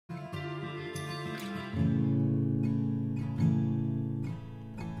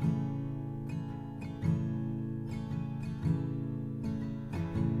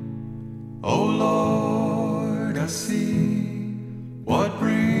see what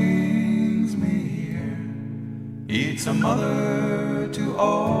brings me here. It's a mother to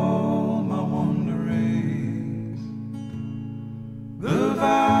all my wanderings. The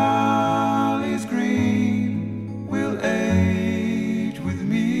valleys green will age with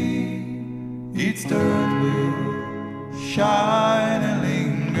me. Its dirt will shine and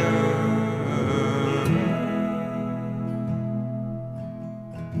linger.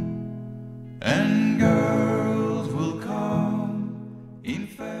 And girls will come in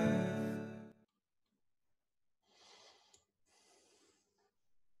fair.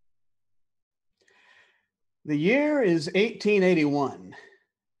 The year is 1881,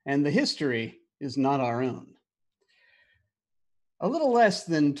 and the history is not our own. A little less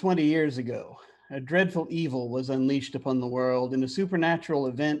than 20 years ago, a dreadful evil was unleashed upon the world in a supernatural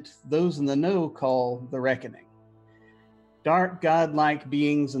event those in the know call the Reckoning. Dark, godlike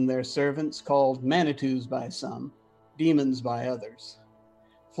beings and their servants, called Manitous by some, demons by others,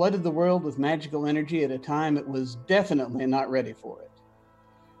 flooded the world with magical energy at a time it was definitely not ready for it.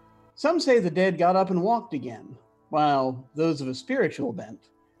 Some say the dead got up and walked again, while those of a spiritual bent,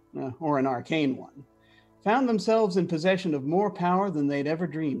 or an arcane one, found themselves in possession of more power than they'd ever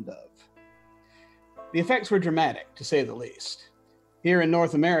dreamed of. The effects were dramatic, to say the least. Here in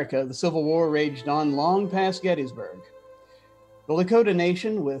North America, the Civil War raged on long past Gettysburg. The Lakota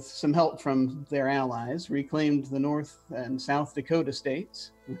Nation, with some help from their allies, reclaimed the North and South Dakota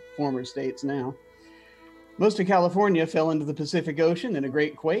states, former states now. Most of California fell into the Pacific Ocean in a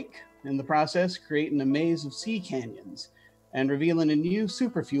great quake, in the process creating a maze of sea canyons and revealing a new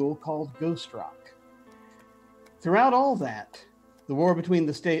superfuel called ghost rock. Throughout all that, the war between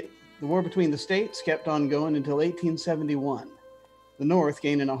the states kept on going until 1871, the North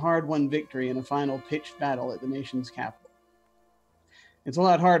gaining a hard-won victory in a final pitched battle at the nation's capital. It's a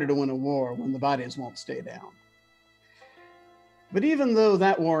lot harder to win a war when the bodies won't stay down. But even though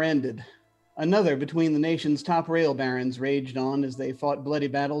that war ended, another between the nation's top rail barons raged on as they fought bloody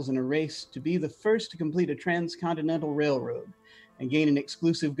battles in a race to be the first to complete a transcontinental railroad and gain an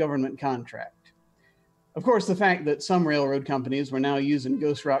exclusive government contract. Of course, the fact that some railroad companies were now using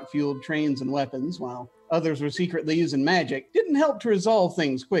ghost rock-fueled trains and weapons, while others were secretly using magic, didn't help to resolve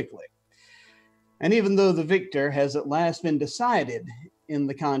things quickly. And even though the victor has at last been decided in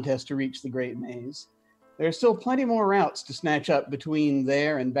the contest to reach the Great Maze, there are still plenty more routes to snatch up between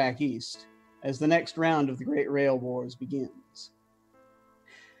there and back east as the next round of the Great Rail Wars begins.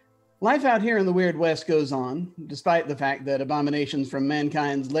 Life out here in the Weird West goes on, despite the fact that abominations from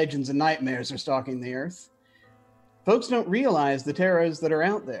mankind's legends and nightmares are stalking the earth. Folks don't realize the terrors that are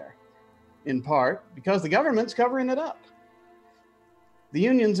out there, in part because the government's covering it up. The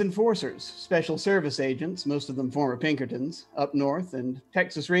union's enforcers, special service agents, most of them former Pinkertons, up north, and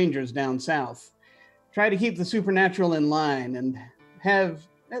Texas Rangers down south, try to keep the supernatural in line and have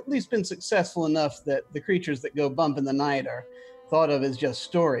at least been successful enough that the creatures that go bump in the night are thought of as just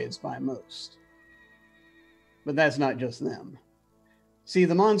stories by most. But that's not just them. See,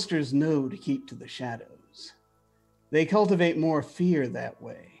 the monsters know to keep to the shadows. They cultivate more fear that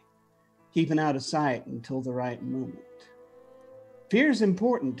way, keeping out of sight until the right moment. Fear's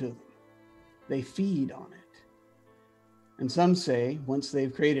important to them. They feed on it. And some say, once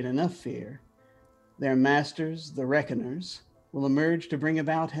they've created enough fear, their masters, the Reckoners, will emerge to bring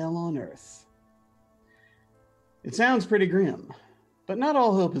about hell on earth. It sounds pretty grim, but not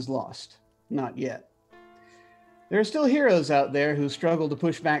all hope is lost. Not yet. There are still heroes out there who struggle to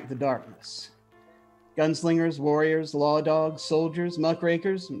push back the darkness. Gunslingers, warriors, law dogs, soldiers,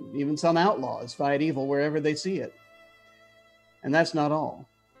 muckrakers, and even some outlaws fight evil wherever they see it. And that's not all.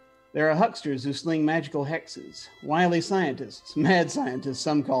 There are hucksters who sling magical hexes, wily scientists, mad scientists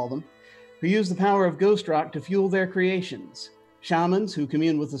some call them, who use the power of ghost rock to fuel their creations, shamans who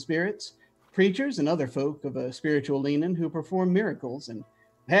commune with the spirits, preachers and other folk of a spiritual leaning who perform miracles, and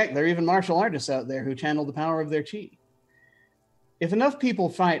heck, there are even martial artists out there who channel the power of their chi. If enough people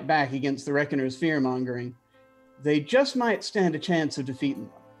fight back against the Reckoners' fear-mongering, they just might stand a chance of defeating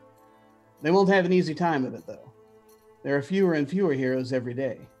them. They won't have an easy time of it, though. There are fewer and fewer heroes every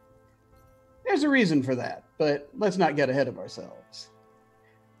day. There's a reason for that, but let's not get ahead of ourselves.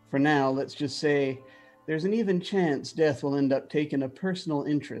 For now, let's just say there's an even chance death will end up taking a personal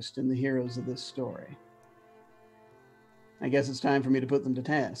interest in the heroes of this story. I guess it's time for me to put them to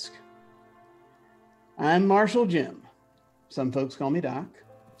task. I'm Marshall Jim. Some folks call me Doc.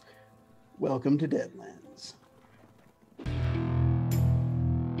 Welcome to Deadlands.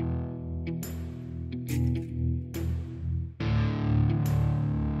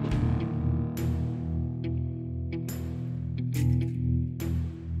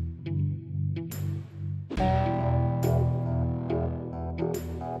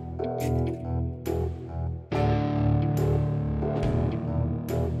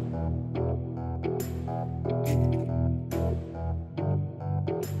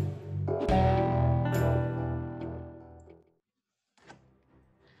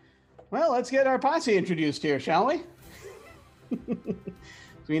 Well, let's get our posse introduced here, shall we?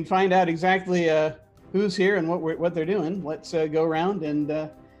 So we can find out exactly who's here and what they're doing. Let's go around and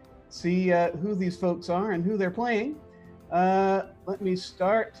see who these folks are and who they're playing. Let me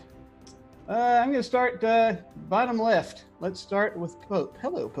start. I'm going to start bottom left. Let's start with Pope.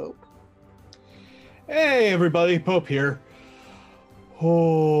 Hello, Pope. Hey, everybody. Pope here.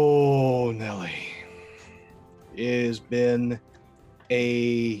 Oh, Nelly. It has been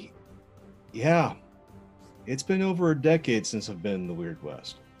it's been over a decade since I've been in the Weird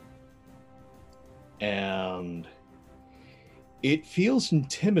West. And it feels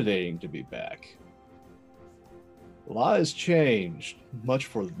intimidating to be back. A lot has changed, much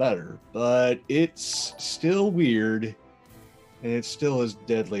for the better, but it's still weird, and it's still as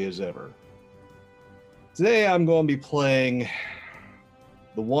deadly as ever. Today I'm going to be playing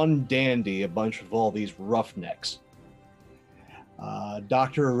the one dandy, a bunch of all these roughnecks.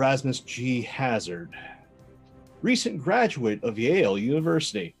 Dr. Erasmus G. Hazard, recent graduate of Yale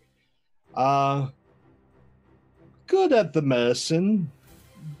University. Good at the medicine,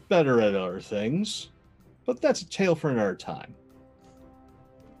 better at other things, but that's a tale for another time.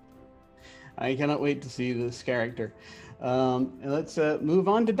 I cannot wait to see this character. Let's move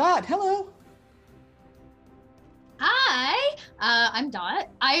on to Dot. Hello. Hi, I'm Dot.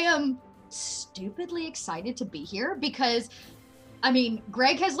 I am stupidly excited to be here because, I mean,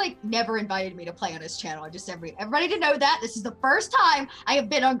 Greg has never invited me to play on his channel. Everybody to know that this is the first time I have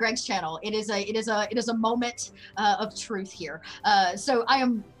been on Greg's channel. It is a moment of truth here. So I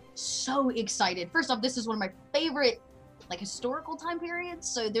am so excited. First off, this is one of my favorite historical time periods.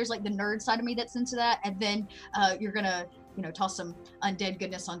 So there's the nerd side of me that's into that, and then you're gonna toss some undead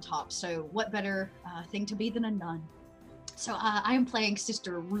goodness on top. So what better thing to be than a nun? So I am playing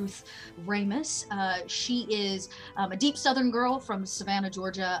Sister Ruth Ramus. She is a deep Southern girl from Savannah,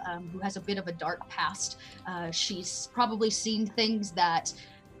 Georgia, who has a bit of a dark past. She's probably seen things that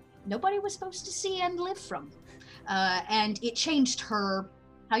nobody was supposed to see and live from. And it changed her,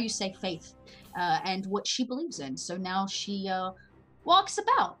 faith, and what she believes in. So now she walks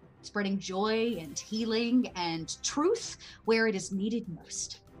about, spreading joy and healing and truth where it is needed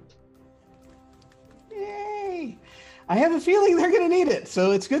most. Yay! I have a feeling they're going to need it,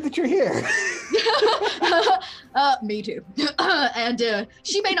 so it's good that you're here. Me too. And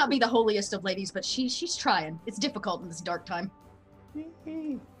she may not be the holiest of ladies, but she's trying. It's difficult in this dark time.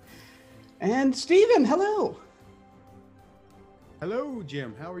 Yay. And Steven, hello. Hello,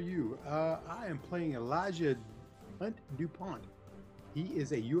 Jim. How are you? I am playing Elijah Hunt DuPont. He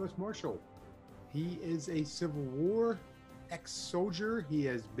is a U.S. Marshal. He is a Civil War ex-soldier. He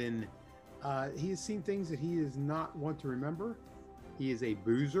has seen things that he does not want to remember. He is a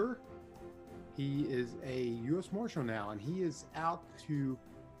boozer. He is a U.S. Marshal now, and he is out to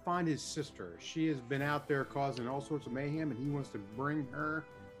find his sister. She has been out there causing all sorts of mayhem, and he wants to bring her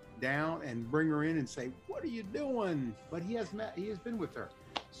down and bring her in and say, "What are you doing?" But he has been with her.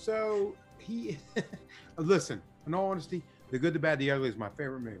 So he, listen, in all honesty, The Good, the Bad, the Ugly is my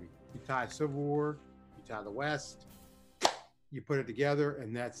favorite movie. You tie Civil War, you tie the West, you put it together,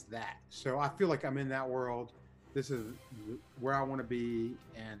 and that's that. So I feel like I'm in that world. This is where I want to be,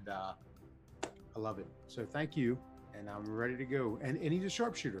 and I love it. So thank you, and I'm ready to go. And he's a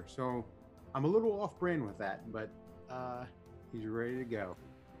sharpshooter, so I'm a little off-brand with that, but he's ready to go.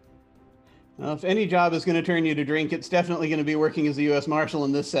 Well, if any job is going to turn you to drink, it's definitely going to be working as a U.S. Marshal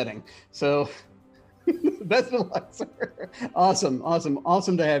in this setting. So best of luck, sir.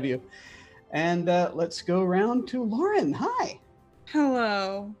 Awesome to have you. And let's go around to Lauren. Hi.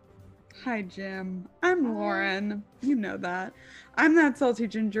 Hello. Hi, Jim. I'm Lauren. You know that. I'm that salty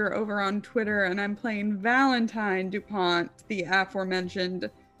ginger over on Twitter, and I'm playing Valentine DuPont, the aforementioned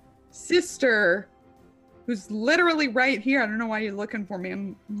sister, who's literally right here. I don't know why you're looking for me.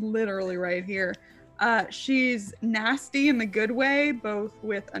 I'm literally right here. She's nasty in the good way, both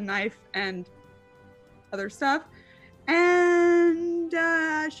with a knife and other stuff. And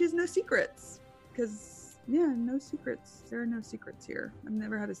she has no secrets. Because, yeah, no secrets. There are no secrets here. I've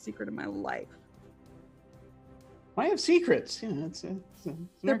never had a secret in my life. I have secrets. Yeah, it's an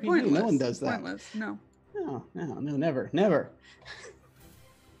They're RPG. pointless. No one does that. Pointless. No, never.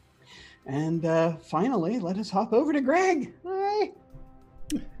 And finally, let us hop over to Greg. Hi.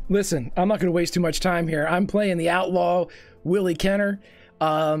 Listen, I'm not going to waste too much time here. I'm playing the outlaw Willie Kenner.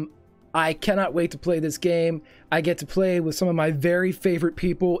 I cannot wait to play this game. I get to play with some of my very favorite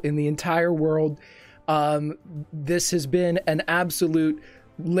people in the entire world. This has been an absolute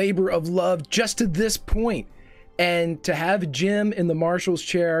labor of love just to this point. And to have Jim in the Marshal's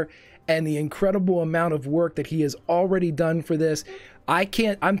chair and the incredible amount of work that he has already done for this,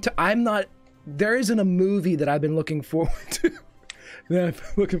 I'm not. There isn't a movie that I've been looking forward to. That I'm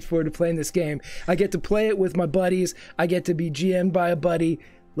looking forward to playing this game. I get to play it with my buddies. I get to be GM'd by a buddy.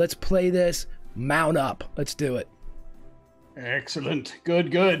 Let's play this. Mount up. Let's do it. Excellent.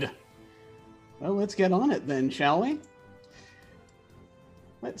 Good, good. Well, let's get on it then, shall we?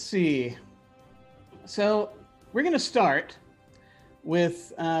 Let's see. So we're going to start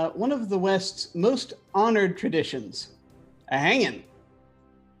with one of the West's most honored traditions, a hanging.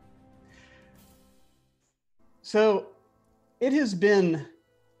 So it has been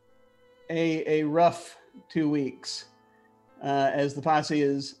a rough 2 weeks as the posse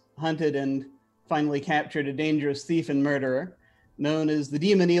has hunted and finally captured a dangerous thief and murderer known as the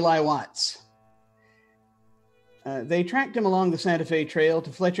Demon Eli Watts. They tracked him along the Santa Fe Trail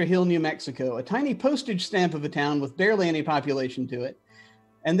to Fletcher Hill, New Mexico, a tiny postage stamp of a town with barely any population to it.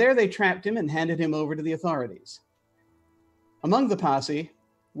 And there they trapped him and handed him over to the authorities. Among the posse,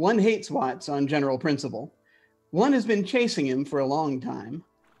 one hates Watts on general principle. One has been chasing him for a long time.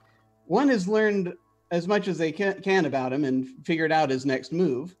 One has learned as much as they can about him and figured out his next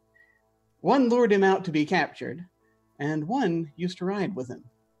move. One lured him out to be captured, and one used to ride with him.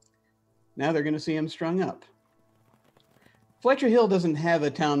 Now they're going to see him strung up. Fletcher Hill doesn't have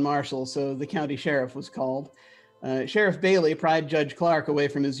a town marshal, so the county sheriff was called. Sheriff Bailey pried Judge Clark away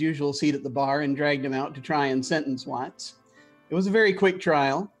from his usual seat at the bar and dragged him out to try and sentence Watts. It was a very quick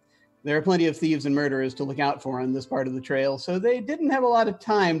trial. There are plenty of thieves and murderers to look out for on this part of the trail, so they didn't have a lot of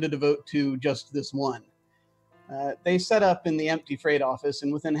time to devote to just this one. They set up in the empty freight office,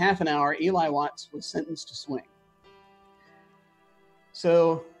 and within half an hour, Eli Watts was sentenced to swing.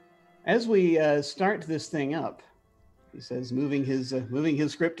 So, as we start this thing up, he says, moving his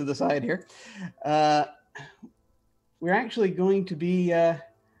script to the side here, we're actually going to be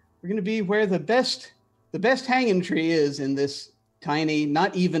where the best hanging tree is in this tiny,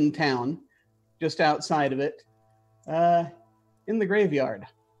 not even town, just outside of it, in the graveyard.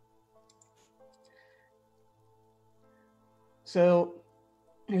 So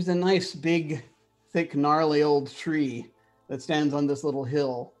there's a nice, big, thick, gnarly old tree that stands on this little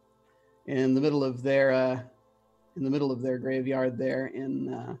hill in the middle of their graveyard there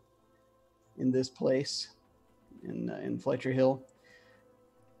in this place in Fletcher Hill.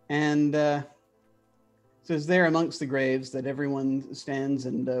 And so it's there amongst the graves that everyone stands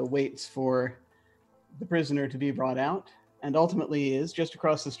and waits for the prisoner to be brought out. And ultimately is just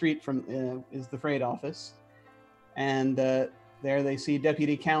across the street from is the freight office. And there they see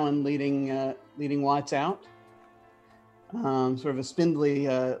Deputy Cowan leading Watts out. Sort of a spindly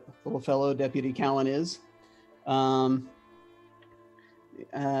little fellow Deputy Cowan is. The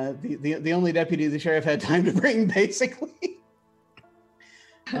only deputy the sheriff had time to bring, basically.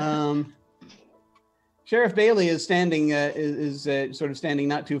 Sheriff Bailey is standing sort of standing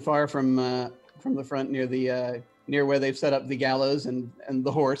not too far from the front near where they've set up the gallows and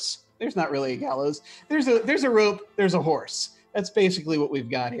the horse. There's not really a gallows. There's a rope. There's a horse. That's basically what we've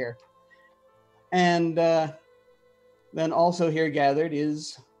got here. And then also here gathered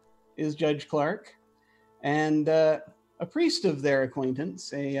is Judge Clark and a priest of their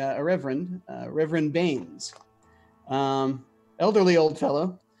acquaintance, a reverend, Reverend Baines, elderly old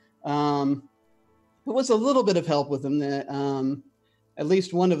fellow. It was a little bit of help with him. At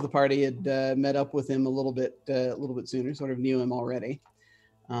least one of the party had met up with him a little bit sooner, sort of knew him already.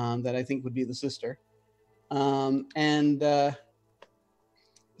 That I think would be the sister.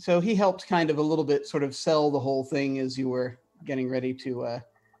 So he helped kind of a little bit sort of sell the whole thing as you were getting ready to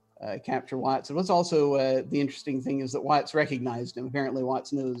capture Watts. And what's also the interesting thing is that Watts recognized him. Apparently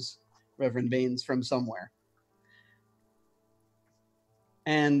Watts knows Reverend Baines from somewhere.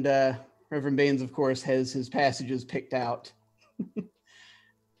 And Reverend Baines, of course, has his passages picked out.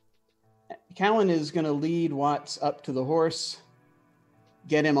 Cowan is going to lead Watts up to the horse,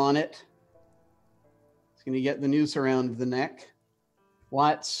 get him on it. He's going to get the noose around the neck.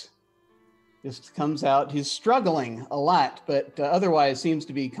 Watts just comes out. He's struggling a lot, but otherwise seems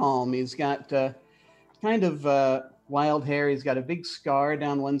to be calm. He's got kind of wild hair. He's got a big scar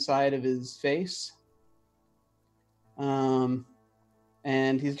down one side of his face.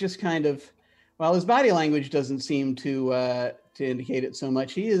 And he's just kind of, while his body language doesn't seem to indicate it so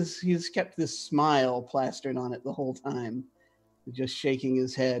much, he's kept this smile plastered on it the whole time, just shaking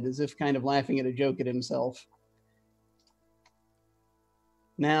his head as if kind of laughing at a joke at himself.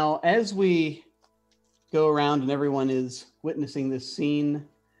 Now, as we go around and everyone is witnessing this scene,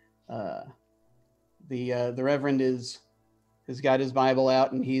 the Reverend has got his Bible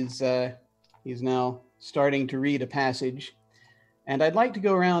out and he's now starting to read a passage. And I'd like to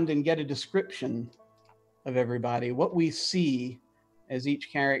go around and get a description of everybody, what we see as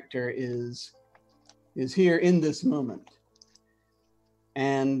each character is here in this moment.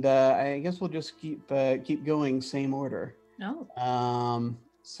 And I guess we'll just keep going, same order. No.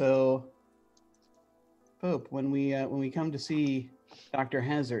 So, Pope, when we come to see Dr.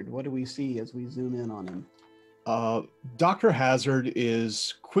 Hazard, what do we see as we zoom in on him? Dr. Hazard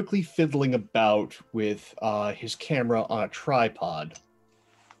is quickly fiddling about with his camera on a tripod,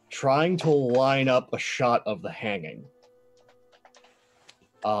 trying to line up a shot of the hanging.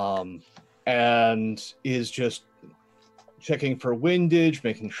 And is just checking for windage,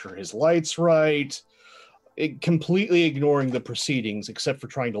 making sure his light's right, completely ignoring the proceedings except for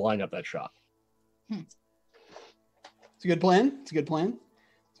trying to line up that shot. It's a good plan. It's a good plan.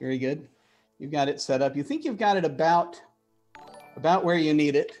 It's very good. You've got it set up. You think you've got it about where you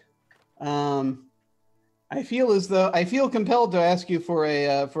need it. I feel compelled to ask you for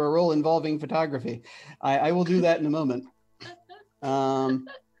a role involving photography. I will do that in a moment.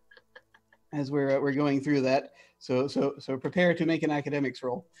 As we're going through that. So prepare to make an academics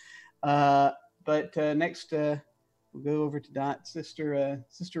roll. But next, we'll go over to Dot. Sister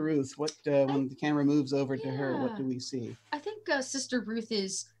Ruth, what when the camera moves over to her, what do we see? I think Sister Ruth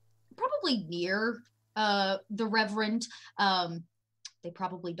is probably near the Reverend. They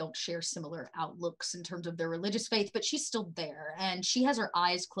probably don't share similar outlooks in terms of their religious faith, but she's still there, and she has her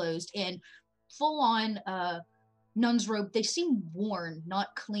eyes closed and full on nun's robe. They seem worn,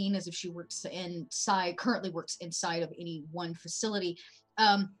 not clean, as if she currently works inside of any one facility.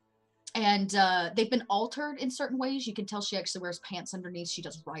 And they've been altered in certain ways. You can tell she actually wears pants underneath. She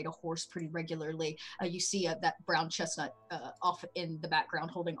does ride a horse pretty regularly. You see that brown chestnut off in the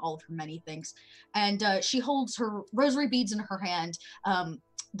background holding all of her many things. And she holds her rosary beads in her hand,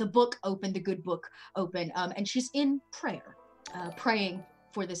 the book open, the good book open, and she's in prayer, praying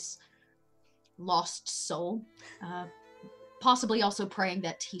for this lost soul, possibly also praying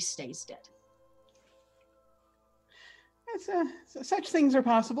that he stays dead. Such things are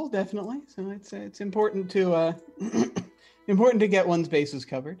possible, definitely. So it's important to important to get one's bases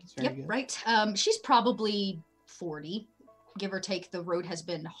covered. It's very good. Right. She's probably 40, give or take. The road has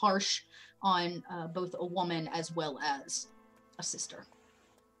been harsh on both a woman as well as a sister.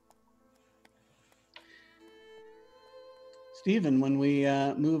 Stephen, when we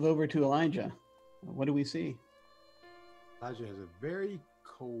move over to Elijah, what do we see? Elijah has a very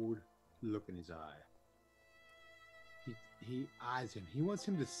cold look in his eye. He eyes him. He wants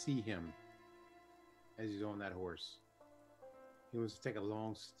him to see him as he's on that horse. He wants to take a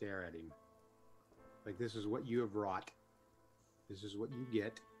long stare at him. Like, this is what you have wrought. This is what you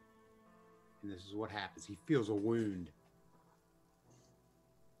get. And this is what happens. He feels a wound.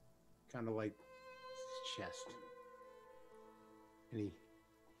 Kind of like his chest. And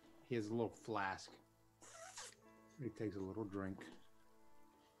he has a little flask. He takes a little drink.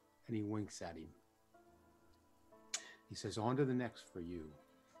 And he winks at him. He says, "On to the next for you."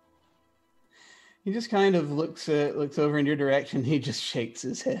 He just kind of looks over in your direction. He just shakes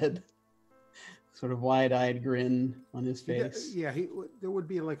his head, sort of wide-eyed grin on his face. Yeah, there would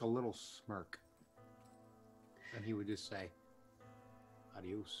be like a little smirk, and he would just say,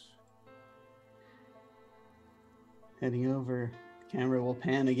 "Adios." Heading over, the camera will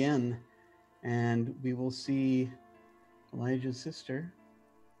pan again, and we will see Elijah's sister,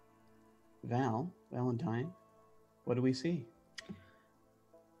 Valentine. What do we see?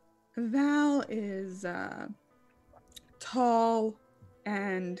 Val is tall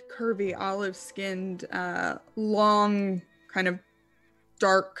and curvy, olive-skinned, long, kind of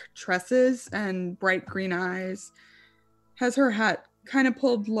dark tresses and bright green eyes. Has her hat kind of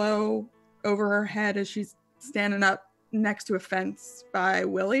pulled low over her head as she's standing up next to a fence by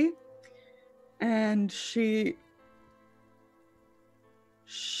Willie. And she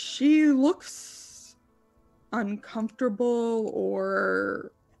looks uncomfortable,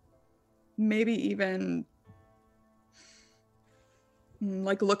 or maybe even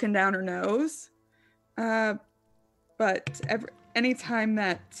like looking down her nose. But anytime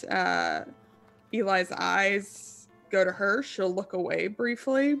that Eli's eyes go to her, she'll look away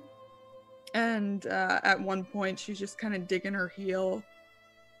briefly. And at one point, she's just kind of digging her heel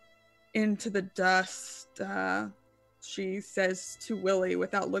into the dust. She says to Willie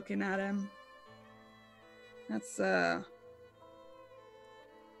without looking at him, that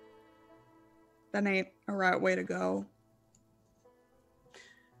ain't a right way to go.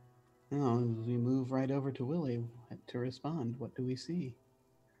 Now, as we move right over to Willie to respond, what do we see?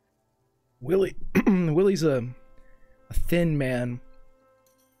 Willie's a thin man.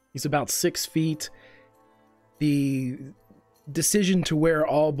 He's about 6 feet. The decision to wear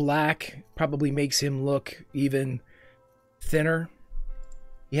all black probably makes him look even thinner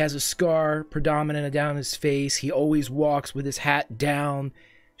He has a scar predominant down his face. He always walks with his hat down,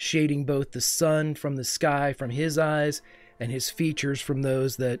 shading both the sun from the sky from his eyes and his features from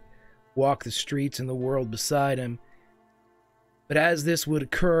those that walk the streets in the world beside him. But as this would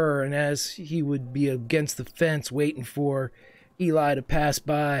occur, and as he would be against the fence waiting for Eli to pass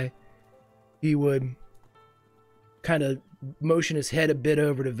by, he would kind of motion his head a bit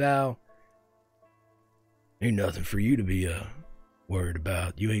over to Val. Ain't nothing for you to be worried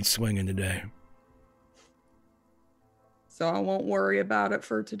about. You ain't swinging today. So I won't worry about it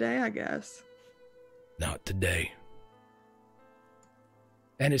for today, I guess. Not today.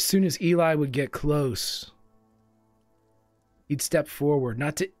 And as soon as Eli would get close, he'd step forward,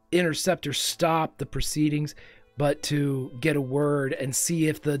 not to intercept or stop the proceedings, but to get a word and see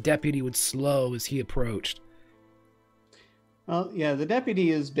if the deputy would slow as he approached. Well, yeah, the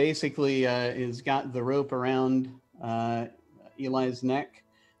deputy is basically is got the rope around Eli's neck,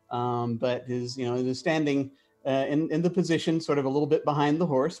 but is standing in the position, sort of a little bit behind the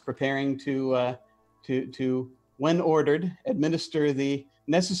horse, preparing to when ordered, administer the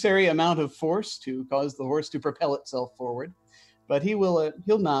necessary amount of force to cause the horse to propel itself forward. But he'll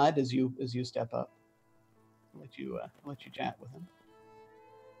nod as you step up. Let you chat with him.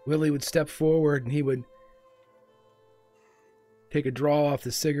 Willie would step forward and he would take a draw off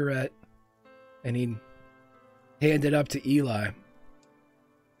the cigarette and he'd hand it up to Eli,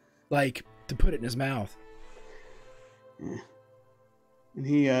 like to put it in his mouth. Yeah. And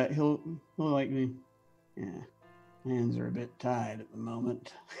he'll like me. Yeah, hands are a bit tied at the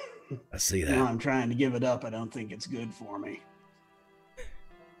moment. I see that. Now I'm trying to give it up. I don't think it's good for me.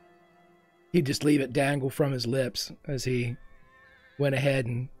 He'd just leave it dangle from his lips as he went ahead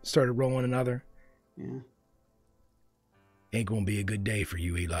and started rolling another. Yeah. Ain't gonna be a good day for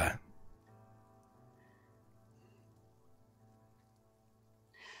you, Eli.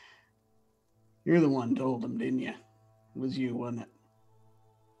 You're the one told him, didn't you? It was you, wasn't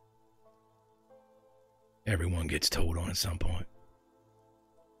Everyone gets told on at some point.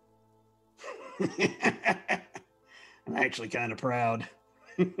 it? I'm actually kind of proud.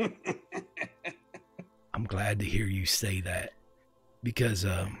 I'm glad to hear you say that because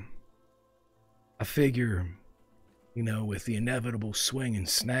I figure, with the inevitable swing and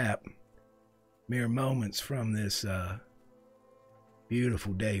snap, mere moments from this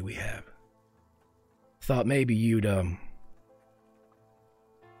beautiful day we have, thought maybe you'd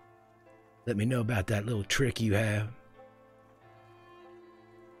let me know about that little trick you have.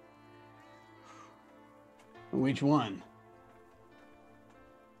 Which one?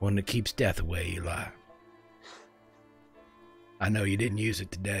 One that keeps death away, Eli. I know you didn't use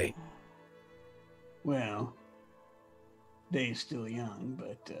it today. Well, day's still young,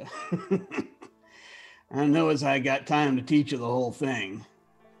 but I know as I got time to teach you the whole thing.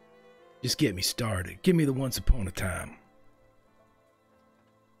 Just get me started. Give me the once upon a time.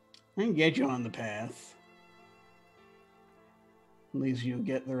 I can get you on the path. At least you'll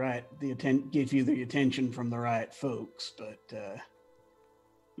get give you the attention from the right folks, but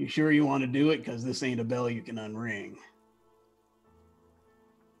you sure you want to do it? Because this ain't a bell you can unring.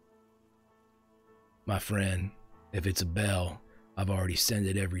 My friend, if it's a bell, I've already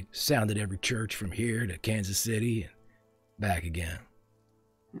sounded every church from here to Kansas City and back again.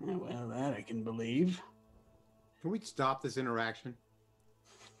 Well, that I can believe. Can we stop this interaction?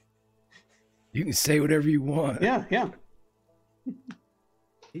 You can say whatever you want. Yeah.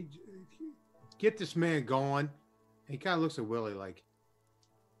 Get this man going. He kind of looks at Willie like,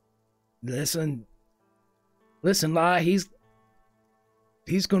 Listen, Lai, he's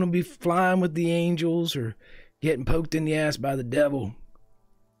going to be flying with the angels or getting poked in the ass by the devil.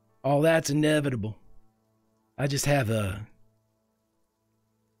 All that's inevitable. I just have a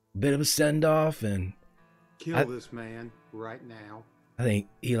bit of a send-off, and kill this man right now. I think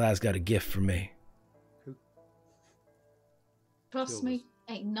Eli's got a gift for me. Trust me,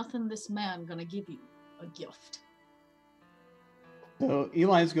 ain't nothing this man gonna give you a gift. So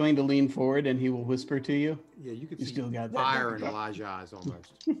Eli's going to lean forward and he will whisper to you. Yeah, you can You see still got that fire in deck. Elijah's eyes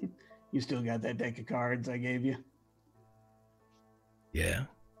almost. You still got that deck of cards I gave you? Yeah?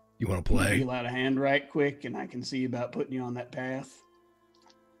 You want to play? Deal out a hand right quick and I can see about putting you on that path.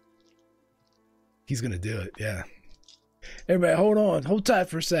 He's going to do it, yeah. Everybody, hold on. Hold tight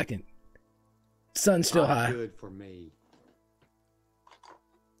for a second. Sun's still Not high. good for me.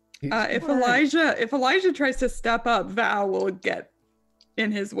 If Elijah tries to step up, Val will get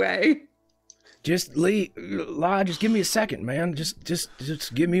in his way. Just just give me a second, man.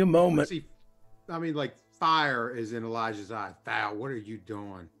 Just give me a moment. See, I mean, like fire is in Elijah's eye. Val, what are you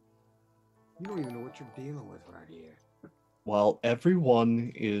doing? You don't even know what you're dealing with right here. while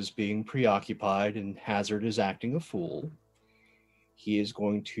everyone is being preoccupied and Hazard is acting a fool, he is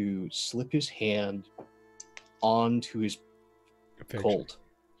going to slip his hand onto his A picture. Colt.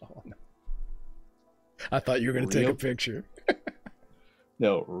 Oh, no. I thought you were going to take a Real- picture.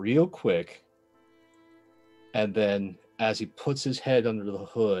 No, real quick. And then, as he puts his head under the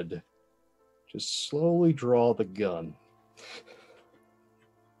hood, just slowly draw the gun.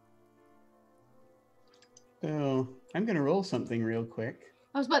 So I'm going to roll something real quick.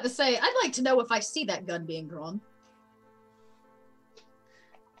 I was about to say, I'd like to know if I see that gun being drawn.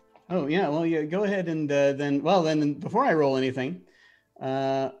 Oh yeah, well yeah, go ahead and then before I roll anything,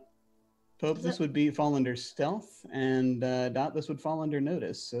 Pope, this would fall under stealth, and Dot, this would fall under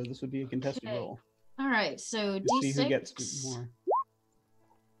notice. So this would be a contested Okay. roll. All right, so To D6. see who gets more.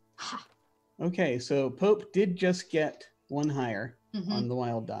 Ha. Okay, so Pope did just get one higher Mhm. on the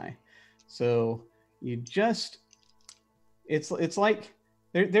wild die. So you just, it's like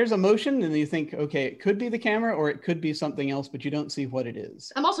there's a motion and you think, okay, it could be the camera or it could be something else, but you don't see what it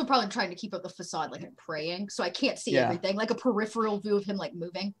is. I'm also probably trying to keep up the facade like I'm praying, so I can't see Yeah. everything, like a peripheral view of him like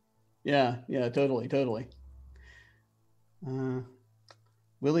moving. Yeah, totally.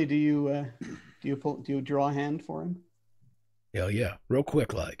 Willie, do you draw a hand for him? Hell yeah. Real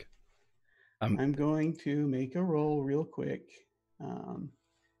quick, like. I'm going to make a roll real quick.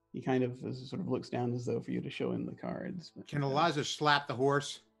 He kind of sort of looks down as though for you to show him the cards. But, Can Elijah slap the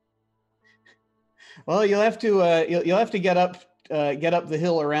horse? well, you'll have to get up the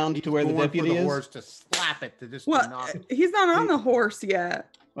hill around to where the Going deputy for the is. horse to slap it to just Well, knock it. he's not on the horse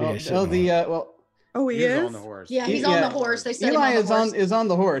yet. Well, Yeah, sure. Oh, he He is? is on the horse. Yeah, he's He- on yeah. the horse. They said Eli him on the horse. is on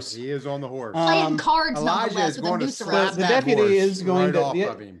the horse. He is on the horse. Playing cards Elijah nonetheless is with a going to noose slap around. The that deputy horse is going right to- off the-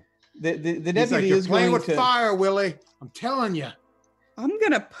 of him. The He's deputy like, you're is playing going with to. fire, Willie. I'm telling you. I'm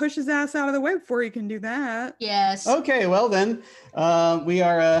going to push his ass out of the way before he can do that. Yes. Okay, well then, we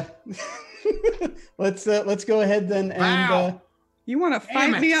are. Let's go ahead then and. Wow. You want to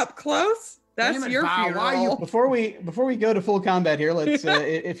Damn fight me it. up close? That's Damn it, your Val, funeral. why are you- Before we go to full combat here, let's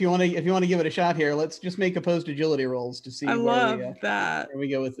if you want to give it a shot here, let's just make opposed agility rolls to see I where love that. we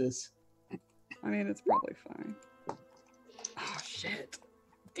go with this. I mean, it's probably fine. Oh, shit.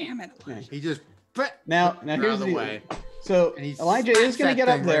 Damn it. Okay. He just Now out here's of the the way. So And he Elijah smacks is going to that get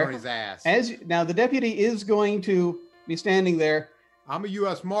up thing right there. on his ass. Now the deputy is going to be standing there. I'm a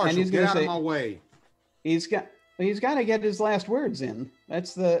U.S. Marshal. he's Get gonna out say- of my way. He's got to get his last words in.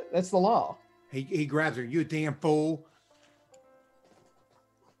 That's the law. He grabs her. You damn fool.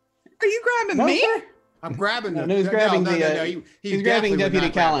 Are you grabbing No, me? sir. I'm grabbing No, the. no, he's grabbing the, He's grabbing definitely would Deputy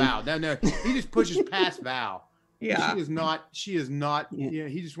not grab Callan. Val. No, he just pushes past Val. Yeah. She is not. Yeah. Yeah,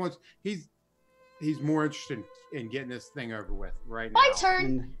 he just wants. He's more interested in getting this thing over with right now. My turn.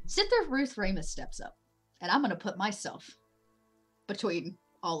 And Sither Ruth Ramus steps up, and I'm going to put myself between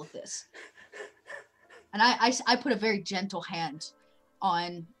all of this. And I put a very gentle hand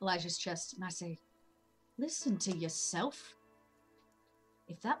on Elijah's chest, and I say, listen to yourself.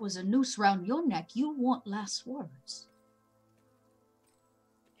 If that was a noose round your neck, you want last words.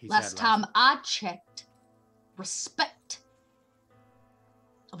 He Last said time I checked, respect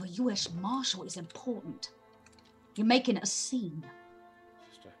of a U.S. Marshal is important. You're making a scene.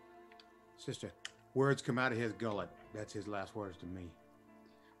 Sister, words come out of his gullet. That's his last words to me.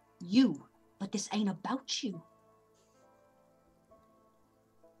 You, but this ain't about you.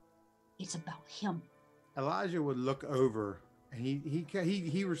 It's about him. Elijah would look over, and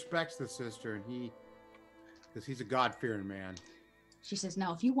he respects the sister, and because he's a God-fearing man. She says,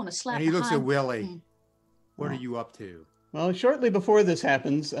 now if you want to slap And he looks at behind- Willie. Mm. What are you up to? well, shortly before this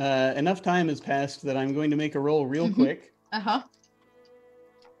happens, enough time has passed that I'm going to make a roll real Mhm. quick. Uh-huh.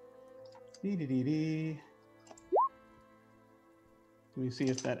 Dee-dee-dee-dee. Let me see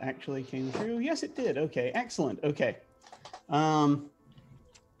if that actually came through. Yes, it did. Okay, excellent. Okay.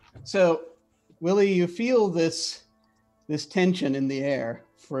 So, Willie, you feel this tension in the air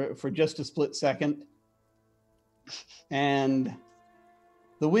for just a split second, and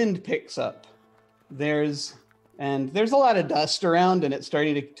the wind picks up. There's a lot of dust around, and it's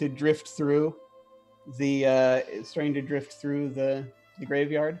starting to drift through the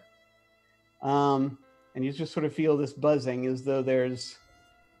graveyard. And you just sort of feel this buzzing as though there's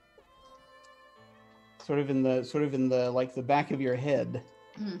sort of in the like the back of your head.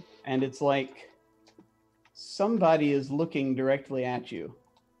 Mm. And it's like somebody is looking directly at you,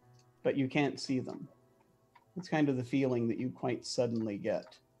 but you can't see them. It's kind of the feeling that you quite suddenly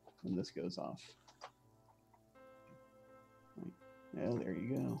get when this goes off. Well, there you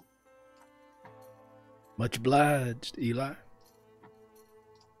go. Much obliged, Eli.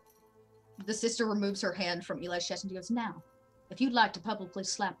 The sister removes her hand from Eli's chest and goes, now, If you'd like to publicly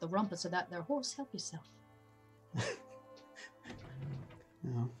slap the rumpus of that there horse, help yourself.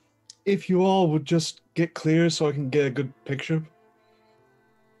 No. If you all would just get clear so I can get a good picture.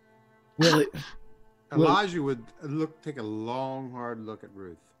 Willie, Elijah would take a long, hard look at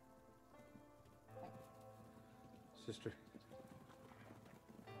Ruth. Sister.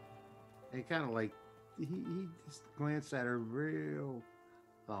 And he kind of like, he just glanced at her real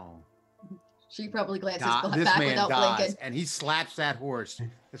long. She probably glances This back man without dies, blinking. and he slaps that horse.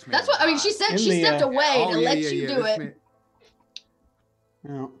 This man That's what I mean. She dies. said In she the, stepped away Oh, to yeah, let yeah, you yeah, do this it. man-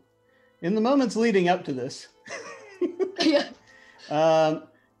 No. In the moments leading up to this, Yeah.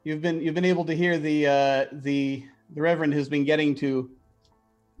 you've been able to hear the Reverend has been getting to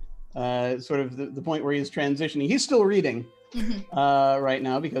sort of the point where he's transitioning. He's still reading right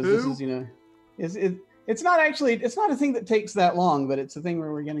now because this Who? is it's not a thing that takes that long, but it's a thing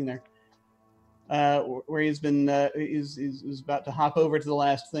where we're getting there. Where he's about to hop over to the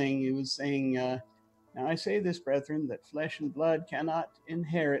last thing. He was saying, now I say this, brethren, that flesh and blood cannot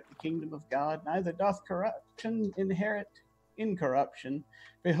inherit the kingdom of God, neither doth corruption inherit incorruption.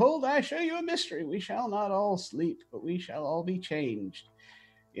 Behold, I show you a mystery. We shall not all sleep, but we shall all be changed.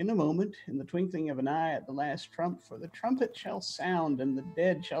 In a moment, in the twinkling of an eye, at the last trump, for the trumpet shall sound, and the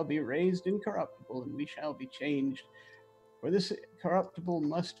dead shall be raised incorruptible, and we shall be changed. For this corruptible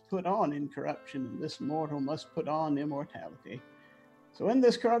must put on incorruption, and this mortal must put on immortality. So when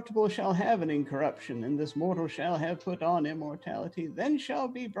this corruptible shall have an incorruption, and this mortal shall have put on immortality, then shall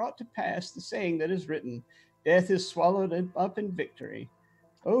be brought to pass the saying that is written, Death is swallowed up in victory.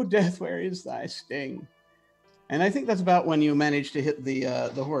 O death, where is thy sting? And I think that's about when you manage to hit the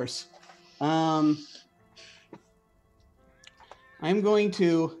horse. I'm going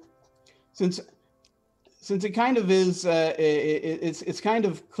to, since it kind of is, it's kind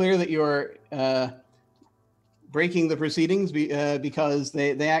of clear that you're breaking the proceedings because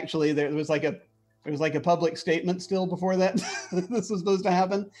they actually there was like a public statement still before that this was supposed to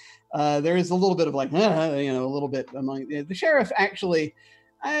happen. There is a little bit of like a little bit among the sheriff actually.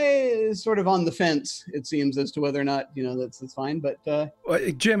 I sort of on the fence, it seems, as to whether or not that's fine. But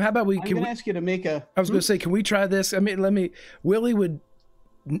Jim, how about I'm going to ask you to make a. I was going to say, can we try this? I mean, Willie would,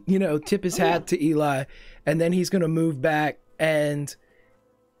 tip his hat to Eli, and then he's going to move back, and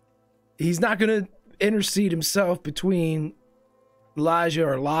he's not going to intercede himself between Elijah,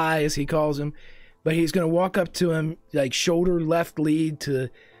 or Lie as he calls him, but he's going to walk up to him, like shoulder left lead to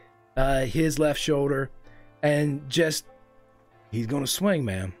his left shoulder, and just he's going to swing,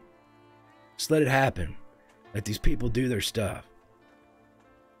 man. Just let it happen. Let these people do their stuff.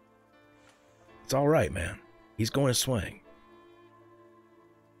 It's all right, man. He's going to swing.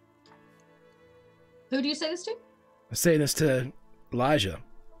 Who do you say this to? I say this to Elijah.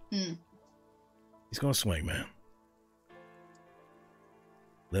 Hmm. He's going to swing, man.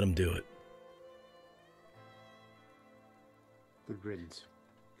 Let him do it. Good riddance.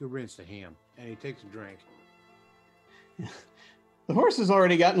 Good riddance to him. And he takes a drink. The horse has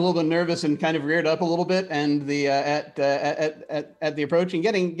already gotten a little bit nervous and kind of reared up a little bit, and the at the approach and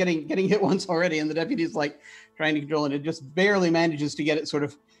getting hit once already, and the deputy's like trying to control it. It just barely manages to get it sort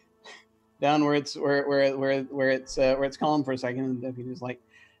of down where it's calm for a second, and the deputy's like,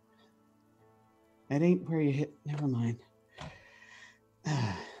 "That ain't where you hit. Never mind."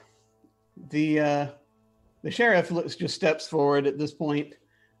 The sheriff just steps forward at this point,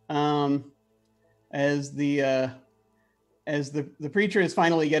 as the preacher is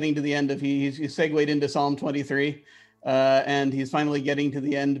finally getting to the end of he's segued into Psalm 23, and he's finally getting to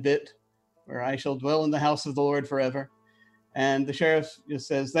the end bit where I shall dwell in the house of the Lord forever. And the sheriff just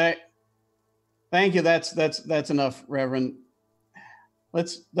says, "Thank you. That's enough, Reverend.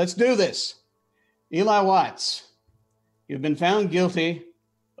 Let's do this. Eli Watts, you've been found guilty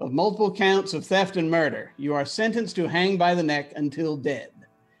of multiple counts of theft and murder. You are sentenced to hang by the neck until dead."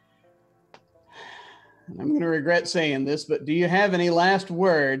 I'm going to regret saying this, but do you have any last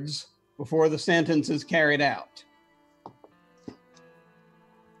words before the sentence is carried out?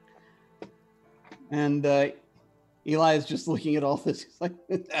 And Eli is just looking at all this. He's like,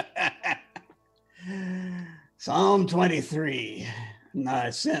 Psalm 23. Thy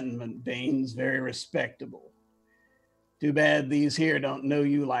sentiment, Baines, very respectable. Too bad these here don't know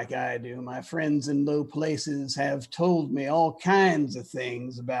you like I do. My friends in low places have told me all kinds of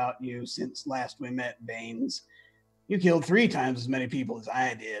things about you since last we met, Baines. You killed 3 times as many people as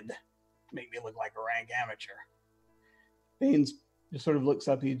I did. Make me look like a rank amateur. Baines just sort of looks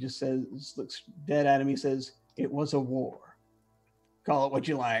up. He just looks dead at him. He says, "It was a war. Call it what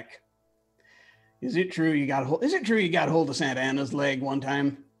you like. Is it true you got hold of Santa Anna's leg one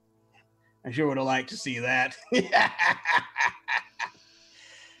time? I sure would have liked to see that."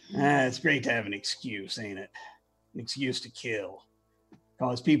 It's great to have an excuse, ain't it? An excuse to kill.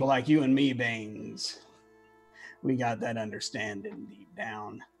 Cause people like you and me, Baines, we got that understanding deep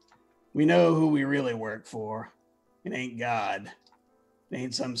down. We know who we really work for. It ain't God. It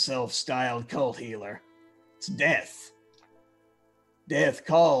ain't some self-styled cult healer. It's death. Death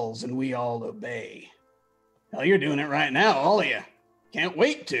calls and we all obey. Hell, you're doing it right now, all of you. Can't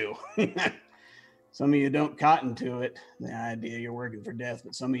wait to. Some of you don't cotton to it, the idea you're working for death,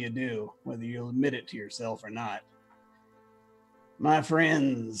 but some of you do, whether you'll admit it to yourself or not. My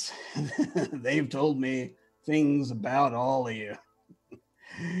friends, they've told me things about all of you.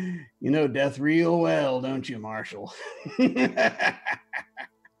 You know death real well, don't you, Marshall?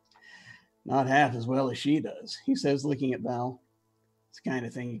 Not half as well as she does, he says, looking at Val. It's the kind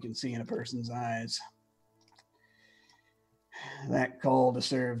of thing you can see in a person's eyes. That call to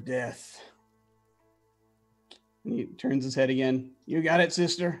serve death. And he turns his head again. You got it,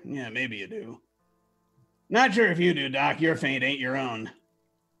 sister? Yeah, maybe you do. Not sure if you do, Doc. Your fate ain't your own.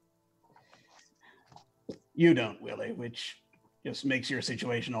 You don't, Willie, which just makes your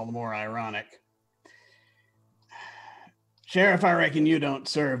situation all the more ironic. Sheriff, I reckon you don't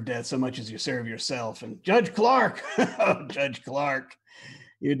serve death so much as you serve yourself. And Judge Clark, oh, Judge Clark,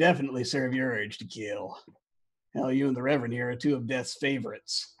 you definitely serve your urge to kill. Hell, you and the Reverend here are two of death's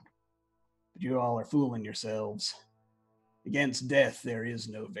favorites. But you all are fooling yourselves. Against death, there is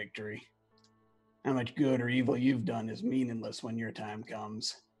no victory. How much good or evil you've done is meaningless when your time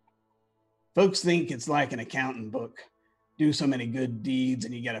comes. Folks think it's like an accounting book. Do so many good deeds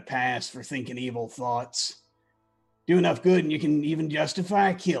and you get a pass for thinking evil thoughts. Do enough good and you can even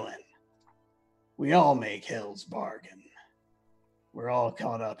justify killing. We all make hell's bargain. We're all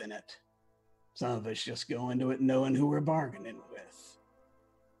caught up in it. Some of us just go into it knowing who we're bargaining with.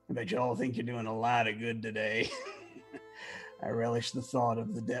 I bet you all think you're doing a lot of good today. I relish the thought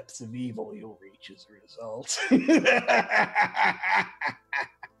of the depths of evil you'll reach as a result.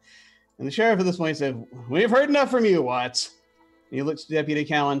 And the sheriff at this point said, we've heard enough from you, Watts. And he looks to Deputy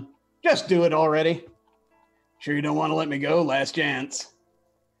Cowan. Just do it already. Sure you don't want to let me go? Last chance.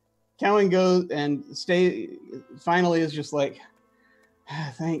 Cowan goes and finally is just like,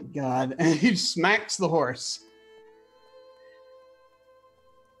 thank God. And he smacks the horse.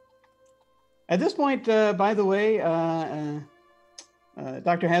 At this point, by the way,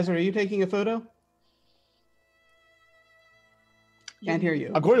 Dr. Hazard, are you taking a photo? Can't hear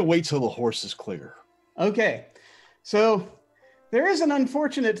you. I'm going to wait till the horse is clear. Okay. So there is an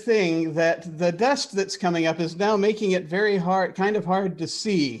unfortunate thing that the dust that's coming up is now making it very hard, kind of hard to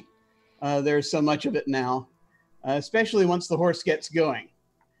see. There's so much of it now, especially once the horse gets going.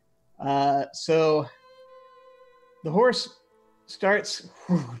 So the horse starts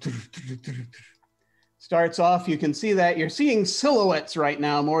off. You can see that you're seeing silhouettes right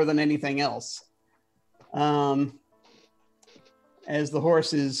now more than anything else. As the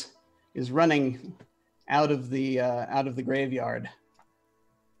horse is running out of the graveyard.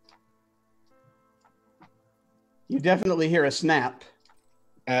 You definitely hear a snap.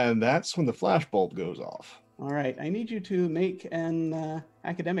 And that's when the flashbulb goes off. All right, I need you to make an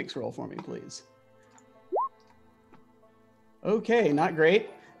academics roll for me, please. Okay, not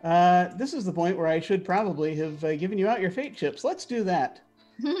great. This is the point where I should probably have given you out your fate chips. Let's do that.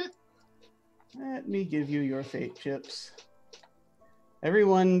 Let me give you your fate chips.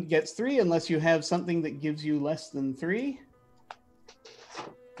 Everyone gets 3 unless you have something that gives you less than 3.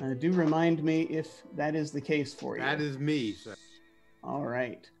 Do remind me if that is the case for you. That is me, sir. All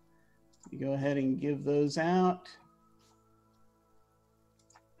right. You go ahead and give those out.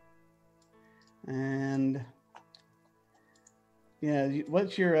 And yeah,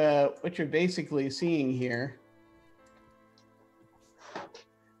 what you're basically seeing here.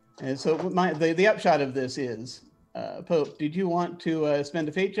 And so the upshot of this is, Pope, did you want to spend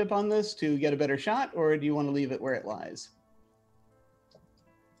a fate chip on this to get a better shot, or do you want to leave it where it lies?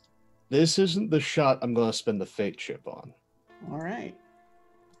 This isn't the shot I'm going to spend the fate chip on. All right.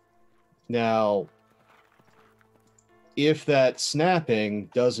 Now, if that snapping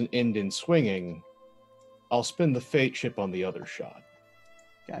doesn't end in swinging, I'll spend the fate chip on the other shot.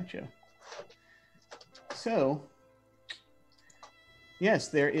 Gotcha. So, yes,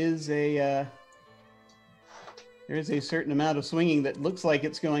 there is a certain amount of swinging that looks like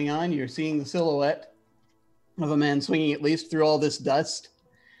it's going on. You're seeing the silhouette of a man swinging at least through all this dust,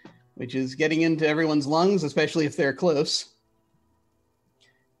 which is getting into everyone's lungs, especially if they're close.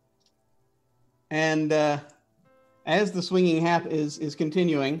 And as the swinging is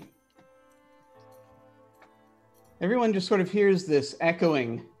continuing, everyone just sort of hears this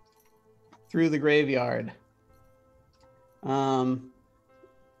echoing through the graveyard.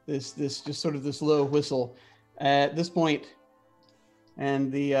 this just sort of this low whistle. At this point,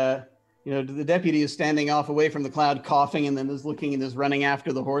 and the deputy is standing off away from the cloud, coughing, and then is looking and is running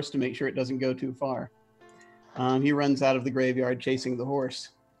after the horse to make sure it doesn't go too far. He runs out of the graveyard chasing the horse.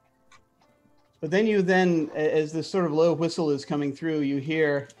 But then as this sort of low whistle is coming through, you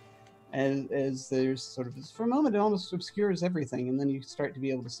hear, as there's sort of, for a moment, it almost obscures everything, and then you start to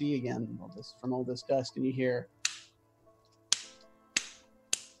be able to see again from all this dust, and you hear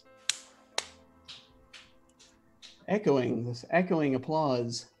this echoing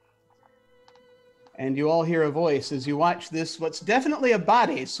applause. And you all hear a voice as you watch this, what's definitely a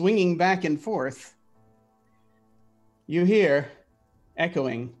body swinging back and forth. You hear,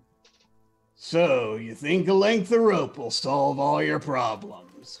 echoing, "So, you think a length of rope will solve all your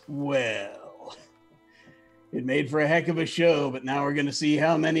problems? Well, it made for a heck of a show, but now we're going to see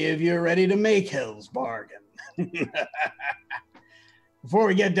how many of you are ready to make hell's bargain." Before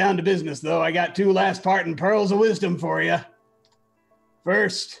we get down to business, though, I got 2 last parting pearls of wisdom for you.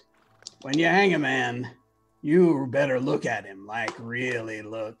 First, when you hang a man, you better look at him, like really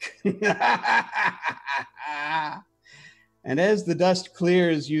look. And as the dust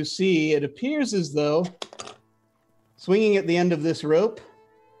clears, you see it appears as though swinging at the end of this rope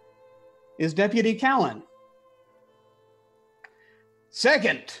is Deputy Cowan.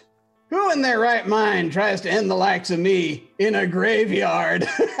 Second, who in their right mind tries to end the likes of me in a graveyard?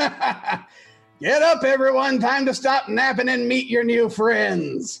 Get up, everyone. Time to stop napping and meet your new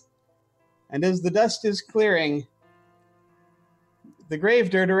friends. And as the dust is clearing, the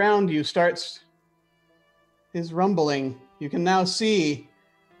grave dirt around you is rumbling. You can now see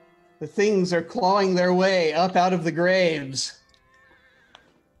the things are clawing their way up out of the graves.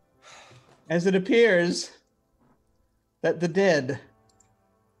 As it appears that the dead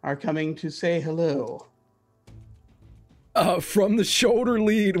are coming to say hello. From the shoulder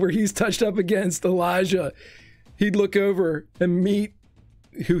lead where he's touched up against Elijah, he'd look over and meet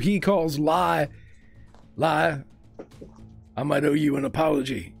who he calls Lie. Lie, I might owe you an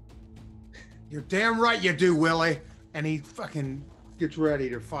apology. You're damn right you do, Willie. And he fucking gets ready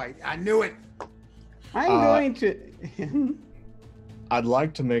to fight. I knew it. I'm going to... I'd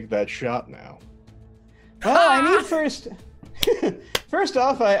like to make that shot now. Well, I need first... First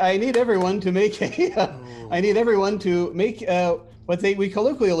off, I need everyone to make what we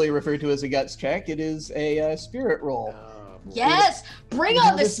colloquially refer to as a guts check. It is a spirit roll. Yes, bring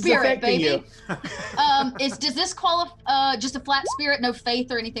on the spirit, baby. You. Does this qualify just a flat spirit, no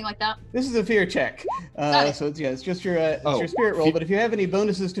faith or anything like that? This is a fear check. So it's just your spirit roll. But if you have any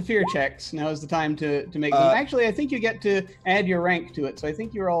bonuses to fear checks, now is the time to make them. Actually, I think you get to add your rank to it. So I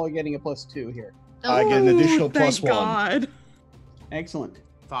think you're all getting a +2 here. I get an additional thank +1. God. Excellent.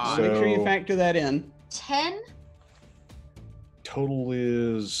 5. Make sure you factor that in. 10. Total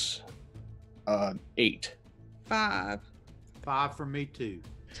is 8. 5. 5 for me too.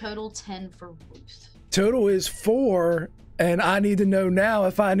 Total 10 for Ruth. Total is 4, and I need to know now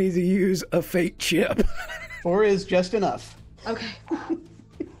if I need to use a fate chip. 4 is just enough. Okay.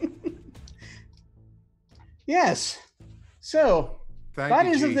 Yes. So, Thank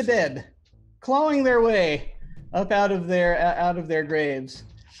bodies you, of the Jesus. dead, clawing their way up out of their graves.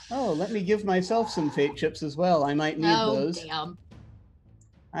 Oh, let me give myself some fate chips as well. I might need those. Damn.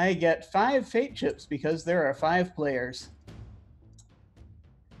 I get 5 fate chips because there are 5 players.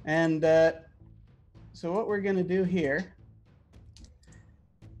 And so what we're going to do here,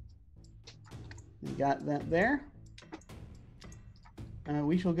 we got that there.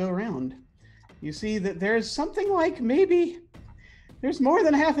 We shall go around. You see that there's something like there's more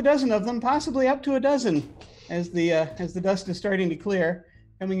than half a dozen of them, possibly up to a dozen, as the dust is starting to clear,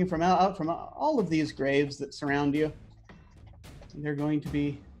 coming from out from all of these graves that surround you. They're going to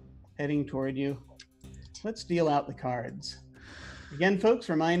be heading toward you. Let's deal out the cards. Again, folks,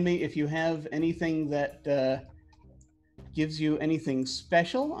 remind me if you have anything that gives you anything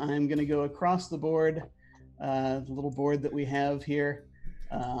special. I'm going to go across the board, the little board that we have here,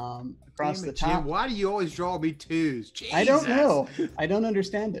 across Damn the it, top. Jim, why do you always draw me 2s? Jesus. I don't know. I don't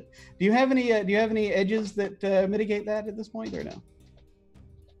understand it. Do you have any edges that mitigate that at this point, or no?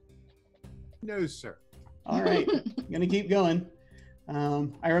 No, sir. All right, I'm gonna keep going.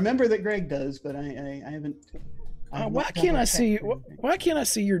 I remember that Greg does, but I haven't. Why can't I see? Why can't I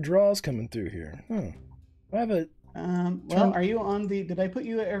see your draws coming through here? I have a. Well, are you on the? Did I put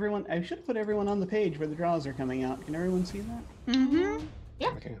you everyone? I should put everyone on the page where the draws are coming out. Can everyone see that? Mm-hmm. Yeah.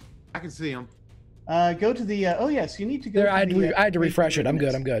 Okay. I can see him. Go to the. Oh yes, you need to go. There, to I had to refresh it. I'm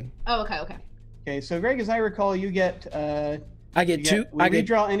good. I'm good. Oh, okay. Okay, so Greg, as I recall, you get. I get two. We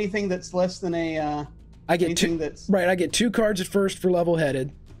redraw anything that's less than a. I get anything two. That's Right, I get 2 cards at first for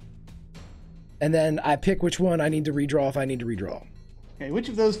level-headed. and then I pick which one I need to redraw if I need to redraw. Okay, which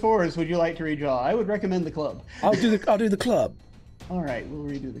of those 4s would you like to redraw? I would recommend the club. I'll do the club. All right, we'll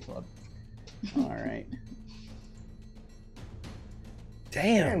redo the club. All right.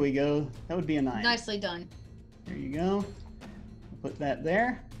 Damn. There we go. That would be a 9. Nicely done. There you go. Put that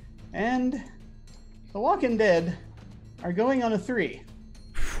there. And the Walking Dead are going on a 3.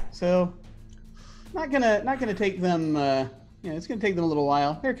 So not gonna take them it's gonna take them a little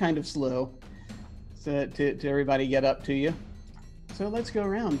while. They're kind of slow. So to everybody get up to you. So let's go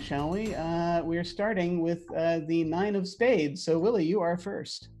around, shall we? We're starting with the 9 of spades. So Willie, you are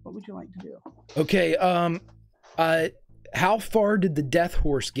first. What would you like to do? Okay, how far did the death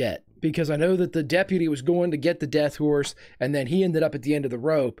horse get? Because I know that the deputy was going to get the death horse, and then he ended up at the end of the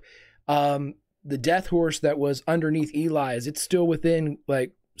rope. The death horse that was underneath Eli, is it still within,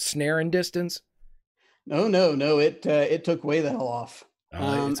 like, snaring distance? No. It took way the hell off.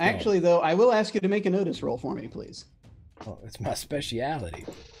 Actually, though, I will ask you to make a notice roll for me, please. Oh, it's my speciality.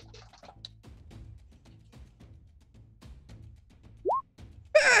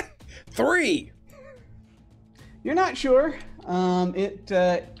 Three. You're not sure.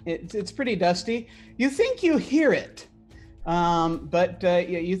 It's pretty dusty. You think you hear it, but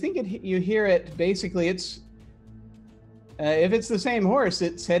you think you hear it. Basically, it's if it's the same horse,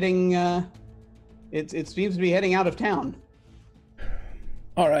 it's heading. It seems to be heading out of town.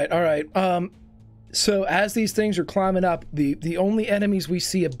 All right. So as these things are climbing up, the only enemies we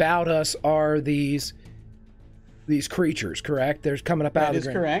see about us are these creatures. Correct? They're coming up out of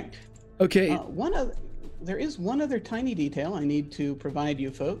the ground. That is correct. Okay. There is one other tiny detail I need to provide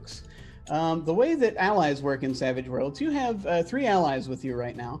you folks. The way that allies work in Savage Worlds, you have 3 allies with you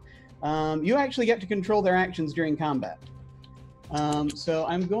right now. You actually get to control their actions during combat. So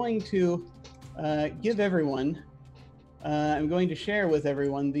I'm going to give everyone, I'm going to share with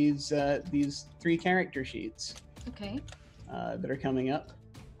everyone these 3 character sheets. Okay. That are coming up.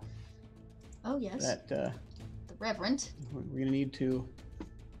 Oh, yes. That the Reverend. we're going to need to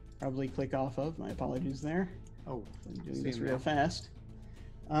probably click off of. My apologies there. Oh, I'm doing this real now. fast.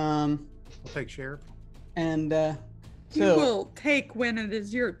 We'll take Sheriff. And You will take when it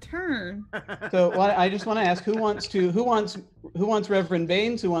is your turn. so I just want to ask who wants Reverend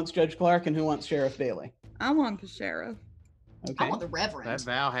Baines, who wants Judge Clark, and who wants Sheriff Bailey? I want the sheriff. Okay. I want the Reverend. Let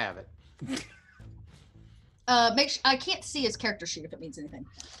Val have it. I can't see his character sheet if it means anything.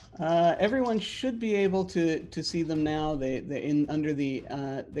 Everyone should be able to see them now. They in under the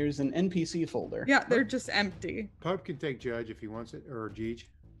there's an NPC folder. Yeah, they're just empty. Pope can take Judge if he wants it, or Jeej.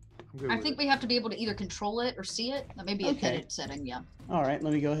 I'm good I with think it. we have to be able to either control it or see it. That may be a Okay. edit setting, yeah. All right,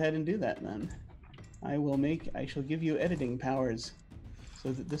 let me go ahead and do that then. I shall give you editing powers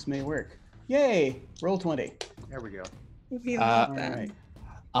so that this may work. Yay! Roll 20. There we go. We love All that. right.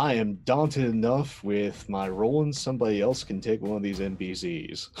 I am daunted enough with my rolling. Somebody else can take one of these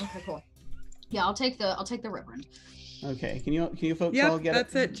NPCs. Okay, cool. Yeah, I'll take the Reverend. Okay. Can you folks Yep, all get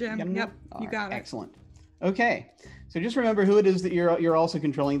that's it, get Jim. them Yep, now? you All got it. Excellent. Okay. So just remember who it is that you're also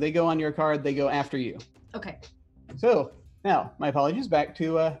controlling. They go on your card. They go after you. Okay. So now, my apologies. Back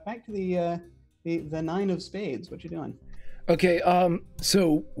to the 9 of spades. What you doing? Okay,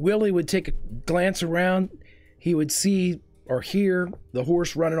 so Willie would take a glance around. He would see or hear the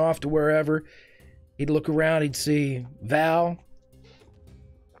horse running off to wherever. He'd look around, he'd see Val.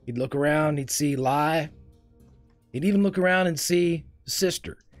 He'd look around, he'd see Lai. He'd even look around and see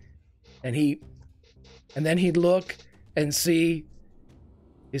Sister. And then he'd look and see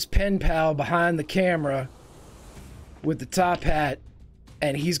his pen pal behind the camera with the top hat,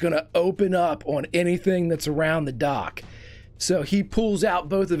 and he's going to open up on anything that's around the dock. So he pulls out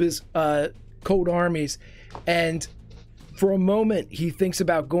both of his cold armies, and for a moment he thinks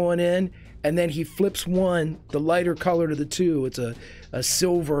about going in, and then he flips one, the lighter color to the two. It's a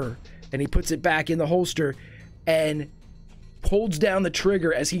silver, and he puts it back in the holster and holds down the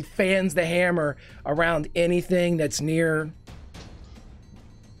trigger as he fans the hammer around anything that's near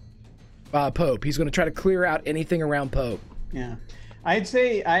Pope. He's going to try to clear out anything around Pope. Yeah. I'd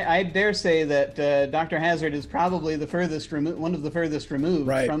say I dare say that Dr. Hazard is probably one of the furthest removed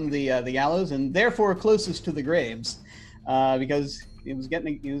Right. from the gallows, and therefore closest to the graves, because he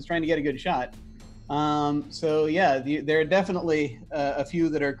was trying to get a good shot. So yeah, there are definitely a few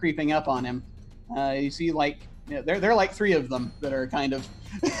that are creeping up on him. You see, there are like 3 of them that are kind of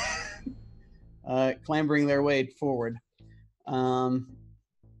clambering their way forward. So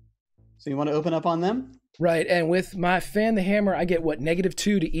you want to open up on them? Right, and with my fan the hammer, I get what, -2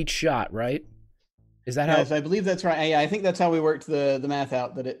 to each shot, right? Is that how? Yes, I believe that's right. Yeah, I think that's how we worked the math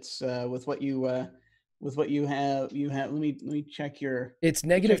out. That it's with what you with what you have. Let me check your. It's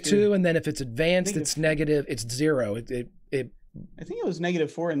check -2, your- and then if it's advanced, it's negative. It's 0. I think it was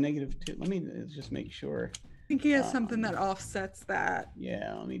 -4 and -2. Let me just make sure. I think he has something that offsets that.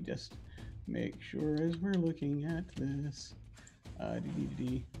 Yeah, let me just make sure as we're looking at this.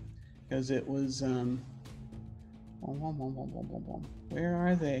 Because it was where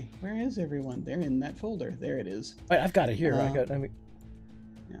are they? Where is everyone? They're in that folder. There it is. Wait, I've got it here. Yeah.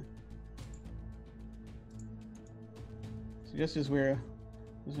 So just as we're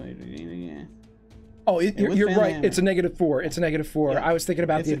Oh, you're right. family It's a -4. It's a -4. Yeah. I was thinking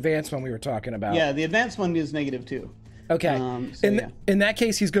about It's the a- advanced one we were talking about. Yeah, the advanced one is -2. Okay. So, In that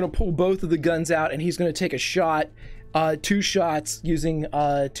case, he's going to pull both of the guns out, and he's going to take a shot, 2 shots using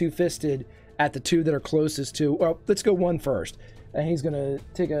two-fisted at the 2 that are closest to. Well, let's go 1 first, and he's going to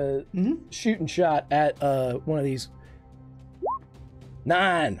take a shooting shot at one of these.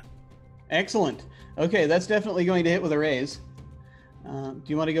 9. Excellent. Okay, that's definitely going to hit with a raise. Do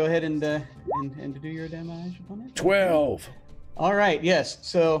you want to go ahead and do your damage upon it? 12. All right. Yes.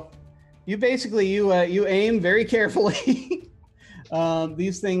 So you basically you aim very carefully.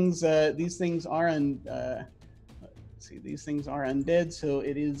 These things are let's see. These things are undead, so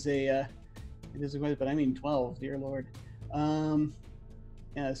it is a but I mean 12. Dear Lord.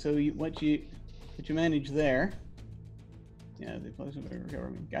 Yeah. So what you manage there? Yeah.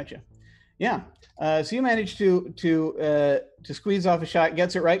 Gotcha. Yeah. So you manage to squeeze off a shot,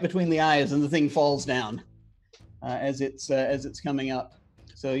 gets it right between the eyes, and the thing falls down as it's coming up.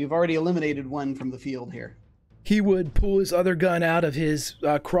 So you've already eliminated one from the field here. He would pull his other gun out of his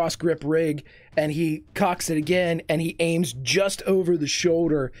cross grip rig, and he cocks it again, and he aims just over the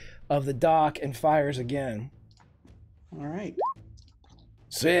shoulder of the doc and fires again. All right.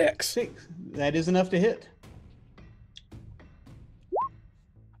 6. That is enough to hit.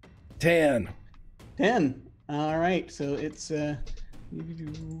 10. 10. All right. So it's and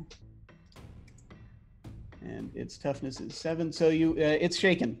its toughness is 7. So it's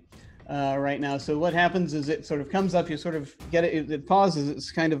shaken right now. So what happens is it sort of comes up. You sort of get it. It pauses.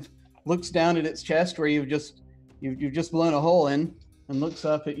 It's kind of looks down at its chest where you've just blown a hole in, and looks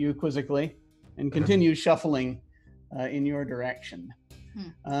up at you quizzically, and continues shuffling in your direction.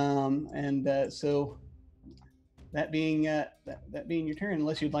 So. That being your turn,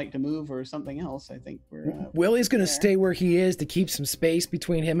 unless you'd like to move or something else, I think we're. Willie's going to stay where he is to keep some space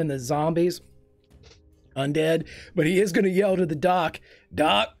between him and the zombies, undead. But he is going to yell to the doc,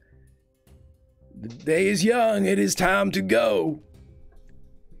 "Doc, the day is young. It is time to go."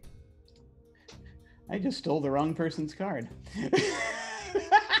 I just stole the wrong person's card.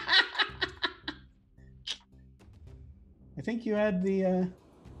 I think you had the.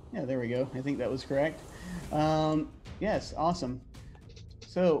 Yeah, there we go. I think that was correct. Yes, awesome.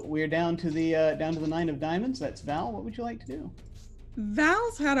 So we're down to the 9 of diamonds. That's Val. What would you like to do?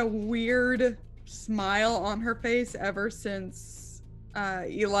 Val's had a weird smile on her face ever since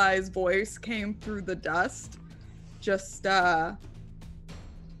Eli's voice came through the dust. Just kind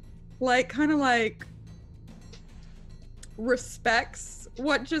of respects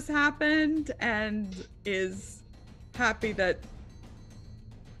what just happened and is happy that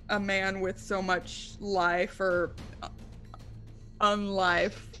a man with so much life or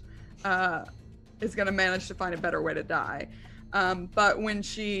unlife is going to manage to find a better way to die. But when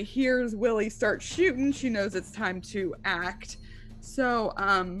she hears Willie start shooting, she knows it's time to act. So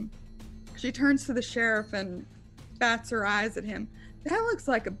she turns to the sheriff and bats her eyes at him. That looks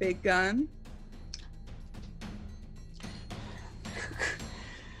like a big gun.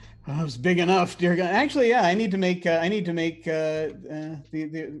 Oh, it's big enough, dear God. Actually, yeah, I need to make I'll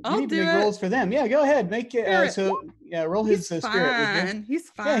do it. rolls for them. Yeah, go ahead. Make roll his spirit. Would you?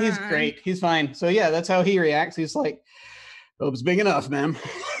 He's fine. Yeah, he's great. He's fine. So yeah, that's how he reacts. He's like, "Oh, it's big enough, ma'am."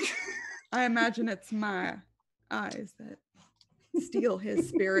 I imagine it's my eyes that steal his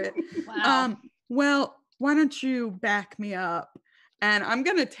spirit. Wow. Well, why don't you back me up? And I'm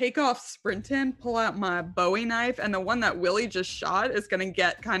going to take off sprinting, pull out my Bowie knife, and the one that Willie just shot is going to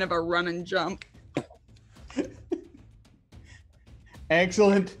get kind of a run and jump.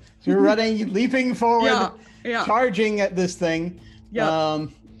 Excellent. So you're running, leaping forward, Yeah. charging at this thing. Yeah.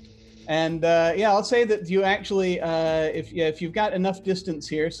 I'll say that you actually, if you've got enough distance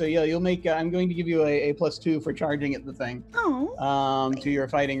here, so yeah, you'll make. I'm going to give you a +2 for charging at the thing. Oh. To your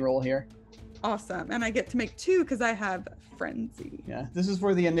fighting roll here. Awesome. And I get to make 2 because I have frenzy. Yeah, this is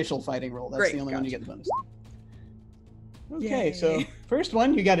for the initial fighting roll. That's Great, the only one you gotcha. get the bonus. Okay, Yay. so first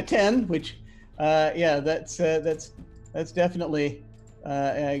one you got a 10, which, that's definitely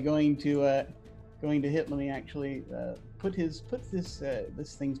going to hit. Let me actually put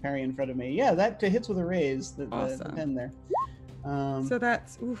this thing's parry in front of me. Yeah, that hits with a raise. The Awesome. 10 there. So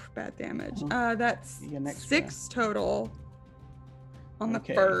that's bad damage. That's You get an extra. 6 total on the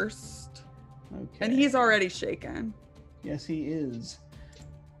Okay. first, Okay. and he's already shaken. Yes, he is.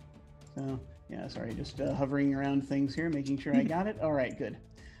 So yeah, sorry, just hovering around things here, making sure I got it. All right, good.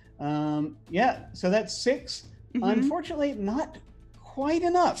 Yeah, so that's 6. Mhm. Unfortunately, not quite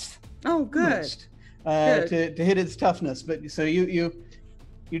enough. Oh, good. Almost, to hit its toughness. But so you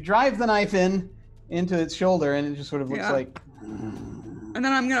drive the knife into its shoulder, and it just sort of looks Yeah. like. And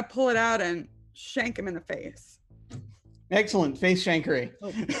then I'm gonna pull it out and shank him in the face. Excellent face shankery.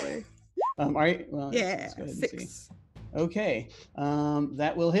 Hopefully. All right. Well, Yeah, let's go ahead and see. 6. Okay.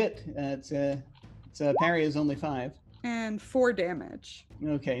 That will hit. It's parry is only 5. And 4 damage.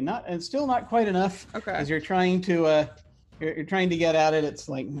 Okay. It's still not quite enough. Okay. As you're trying to you're trying to get at it, it's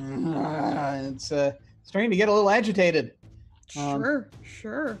like it's starting to get a little agitated. Sure.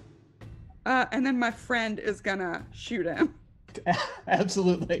 And then my friend is gonna shoot him.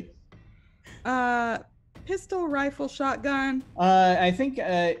 Absolutely. Pistol, rifle, shotgun. I think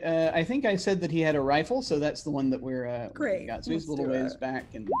I said that he had a rifle, so that's the one that we're Great. we got. So he's a Let's little do ways it.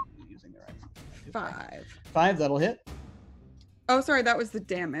 back and using the rifle. 5. 5, that'll hit. Oh, sorry, that was the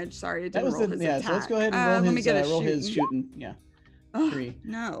damage. Sorry, it That didn't was roll the his yeah. attack. So let's go ahead and roll let me his get a roll his shooting. Yeah, Oh, 3.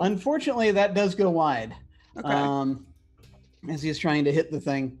 no. Unfortunately, that does go wide. Okay. As he's trying to hit the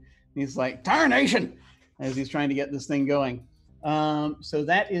thing, he's like tarnation as he's trying to get this thing going. So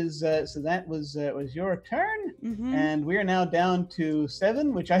that was your turn, Mhm. and we are now down to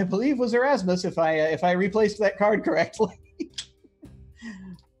 7, which I believe was Erasmus, if I replaced that card correctly.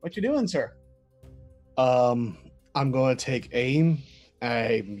 What you doing, sir? I'm going to take aim.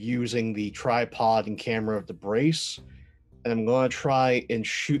 I'm using the tripod and camera of the brace, and I'm going to try and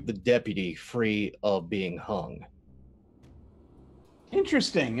shoot the deputy free of being hung.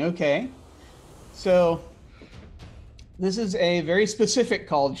 Interesting. Okay. So this is a very specific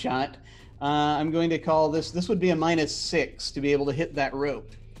called shot. I'm going to call this would be a -6 to be able to hit that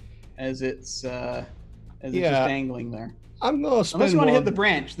rope as it's just dangling there. I'm going to spend Unless you want to hit one- the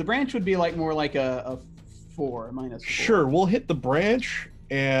branch. The branch would be like more like a 4, a -4. Sure, we'll hit the branch,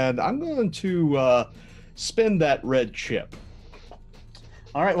 and I'm going to spend that red chip.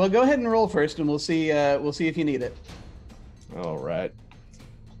 All right. Well, go ahead and roll first, and we'll see if you need it. All right.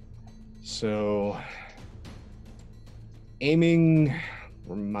 So, aiming,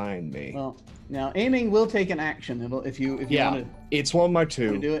 remind me. Well, now aiming will take an action. If you want to. It's one of my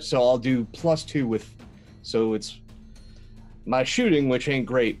 2, do it? so I'll do +2 with. So it's my shooting, which ain't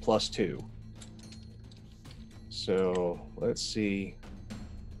great, +2. So let's see.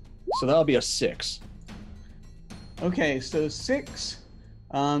 So that'll be a 6. Okay, so 6.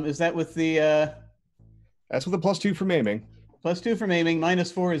 Is that with the That's with a +2 from aiming. +2 from aiming?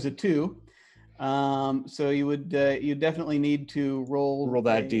 -4 is a 2. So you definitely need to roll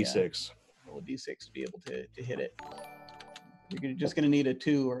that a, d6. Roll a d6 to be able to hit it. You're just going to need a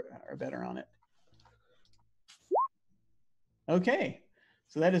 2 or better on it. Okay,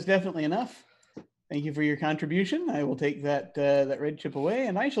 so that is definitely enough. Thank you for your contribution. I will take that red chip away,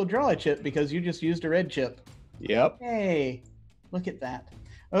 and I shall draw a chip because you just used a red chip. Yep. Hey, look at that.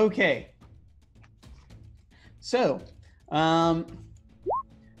 Okay. So, yeah,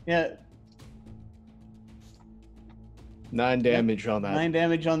 9 damage on that. 9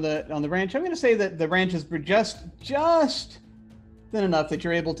 damage on the branch. I'm going to say that the branch is just thin enough that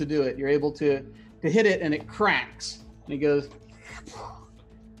you're able to do it. You're able to hit it, and it cracks, and it goes,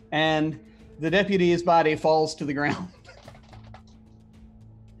 and the deputy's body falls to the ground.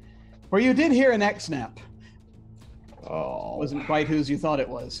 Where you did hear a neck snap. Oh. Wasn't quite whose you thought it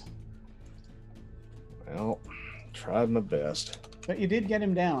was. Well, tried my best. But you did get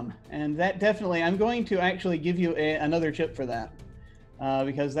him down, and that definitely, I'm going to actually give you another chip for that,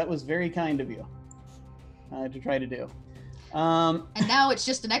 because that was very kind of you to try to do. And now it's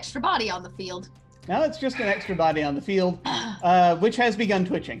just an extra body on the field. Now it's just an extra body on the field, which has begun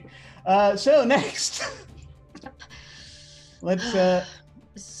twitching. So next,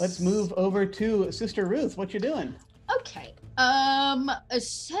 let's move over to Sister Ruth. What you doing? Okay.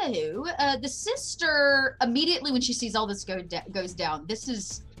 So the sister immediately when she sees all this goes down, this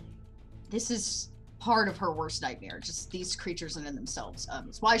is part of her worst nightmare, just these creatures in themselves.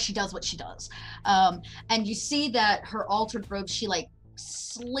 It's why she does what she does. And you see that her altered robe, she like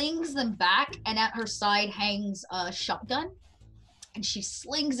slings them back, and at her side hangs a shotgun, and she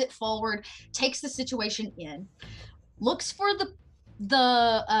slings it forward, takes the situation in, looks for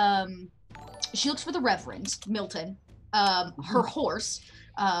she looks for the Reverend Milton, her horse,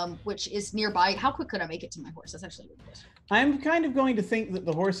 which is nearby. How quick could I make it to my horse? That's actually a good question. I'm kind of going to think that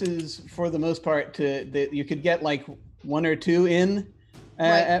the horses, for the most part, that you could get like 1 or 2 in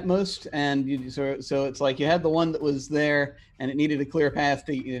Right. at most, and so it's like you had the one that was there, and it needed a clear path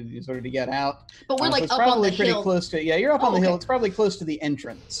to sort of to get out. But we're So like it's up on probably the pretty hill. close to. Yeah, you're up on Oh, the hill. okay. It's probably close to the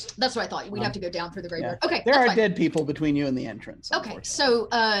entrance. That's what I thought. We'd have to go down through the Yeah. graveyard. Okay, There that's are fine. dead people between you and the entrance. Okay,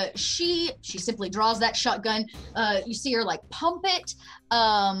 unfortunately. so she simply draws that shotgun. You see her like pump it,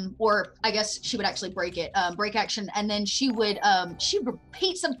 or I guess she would actually break it, break action, and then she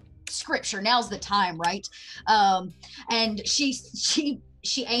repeat some scripture. Now's the time, right? And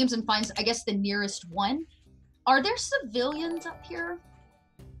she aims and finds, I guess, the nearest one. Are there civilians up here?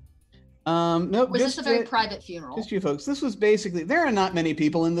 Nope. Or is just, this a very private funeral? just you folks. This was basically. There are not many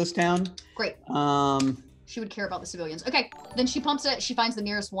people in this town. Great. She would care about the civilians. Okay, then she pumps it. She finds the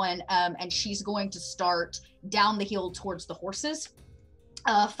nearest one, and she's going to start down the hill towards the horses,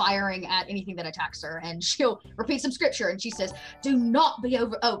 firing at anything that attacks her. And she'll repeat some scripture, and she says, "Do not be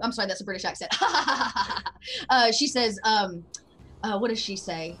over." Oh, I'm sorry, that's a British accent. She says, "What does she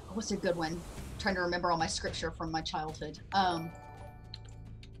say? What's a good one?" I'm trying to remember all my scripture from my childhood.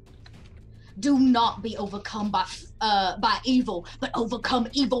 Do not be overcome by evil, but overcome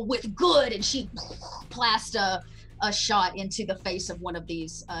evil with good. And she blasts a shot into the face of one of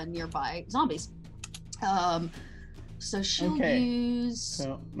these nearby zombies. So she'll use.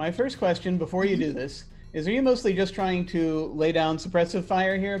 So my first question before you do this is: are you mostly just trying to lay down suppressive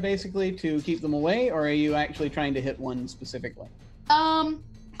fire here, basically, to keep them away, or are you actually trying to hit one specifically?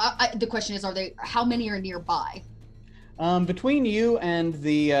 The question is, how many are nearby? Between you and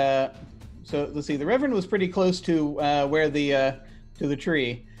the. So let's see. The Reverend was pretty close to where to the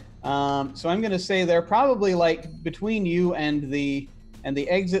tree. So I'm going to say they're probably like between you and the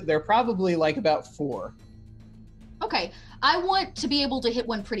exit. They're probably like about 4. Okay, I want to be able to hit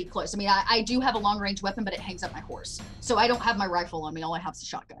one pretty close. I mean, I do have a long range weapon, but it hangs up my horse. So I don't have my rifle on me. All I have is a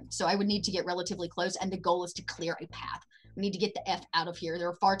shotgun. So I would need to get relatively close, and the goal is to clear a path. We need to get the F out of here. There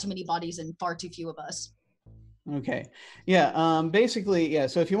are far too many bodies and far too few of us. Okay. Yeah. Basically, yeah.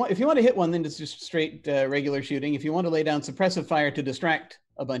 So if you want to hit one, then it's just straight regular shooting. If you want to lay down suppressive fire to distract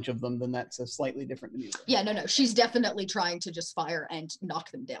a bunch of them, then that's a slightly different maneuver. Yeah. No. She's definitely trying to just fire and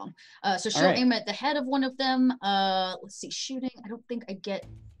knock them down. So she'll right. aim at the head of one of them. Let's see. Shooting. I don't think I get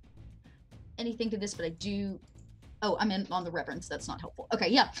anything to this, but I do. Oh, I'm in on the Reverend. So that's not helpful. Okay.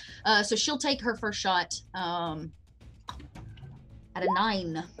 Yeah. So she'll take her first shot at a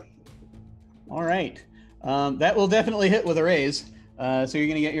 9. All right. That will definitely hit with a raise. So you're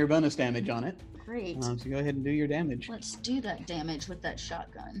going to get your bonus damage on it. Great. So go ahead and do your damage. Let's do that damage with that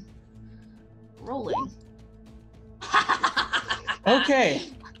shotgun. Rolling. Okay.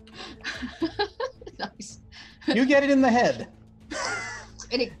 Nice. You get it in the head.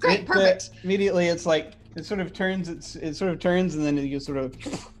 Great. Perfect. Immediately, it's like it sort of turns. It sort of turns, and then it just sort of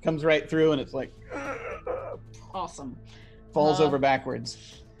comes right through, and it's like Awesome. falls over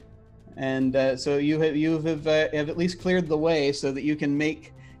backwards. And so you have at least cleared the way so that you can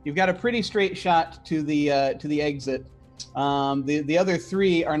make. You've got a pretty straight shot to the exit. The other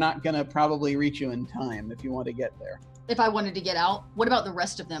 3 are not going to probably reach you in time if you want to get there. If I wanted to get out, what about the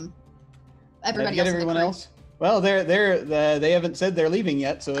rest of them? Everybody Get else. everyone else. Well, they haven't said they're leaving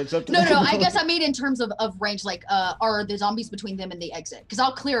yet, so it's up to No. them. I guess I mean in terms of range. Like, are the zombies between them and the exit? Because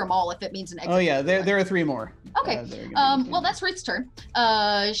I'll clear them all if it means an exit. Oh yeah, there are 3 more. Okay. Well, that's Ruth's turn.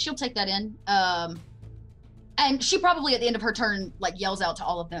 She'll take that in. And she probably at the end of her turn like yells out to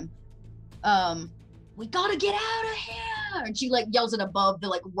all of them, "We gotta get out of here!" And she like yells it above the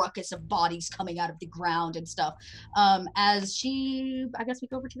like ruckus of bodies coming out of the ground and stuff. As she, I guess we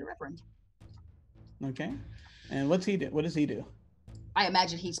go over to the Reverend. Okay. And what's he do? What does he do? I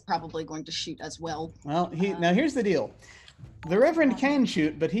imagine he's probably going to shoot as well. Well, now here's the deal. The Reverend can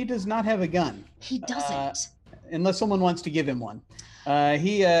shoot, but he does not have a gun. He doesn't. Unless someone wants to give him one.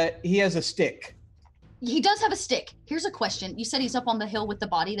 He has a stick. He does have a stick. Here's a question. You said he's up on the hill with the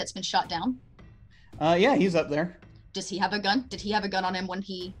body that's been shot down. Yeah, he's up there. Does he have a gun? Did he have a gun on him when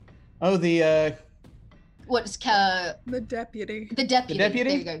he... Oh, the deputy. The deputy. The deputy?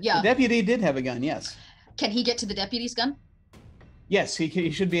 There you go. Yeah. The deputy did have a gun, yes. Can he get to the deputy's gun? Yes,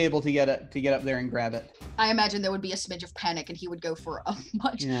 he should be able to get up there and grab it. I imagine there would be a smidge of panic and he would go for a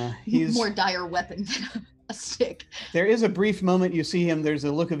much he's more dire weapon than a stick. There is a brief moment you see him, there's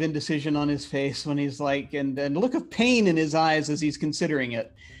a look of indecision on his face when he's like, and a look of pain in his eyes as he's considering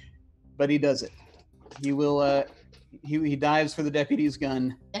it. But he does it. He will, he dives for the deputy's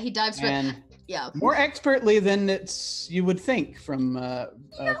gun. Yeah, he dives for and yeah. more expertly than you would think from a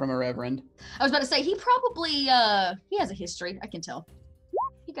Reverend. I was about to say, he probably, he has a history, I can tell.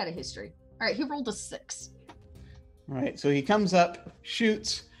 He got a history. All right, he rolled a 6. All right, so he comes up,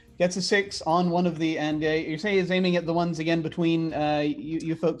 shoots, gets a 6 on one of the, and you're saying he's aiming at the ones again between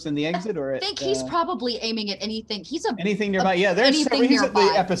you folks in the exit, or I at, think he's probably aiming at anything. He's anything nearby. Yeah, there's anything he's at the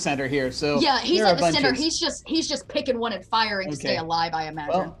nearby. epicenter here. So Yeah, he's there at are the center. bunches. He's just picking one and firing to stay Okay. alive, I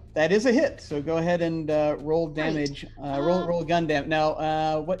imagine. Well, that is a hit. So go ahead and roll damage. Roll gun damage.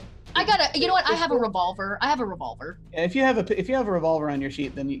 Now, what? I got a. You know what? I have a revolver. If you have a revolver on your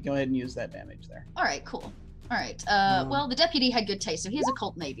sheet, then you go ahead and use that damage there. All right, cool. All right. Well, the deputy had good taste, so he has a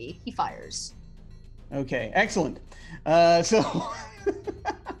Colt Navy. He fires. Okay, excellent. So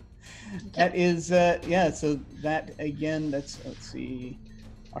that is yeah. So that again. Let's see.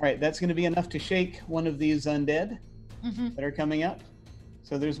 All right, that's going to be enough to shake one of these undead that are coming up.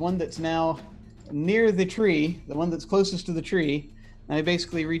 So there's one that's now near the tree, the one that's closest to the tree, and it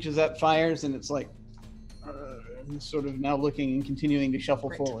basically reaches up, fires, and it's like sort of now looking and continuing to shuffle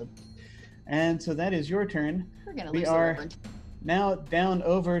forward. And so that is your turn. We're gonna We lose are the Reverend. now down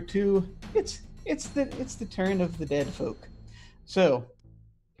over to it's the turn of the dead folk. So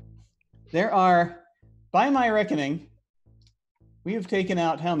there are, by my reckoning, we have taken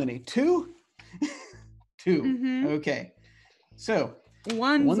out how many? 2? 2. Mhm. Okay. So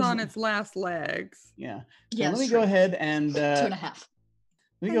One's on its last legs. yeah. So Yes, let me true. go ahead and 2.5.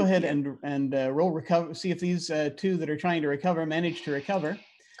 let me go ahead and roll recover. See if these 2 that are trying to recover manage to recover.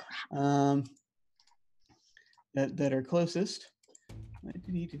 That are closest.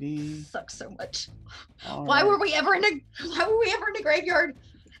 Sucks so much. All Why right. were we ever in a graveyard?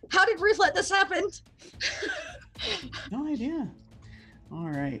 How did Ruth let this happen? No idea. All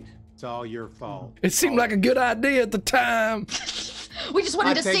right. It's all your fault. It seemed like a good idea at the time. We just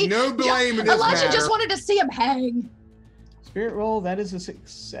wanted I to take see. no blame in this Elijah matter. just wanted to see him hang. Spirit roll, that is a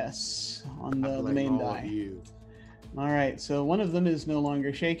success on I the blame main all of die. you. All right, so one of them is no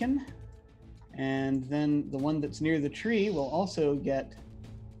longer shaken. And then the one that's near the tree will also get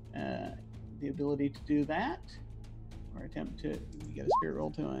the ability to do that. Or attempt to get a spirit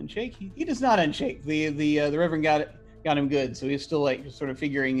roll to unshake. He does not unshake. The Reverend got him good, so he's still like just sort of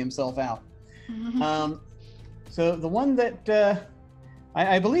figuring himself out. So the one that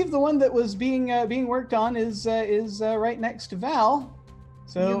I believe the one that was being worked on is right next to Val.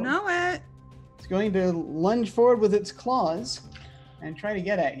 So You know it. it's going to lunge forward with its claws and try to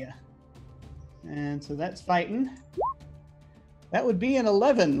get at you. And so that's fighting. That would be an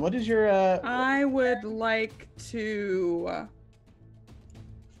 11. What is your I would like to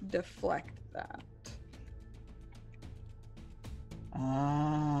deflect that.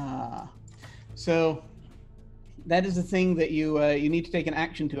 So that is the thing that you need to take an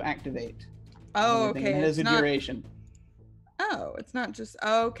action to activate. Oh, Everything. okay. It has It's a not, duration. oh, it's not just.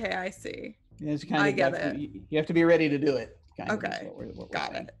 Okay, I see. It's kind of, I get you have to- it. you have to be ready to do it. Kind of is Okay, what we're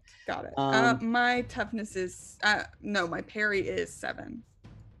got saying. it. Got it. Um, My toughness is no, my parry is 7.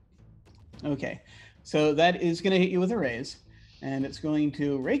 Okay, so that is going to hit you with a raise, and it's going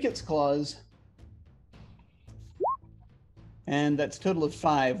to rake its claws, and that's a total of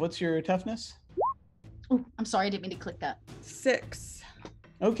 5. What's your toughness? Ooh, I'm sorry, I didn't mean to click that. 6.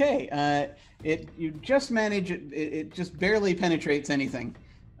 Okay, you just manage it. It just barely penetrates anything.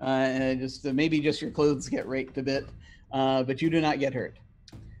 Maybe just your clothes get raked a bit, but you do not get hurt.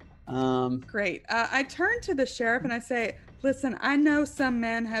 Great. I turn to the sheriff and I say, "Listen, I know some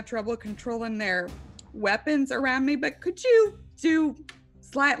men have trouble controlling their weapons around me, but could you do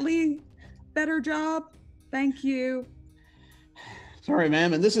slightly better job? Thank you." Sorry,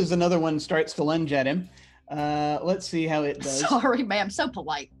 ma'am. And this is another one starts to lunge at him. Let's see how it does. Sorry, ma'am. So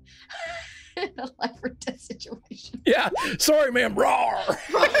polite. In a life or death situation. Yeah, sorry, ma'am. Roar.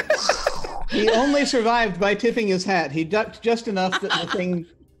 He only survived by tipping his hat. He ducked just enough that the thing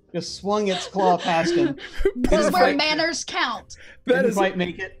just swung its claw past him. This is where quite- manners count. That Didn't is. quite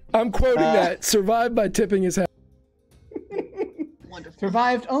make it. I'm quoting that. Survived by tipping his hat. Wonderful.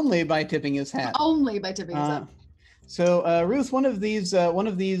 Survived only by tipping his hat. Only by tipping his head. So, Ruth, one of these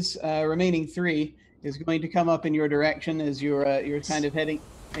remaining 3 is going to come up in your direction as you're kind of heading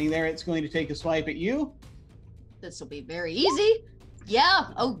there. It's going to take a swipe at you. This will be very easy. Yeah.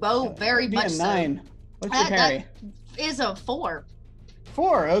 Oh, very That'd be much a so. 9. What's your parry? Is a 4.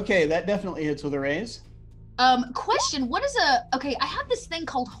 4. Okay, that definitely hits with a raise. Question, what is okay, I have this thing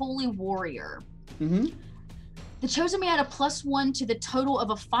called Holy Warrior. Mm-hmm. The chosen may add a +1 to the total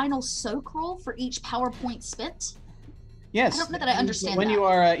of a final soak roll for each power point spent. Yes. I don't know that I understand when that. you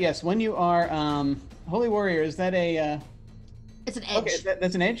are when you are Holy Warrior, is that a It's an edge. okay,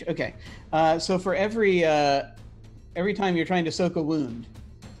 that's an edge? Okay. So for every time you're trying to soak a wound,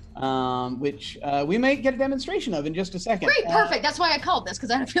 which we may get a demonstration of in just a second. Great, perfect. That's why I called this,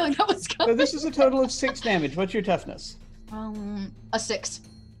 because I had a feeling that was So coming. this is a total of 6 damage. What's your toughness? A 6.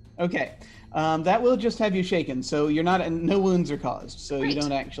 Okay. That will just have you shaken, so you're not. No wounds are caused, so Great. you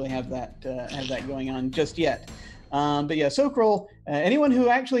don't actually have that going on just yet. But yeah, soak roll. Anyone who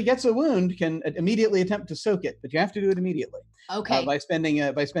actually gets a wound can immediately attempt to soak it, but you have to do it immediately. Okay. By spending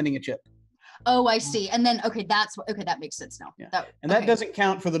a chip. Oh, I see. And then that makes sense now. Yeah. That That doesn't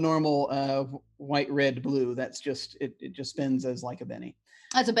count for the normal white, red, blue. That's just it just spends as like a Benny.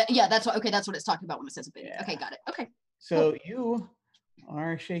 That's a bit. Yeah, that's what. Okay, that's what it's talking about when it says a bit. Yeah. Okay, got it. Okay. So you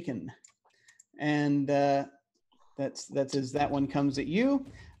are shaken, and that's as that one comes at you.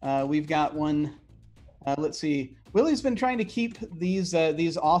 We've got one. Let's see. Willie's been trying to keep these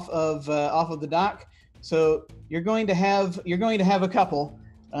off of the dock. So you're going to have a couple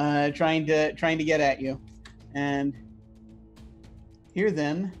trying to get at you, and here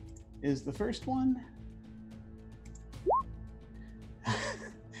then is the first one.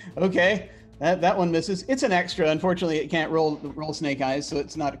 Okay. That one misses. It's an extra. Unfortunately, it can't roll snake eyes, so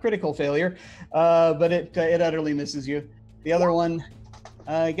it's not a critical failure. But it utterly misses you. The other one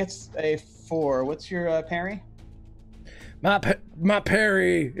gets a 4. What's your parry? My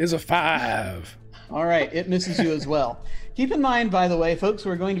parry is a 5. All right, it misses you as well. Keep in mind, by the way, folks who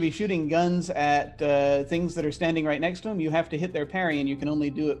are going to be shooting guns at things that are standing right next to them, you have to hit their parry, and you can only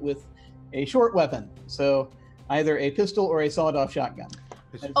do it with a short weapon. So either a pistol or a sawed-off shotgun.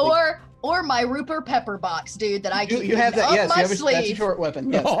 Or my Rupert Pepper box, dude, that I keep you have that, up yes, my you have sleeve. that's a short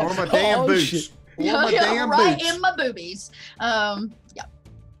weapon. Yes. Or my damn boots. Shit. Or my damn right boots. in my boobies. Yeah.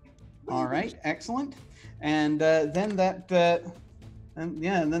 All right, excellent. And then that, and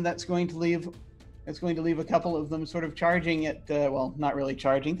then that's going to leave. It's going to leave a couple of them sort of charging at. Well, not really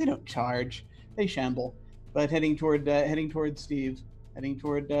charging. They don't charge. They shamble, but heading toward Steve, heading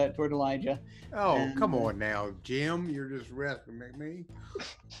toward Elijah. Oh, And, come on now, Jim. You're just resting me.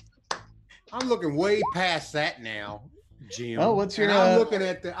 I'm looking way past that now, Jim. Oh, what's your? And I'm looking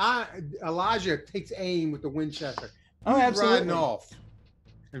at Elijah takes aim with the Winchester. Oh, He's absolutely. riding off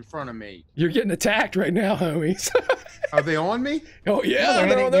in front of me. You're getting attacked right now, homies. Are they on me? Oh yeah,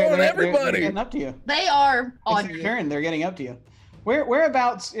 they're they're on they're everybody. getting up to you. They are on It's you. their turn. They're getting up to you.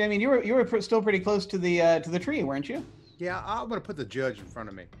 Whereabouts? I mean, you were still pretty close to the tree, weren't you? Yeah, I'm gonna put the judge in front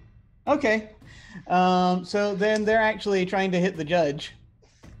of me. Okay. So then they're actually trying to hit the judge.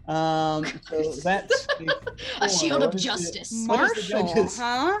 So that's A shield of What is the- justice. what is the Marshall, judge's-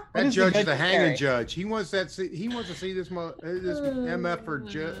 huh? what That is the judge is judge's the hanging parry? judge. He wants to see this MF or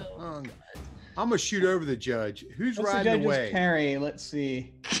judge. I'm gonna shoot over the judge. Who's What's the riding judge's away? parry? Let's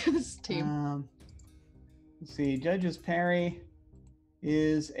see. This team. Let's see. Judge's parry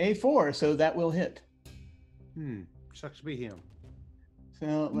is a 4, so that will hit. Sucks to be him.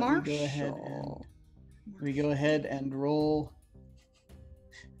 So let me go ahead and roll. We go ahead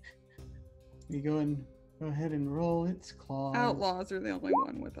and roll its claws. Outlaws are the only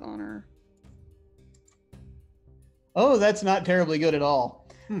one with honor. Oh, that's not terribly good at all.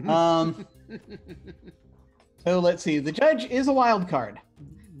 So let's see. The judge is a wild card.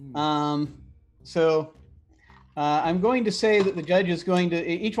 So I'm going to say that the judge is going to.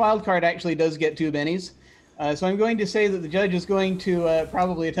 Each wild card actually does get 2 bennies. So I'm going to say that the judge is going to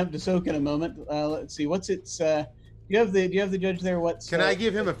probably attempt to soak in a moment. Let's see. What's its? Do you have the judge there? What's? Can I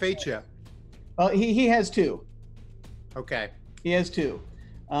give him a fate check? Well, he has 2. Okay. He has 2.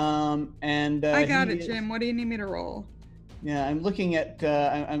 And I got he it, is- Jim. What do you need me to roll? Yeah, I'm looking at.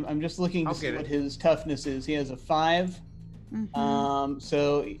 I'm just looking to I'll see get what it. his toughness is. He has a 5. Mhm.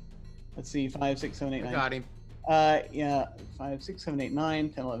 So let's see, 5, 6, 7, 8, I 9. got him. Yeah, 5, 6, 7, 8, 9,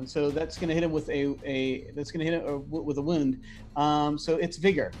 10, 11. So that's going to hit him with with a wound. So it's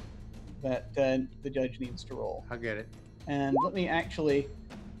vigor that the judge needs to roll. I'll get it. And let me actually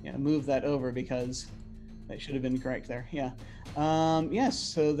move that over because that should have been correct there. Yeah. Yes.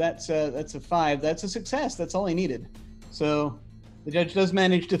 So that's a 5. That's a success. That's all he needed. So the judge does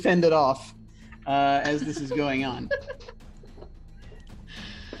manage to fend it off as this is going on.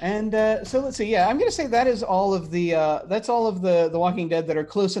 And so let's see. Yeah, I'm going to say that is all of the the Walking Dead that are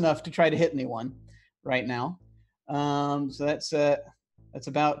close enough to try to hit anyone right now. So that's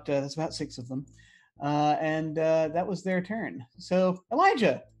about 6 of them, and that was their turn. So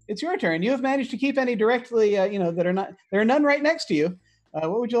Elijah, it's your turn. You have managed to keep any directly, there are none right next to you.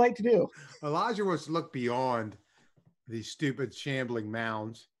 What would you like to do? Elijah wants to look beyond these stupid shambling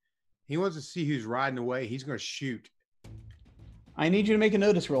mounds. He wants to see who's riding away. He's going to shoot. I need you to make a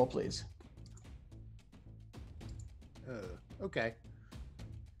notice roll, please. Okay.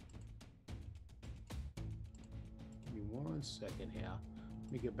 Give me 1 second here.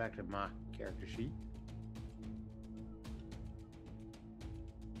 Let me get back to my character sheet.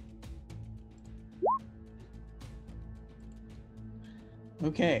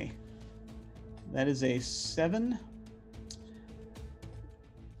 Okay. That is a 7.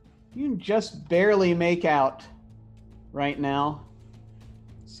 You can just barely make out right now.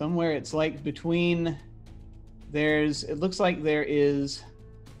 Somewhere it's like between it looks like there is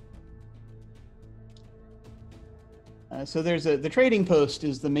so the trading post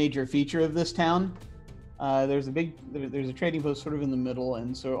is the major feature of this town. There's a trading post sort of in the middle,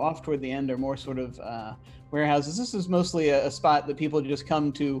 and so off toward the end are more sort of warehouses. This is mostly a spot that people just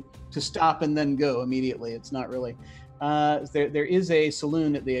come to stop and then go immediately. It's not really. There is a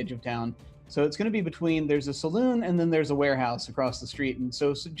saloon at the edge of town, so it's going to be between. There's a saloon and then there's a warehouse across the street, and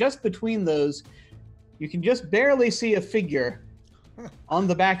so just between those, you can just barely see a figure on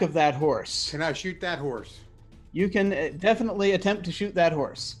the back of that horse. Can I shoot that horse? You can definitely attempt to shoot that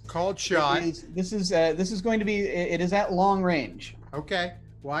horse. Called shot. This is going to be. It is at long range. Okay.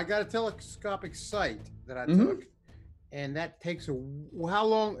 Well, I got a telescopic sight that I took, and that takes how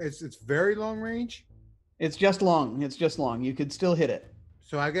long? It's very long range. It's just long. It's just long. You could still hit it.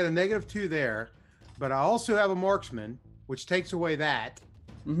 So I got a -2 there, but I also have a marksman, which takes away that.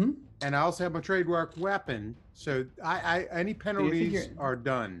 Mm-hmm. And I also have my trademark weapon, so I any penalties are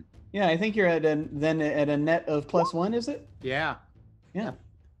done. Yeah, I think you're at a net of +1, is it? Yeah. Yeah.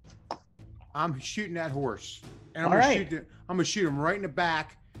 I'm shooting that horse, and I'm gonna shoot him right in the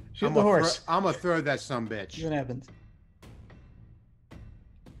back. Shoot the horse. I'm gonna throw that sumbitch. See what happens.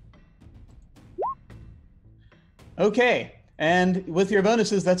 Okay, and with your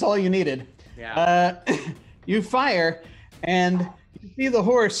bonuses, that's all you needed. Yeah. You fire, and you see the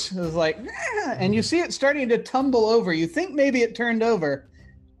horse is like, "Ah," and you see it starting to tumble over. You think maybe it turned over,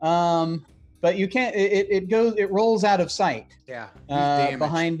 but you can't. It rolls out of sight. Yeah.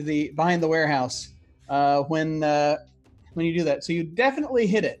 Behind the warehouse when you do that. So you definitely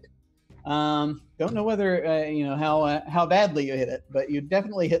hit it. Don't know whether how badly you hit it, but you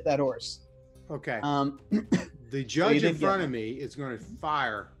definitely hit that horse. Okay. The judge in front of me is going to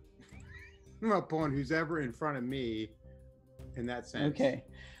fire upon who's ever in front of me. In that sense. Okay.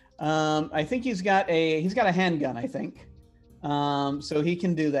 I think he's got a handgun. I think. So he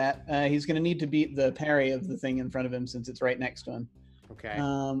can do that. He's going to need to beat the parry of the thing in front of him since it's right next to him. Okay.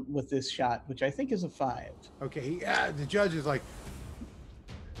 With this shot, which I think is a 5. Okay. The judge is like,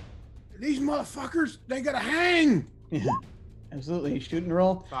 these motherfuckers, they gotta hang. Yeah. Absolutely. Shoot and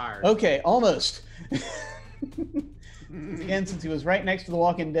roll. Fired. Okay. Almost. Again, since he was right next to the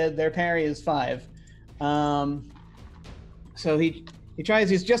Walking Dead, their parry is 5. So he tries.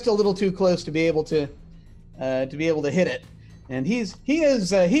 He's just a little too close to be able to hit it, and he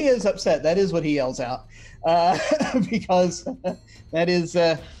is upset. That is what he yells out, because that is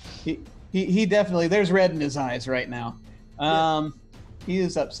he definitely, there's red in his eyes right now. He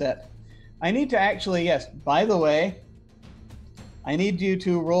is upset. I need to actually, yes. By the way, I need you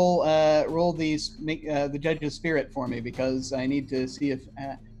to roll the judge's spirit for me, because I need to see if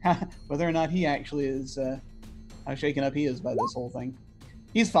whether or not he actually is how shaken up he is by this whole thing.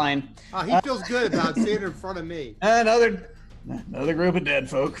 He's fine. He feels good about sitting in front of me. Another group of dead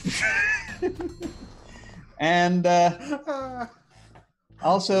folk. And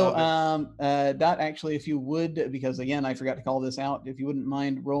also, Dot, actually, if you would, because again, I forgot to call this out, if you wouldn't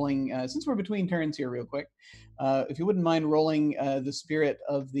mind rolling, since we're between turns here real quick, if you wouldn't mind rolling the spirit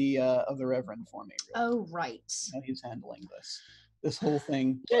of the Reverend for me. Oh, right. How he's handling this whole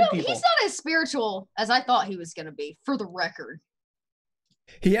thing. He's not as spiritual as I thought he was going to be, for the record.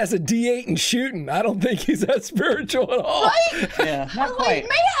 He has a D8 in shooting. I don't think he's that spiritual at all. Right? Yeah, not quite.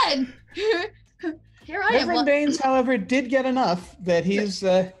 Like, man! Here I am. Reverend Baines, however, did get enough that he's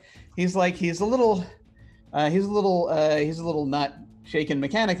a little not shaken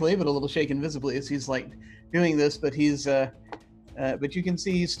mechanically, but a little shaken visibly as he's like doing this. But but you can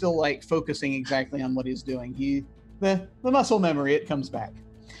see he's still like focusing exactly on what he's doing. The muscle memory, it comes back.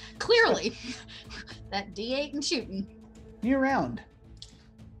 Clearly, that D8 and shooting. Year round.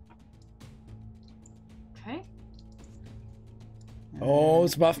 Okay. Oh,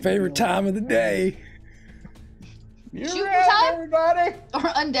 it's my favorite time of the day. Shooting time? Everybody. Or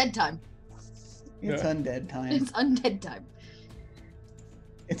undead time. It's undead time. It's undead time.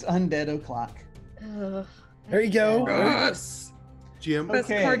 It's undead o'clock. There you go. Yes. Jim, Best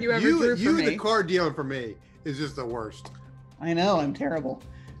card you ever drew for me. The card dealing for me is just the worst. I know, I'm terrible.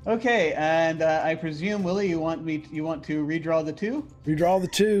 Okay, and I presume, Willie, you want to redraw the 2? Redraw the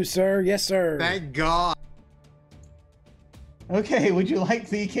 2, sir. Yes, sir. Thank God. Okay, would you like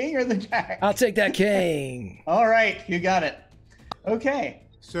the king or the jack? I'll take that king. All right, you got it. Okay.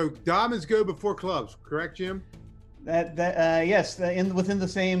 So diamonds go before clubs, correct, Jim? Yes, within the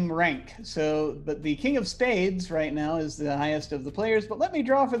same rank. So, but the King of Spades right now is the highest of the players. But let me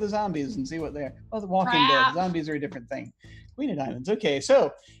draw for the zombies and see what they're. Oh, the Walking Dead. Crap. Zombies are a different thing. Queen of Diamonds. Okay,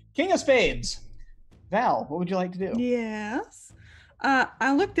 so King of Spades. Val, what would you like to do? Yes.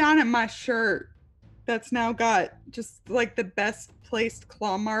 I looked down at my shirt that's now got just like the best placed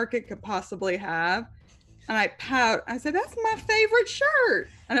claw mark it could possibly have. And I pout. I said, that's my favorite shirt.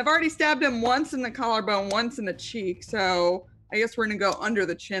 And I've already stabbed him once in the collarbone, once in the cheek. So I guess we're going to go under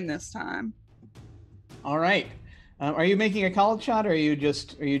the chin this time. All right. Are you making a college shot, or are you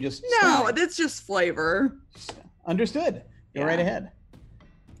just? No, stabbing? it's just flavor. Understood. Go right ahead.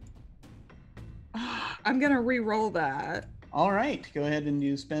 I'm going to re-roll that. All right. Go ahead and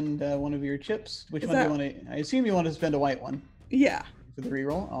you spend one of your chips. Which one do you want to? I assume you want to spend a white one Yeah. for the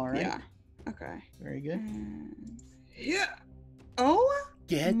reroll. All right. Yeah. Okay. Very good. Yeah. Oh,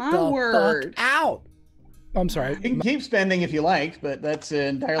 Get my the word. fuck out. I'm sorry. You can keep spending if you like, but that's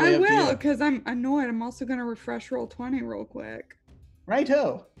entirely I up to will, you. because I'm annoyed. I'm also going to refresh roll 20 real quick.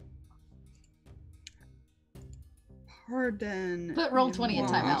 Righto. Pardon. Put roll 20 in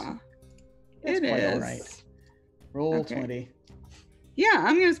timeout. That's It quite is. all right. Roll Okay. 20. Yeah,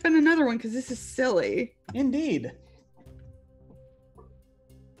 I'm going to spend another one because this is silly. Indeed. Go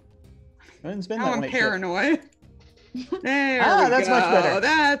ahead and spend Now that I'm white chip. paranoid. There Ah, we that's go. much better.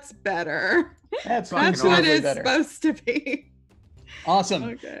 That's better. That's Fucking That's what considerably it's better. supposed to be. Awesome.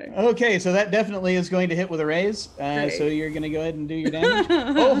 Okay. Okay, so that definitely is going to hit with a raise. So Great. you're going to go ahead and do your damage.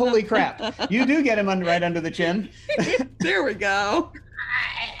 Oh, holy crap. You do get him right under the chin. There we go.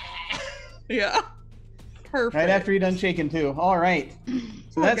 Yeah. Perfect. Right after you're done shaking, too. All right. So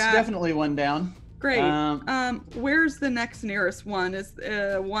Oh, that's God. definitely one down. Great. Um, Where's the next nearest one? Is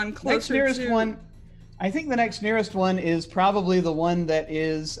one closer Next nearest to... one, I think the next nearest one is probably the one that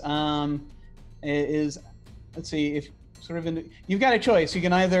is let's see, if sort of in, you've got a choice. You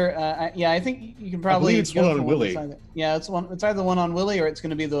can either, I think you can probably. believe it's go one for on Willie. that's either- yeah, it's either the one on Willie or it's going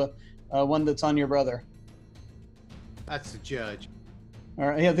to be the one that's on your brother. That's the judge.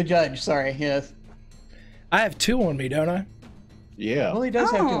 Or yeah, the judge. Sorry, yes. I have 2 on me, don't I? Yeah. Willie does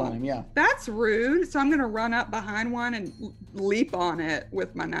have 2 Oh. on him. Yeah. That's rude. So I'm going to run up behind one and leap on it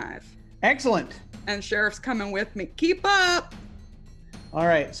with my knife. Excellent. And Sheriff's coming with me. Keep up. All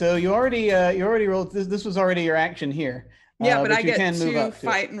right. So you already rolled. This was already your action here. Yeah, but I you get can move 2 up to it.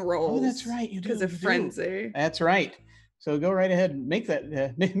 fight and rolls. Oh, that's right. You do Because of you do. frenzy. That's right. So go right ahead and make that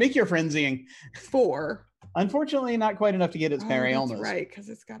make your frenzying. 4. Unfortunately, not quite enough to get its parry. That's Almost. right, because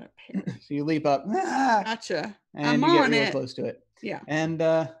it's got a parry. So you leap up, and Gotcha. you I'm get on real it. close to it. Yeah. And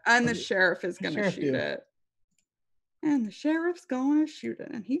And the sheriff is going to sheriff shoot do? it. And the sheriff's going to shoot it.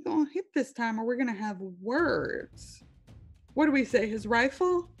 And he going to hit this time or we're going to have words. What do we say? His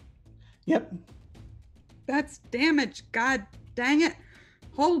rifle? yep. That's damage. God dang it.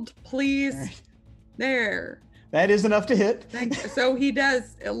 Hold, please. All right. There. That is enough to hit. Thank you. So he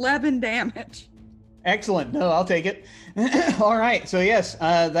does 11 damage. Excellent. No, I'll take it. All right. So yes,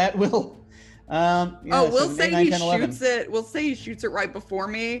 that will. We'll so say 8, 9, he 10, 11. shoots it. We'll say he shoots it right before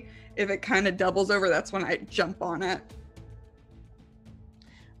me. If it kind of doubles over, that's when I jump on it.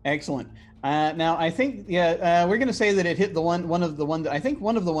 Excellent. Now I think we're going to say that it hit one of the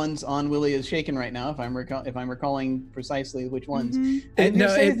ones on Willie is shaken right now. If I'm recalling precisely which ones. Mhm. And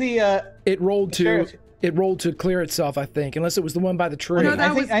No, you say It rolled to sheriff- clear itself, I think, unless it was the one by the tree. No,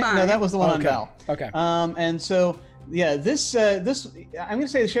 that was no, mine. that was the one on Okay. Val. Okay. And so this I'm going to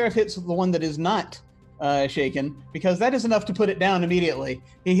say the sheriff hits the one that is not shaken because that is enough to put it down immediately.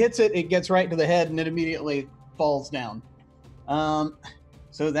 He hits it, it gets right to the head, and it immediately falls down.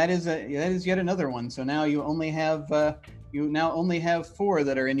 So that is yet another one. So now you only have 4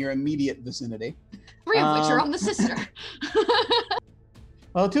 that are in your immediate vicinity. 3 of which are on the sister.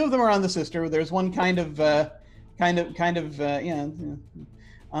 Well, 2 of them are on the sister. There's one kind of and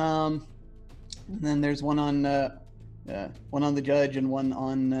then there's one on the judge and one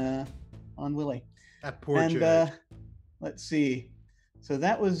on Willie. That poor And judge. let's see. So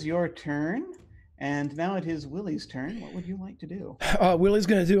that was your turn, and now it is Willie's turn. What would you like to do? Willie's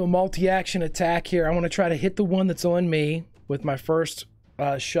going to do a multi-action attack here. I want to try to hit the one that's on me with my first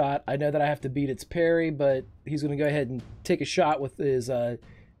shot. I know that I have to beat its parry, but he's going to go ahead and take a shot with his the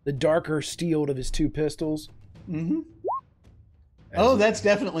darker steel of his 2 pistols. Mm-hmm. Oh, that's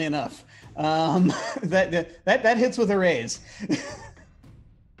definitely enough. That hits with a raise.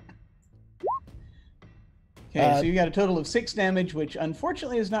 Okay, so you got a total of 6 damage, which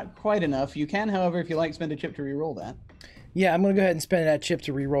unfortunately is not quite enough. You can, however, if you like, spend a chip to re-roll that. Yeah, I'm going to go ahead and spend that chip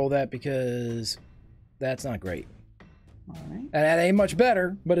to re-roll that because that's not great. All right. And that ain't much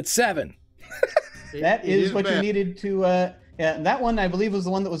better, but it's 7. That It is what you bad. needed to. Yeah, that one I believe was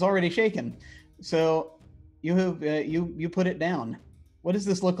the one that was already shaken. So you have you put it down. What does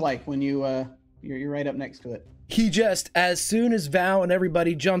this look like when you're right up next to it? He just, as soon as Val and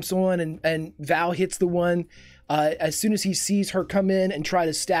everybody jumps on and Val hits the one, as soon as he sees her come in and try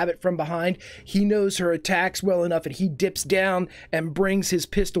to stab it from behind, he knows her attacks well enough and he dips down and brings his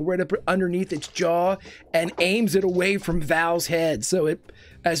pistol right up underneath its jaw and aims it away from Val's head. So it,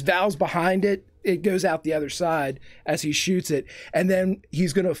 as Val's behind it, it goes out the other side as he shoots it. And then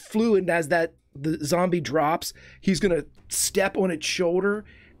he's going to fluid, as the zombie drops, he's going to step on its shoulder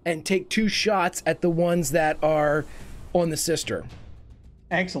and take 2 shots at the ones that are on the sister.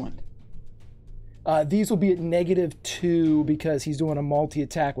 Excellent. These will be at -2 because he's doing a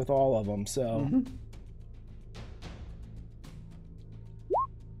multi-attack with all of them. So,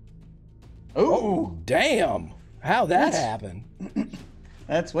 Oh, damn! How'd that happen?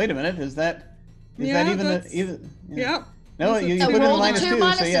 that's. Wait a minute. Is that Yeah, even that's- even? Yep. No, you So put we it in rolled a -2. 2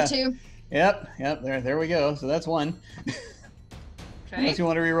 minus So yeah. a 2. Yep. There we go. So that's 1. Okay. Unless you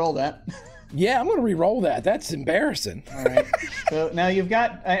want to re-roll that. Yeah, I'm gonna re-roll that. That's embarrassing. All right. So now you've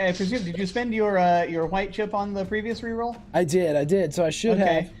got. I presume. Did you spend your white chip on the previous re-roll? I did. So I should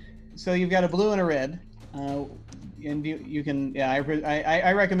Okay. have. So you've got a blue and a red, and you can. Yeah,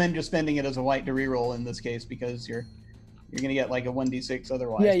 I recommend just spending it as a white to re-roll in this case because you're gonna get like a 1d6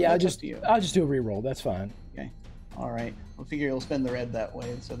 otherwise. Yeah, but I'll that's up to you. I'll just do a re-roll. That's fine. Okay. All right. I'll figure you'll spend the red that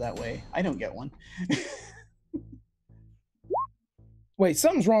way, so that way I don't get one. Wait,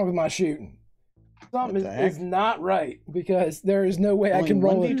 something's wrong with my shooting. Something What the is not right because there is no way I Only can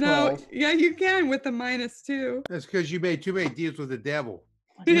roll 1d12. it. No, 12. yeah, you can with the -2. That's because you made too many deals with the devil.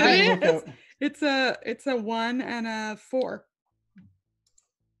 You Yeah, guys it look is. up- It's a 1 and a 4.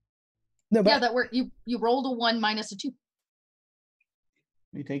 No, but Yeah, that worked. You rolled a 1 minus a 2.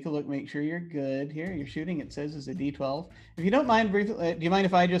 Let me take a look, make sure you're good. Here, your shooting, it says, is a D12. If you don't mind, briefly, do you mind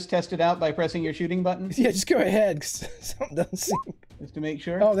if I just test it out by pressing your shooting button? yeah, just go ahead. 'Cause something doesn't seem. Just to make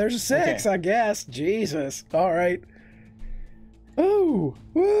sure? Oh, there's a 6, Okay. I guess. Jesus. All right. Ooh,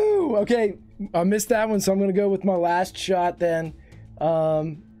 woo. Okay, I missed that one, so I'm gonna go with my last shot then,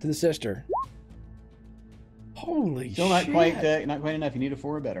 to the sister. Holy Still not shit. quite enough. You need a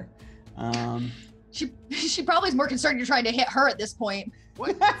 4 or better. She probably is more concerned you're trying to hit her at this point.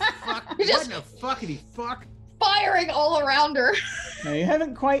 What the fuck? You just- What the fuckity fuck? Firing all around her. No, you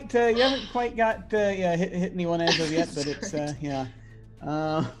haven't quite got hit anyone as of yet, but it's yeah.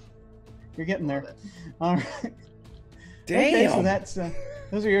 You're getting there. All right. Damn. Okay, so that's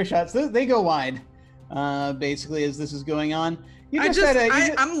those are your shots. They go wide. Basically, as this is going on,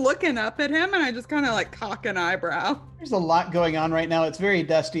 I'm looking up at him and I just kind of like cock an eyebrow. there's a lot going on right now. It's very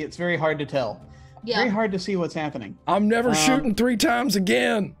dusty. It's very hard to tell. Very Yeah. hard to see what's happening. I'm never shooting 3 times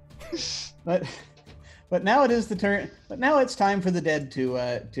again. But now it is the turn. But now it's time for the dead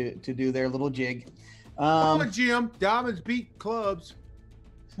to do their little jig. Oh, Jim, diamonds beat clubs.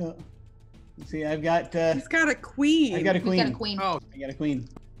 So let's see. I've got He's got a queen. I got a We queen. got a queen. Oh, I got a queen.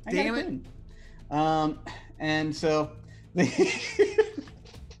 I Damn got a it. queen. And so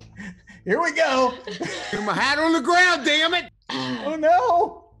here we go. Put my hat on the ground, damn it! Oh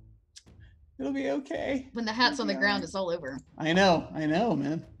no. It'll be okay. When the hat's on the ground, it's all over. I know,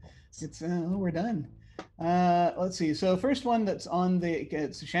 man. It's we're done. Let's see. So first one that's on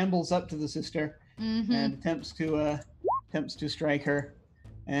it shambles up to the sister Mm-hmm. and attempts to strike her,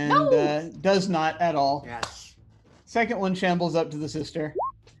 and No! does not at all. Yes. Second one shambles up to the sister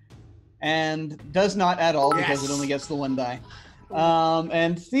and does not at all because it Yes. only gets the 1 die.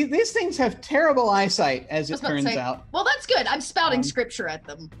 And these things have terrible eyesight, as I it was about to turns say- out. Well, that's good. I'm spouting Um, scripture at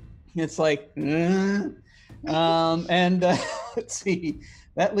them. It's like, and let's see.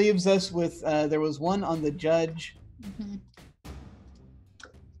 That leaves us with there was one on the judge, Mhm.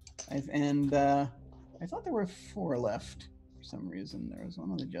 and I thought there were 4 left for some reason. There was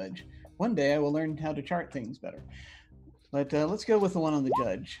one on the judge. One day I will learn how to chart things better. But let's go with the one on the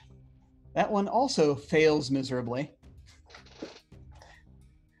judge. That one also fails miserably.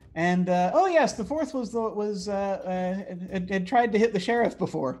 And oh yes, the 4th had tried to hit the sheriff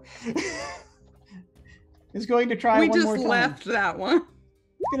before. Is going to try we one just more time. left that one.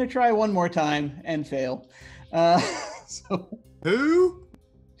 Going to try one more time and fail. So Who?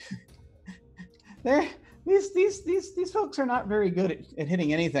 these folks are not very good at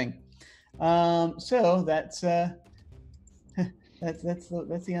hitting anything. So that's the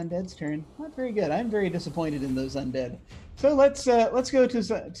undead's turn. Not very good. I'm very disappointed in those undead. So let's go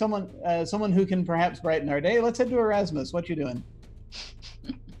to someone who can perhaps brighten our day. Let's head to Erasmus. What you doing?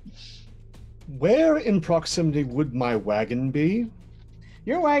 where in proximity would my wagon be?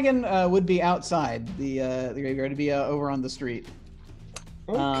 Your wagon would be outside the graveyard. It'd be over on the street.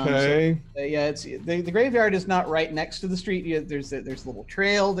 Okay. Yeah, it's the graveyard is not right next to the street. There's a little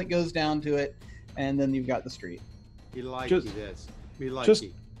trail that goes down to it, and then you've got the street. We like Just- you, this. We like just-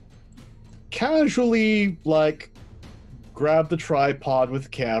 you. Casually, like, grab the tripod with the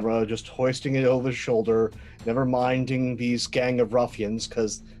camera, just hoisting it over his shoulder, never minding these gang of ruffians,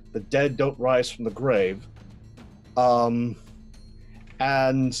 because the dead don't rise from the grave. And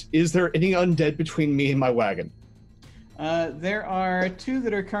is there any undead between me and my wagon? There are two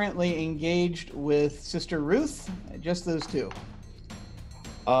that are currently engaged with Sister Ruth. Just those two.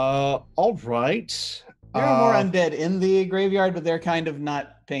 All right. There are more undead in the graveyard, but they're kind of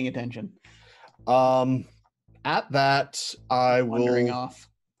not paying attention. At that, I Wandering will. off.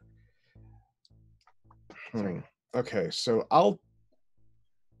 Okay, so I'll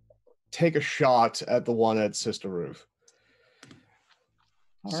take a shot at the one at Sister Ruth.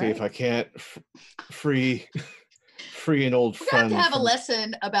 All See if right. I can't free an old We're gonna have friend. to have a from-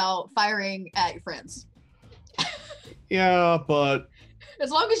 lesson about firing at your friends. Yeah, but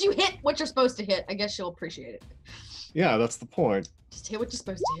As long as you hit what you're supposed to hit, I guess you'll appreciate it. yeah, that's the point. Just hit what you're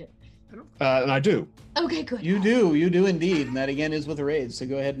supposed to hit. And I do. Okay, good. You do indeed, and that again is with a raise. So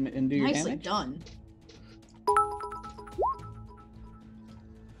go ahead and do your Nicely damage. done.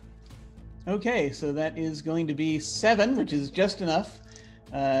 Okay, so that is going to be 7, which is just enough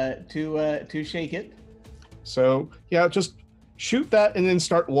to shake it. So yeah, just shoot that and then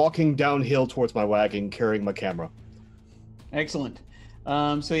start walking downhill towards my wagon, carrying my camera. Excellent.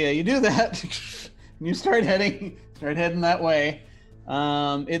 So yeah, you do that. And you start heading that way.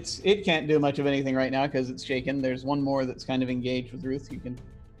 It can't do much of anything right now because it's shaken. There's one more that's kind of engaged with Ruth. You can.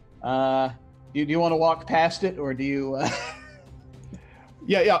 Do you want to walk past it, or do you?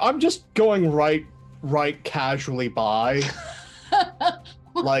 Yeah, I'm just going right casually by.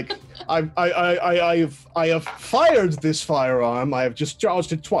 Like I have fired this firearm. I have just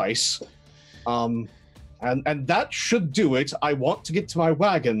charged it twice, and that should do it. I want to get to my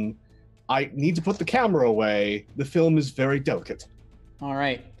wagon. I need to put the camera away. The film is very delicate. All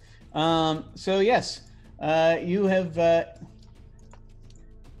right. So yes, you have.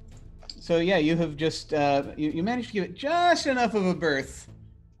 So yeah, you have just you managed to give it just enough of a berth.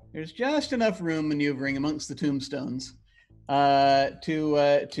 There's just enough room maneuvering amongst the tombstones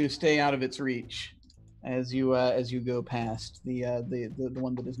to stay out of its reach as you go past the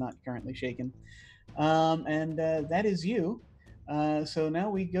one that is not currently shaken. And that is you. So now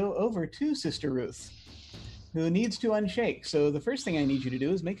we go over to Sister Ruth, who needs to unshake. So the first thing I need you to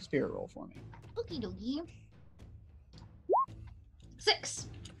do is make a spirit roll for me. Okie dokie. 6.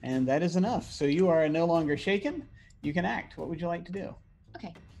 And that is enough. So you are no longer shaken. You can act. What would you like to do?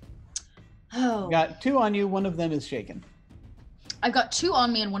 Okay. Oh. Got 2 on you. One of them is shaken. I've got 2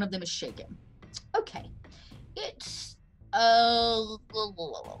 on me and one of them is shaken. Okay. It's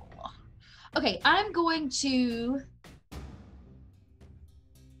okay, I'm going to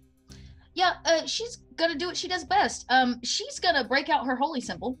she's gonna do what she does best. She's gonna break out her holy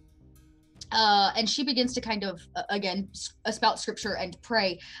symbol. And she begins to kind of again spout scripture and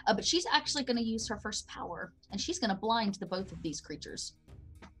pray. But she's actually gonna use her first power, and she's gonna blind the both of these creatures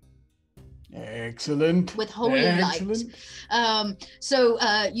Excellent. with holy light. So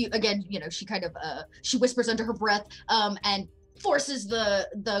you again, she kind of she whispers under her breath and forces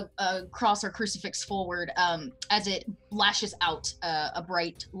the cross or crucifix forward as it lashes out a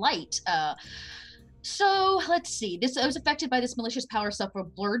bright light. So let's see. This was affected by this malicious power suffer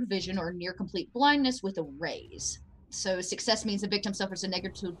blurred vision or near complete blindness with a raise. So success means the victim suffers a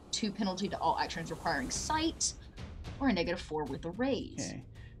 -2 penalty to all actions requiring sight, or a -4 with a raise. Okay.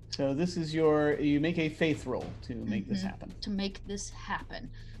 So this is you make a faith roll to make this happen. To make this happen.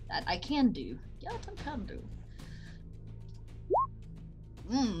 That I can do. Yeah, I can do.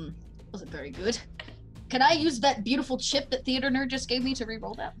 Wasn't very good. Can I use that beautiful chip that Theater Nerd just gave me to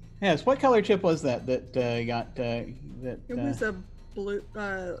re-roll that? Yes. What color chip was that got that? It was a blue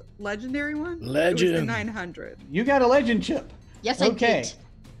legendary one. It was the Legend. 900. You got a legend chip. Yes, I Okay. did.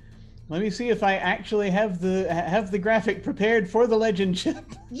 Let me see if I actually have the graphic prepared for the legend chip.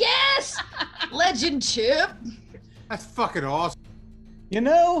 Yes! Legend chip! That's fucking awesome. You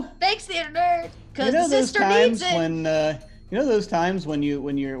know, Thanks, Theater Nerd! Because you know the those sister times needs it! when you know those times when you're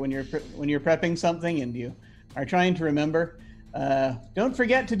prepping something and you are trying to remember. Don't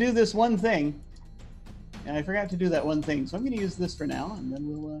forget to do this one thing. And I forgot to do that one thing, so I'm going to use this for now, and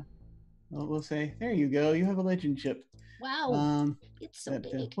then we'll say, there you go, you have a legend chip. Wow, it's so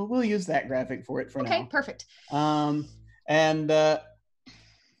But, big. we'll use that graphic for it for now. Okay, perfect. And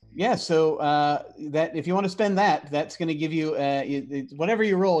yeah, so that if you want to spend that, that's going to give you whatever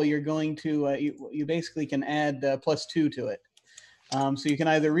you roll. You're going to you basically can add +2 to it. So you can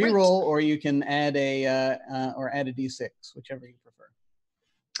either re-roll or you can add a d6, whichever you prefer.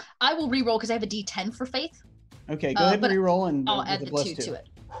 I will re-roll because I have a d10 for faith. Okay, go ahead and re-roll and I'll add the +2 to it.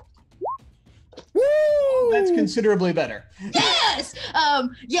 Woo! That's considerably better. Yes!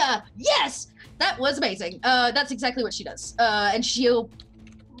 Yes! That was amazing. That's exactly what she does. And she'll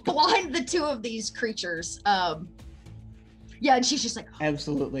blind the two of these creatures. Yeah, and she's just like...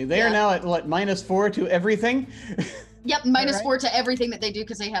 Absolutely. They are now at, what, -4 to everything? Yep, -4 to everything that they do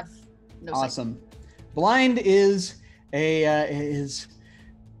because they have no sight. Awesome. Blind is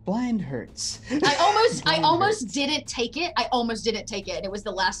blind hurts. I almost didn't take it. And it was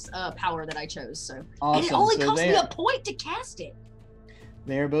the last power that I chose. So awesome. And it only cost me a point to cast it.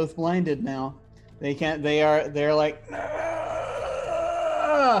 They are both blinded now. They can't. They're like.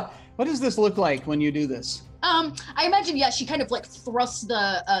 What does this look like when you do this? I imagine she kind of like thrusts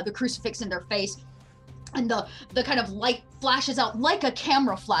the crucifix in their face, and the kind of light flashes out like a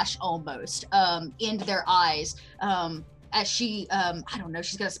camera flash almost into their eyes. As she, I don't know,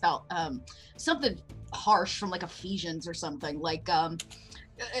 she's gonna spell something harsh from like Ephesians or something. Like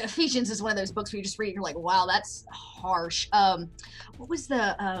Ephesians is one of those books where you just read and you're like, wow, that's harsh. What was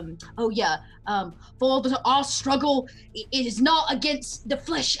the, for our struggle it is not against the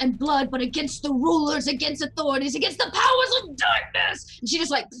flesh and blood, but against the rulers, against authorities, against the powers of darkness. And she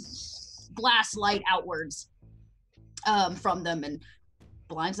just like blasts light outwards from them and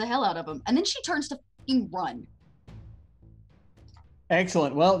blinds the hell out of them. And then she turns to fucking run.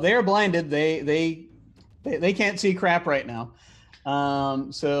 Excellent. Well, they're blinded. They can't see crap right now.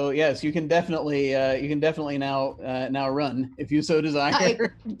 So yes, you can definitely now run if you so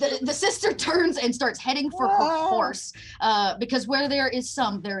desire. The sister turns and starts heading for her horse because where there is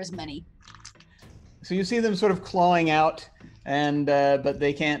some, there is many. So you see them sort of clawing out, and but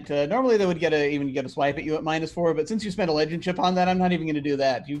they can't. Normally they would even get a swipe at you at -4, but since you spent a legend chip on that, I'm not even going to do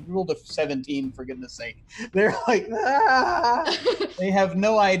that. You rolled a 17, for goodness sake. They're like, they have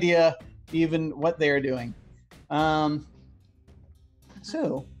no idea even what they are doing.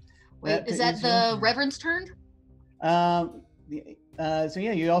 So, wait, is that the Reverend's turn? So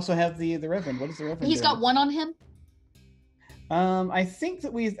yeah, you also have the Reverend. What is the Reverend? He's doing? got one on him. I think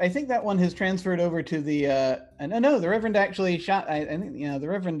that one has transferred over to the. No, the Reverend actually shot. I think the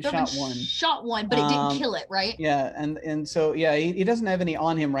Reverend shot one. Shot one, but it didn't kill it, right? Yeah, and so yeah, he doesn't have any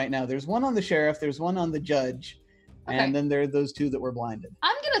on him right now. There's one on the sheriff. There's one on the judge. Okay. And then there are those two that were blinded.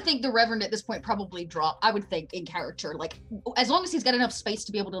 I'm gonna think the Reverend at this point probably dropped. I would think in character, like as long as he's got enough space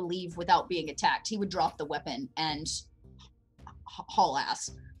to be able to leave without being attacked, he would drop the weapon and haul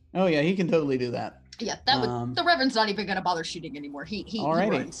ass. Oh yeah, he can totally do that. Yeah, that would. The Reverend's not even gonna bother shooting anymore. He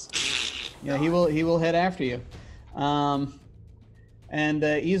runs. Yeah, he will head after you, and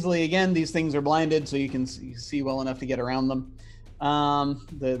easily again. These things are blinded, so you can see well enough to get around them.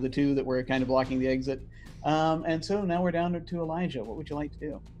 The two that were kind of blocking the exit. And so now we're down to Elijah. What would you like to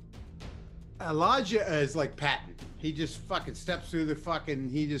do? Elijah is like Patton. He just fucking steps through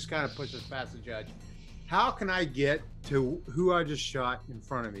he just kind of pushes past the judge. How can I get to who I just shot in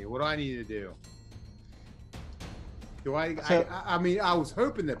front of me? What do I need to do? I mean, I was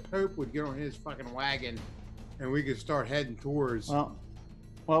hoping that Pope would get on his fucking wagon and we could start heading towards.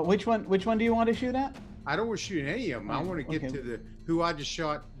 Well, which one do you want to shoot at? I don't want to shoot any of them. I want to get to who I just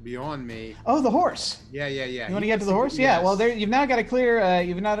shot beyond me. Oh, the horse. Yeah. You want to get to the horse? Yes. Yeah. Well, you've now got a clear.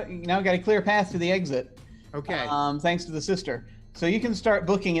 Now got a clear path to the exit. Okay. Thanks to the sister, so you can start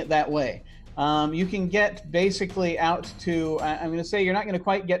booking it that way. You can get basically out to. I'm going to say you're not going to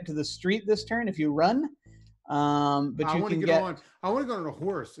quite get to the street this turn if you run. But you can get on. I want to go on a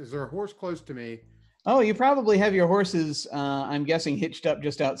horse. Is there a horse close to me? Oh, you probably have your horses. I'm guessing hitched up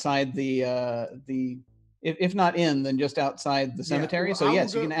just outside the. If not in, then just outside the cemetery. Yeah, well, so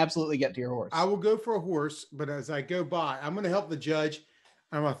yes, you can absolutely get to your horse. I will go for a horse, but as I go by, I'm going to help the judge.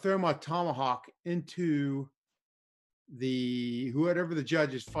 I'm going to throw my tomahawk into whoever the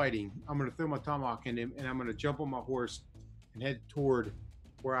judge is fighting. I'm going to throw my tomahawk in him, and I'm going to jump on my horse and head toward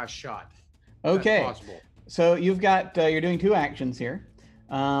where I shot. Okay. That's possible. So you've got you're doing 2 actions here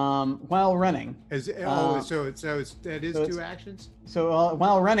while running. So it's 2 actions. So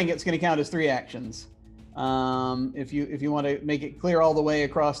while running, it's going to count as 3 actions. If you want to make it clear all the way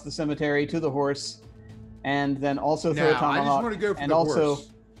across the cemetery to the horse, and then also throw a tomahawk. I just want to go for the horse.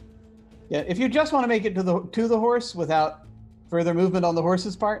 Yeah, if you just want to make it to the horse without further movement on the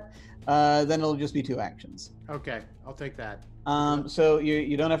horse's part, then it'll just be 2 actions. Okay, I'll take that. So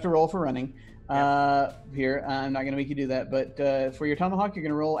you don't have to roll for running. Here, I'm not going to make you do that, but for your tomahawk, you're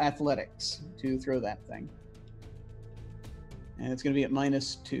going to roll athletics to throw that thing. And it's going to be at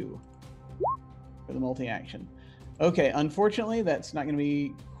 -2 for the multi-action. Okay, unfortunately, that's not going to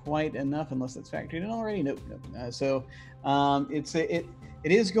be quite enough unless it's factored in already. Nope. So it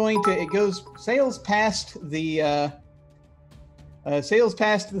is going to, it goes, sails past the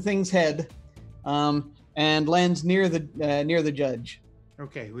thing's head, and lands near the judge.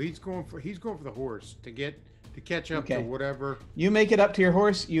 Okay, well, he's going for the horse to catch up to whatever. You make it up to your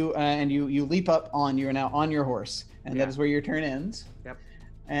horse. You leap up on. You're now on your horse, and that is where your turn ends. Yep.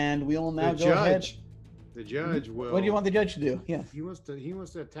 And we will now go ahead. The judge will. What do you want the judge to do? Yeah. He wants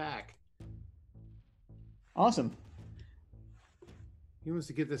to attack. Awesome. He wants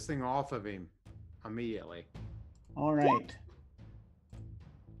to get this thing off of him immediately. All right.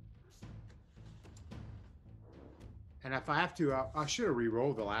 And if I have to, I should have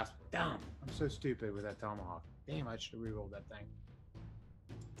re-rolled the last. Damn, I'm so stupid with that tomahawk. Damn, I should have re-rolled that thing.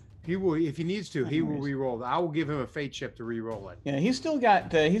 He will, if he needs to, he will re-roll. I will give him a fate chip to re-roll it. Yeah, he's still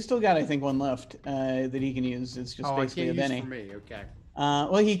got I think one left that he can use. It's just basically a Benny. For me, okay.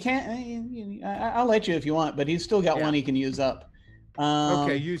 Well, he can't. I'll let you if you want, but he's still got one he can use up.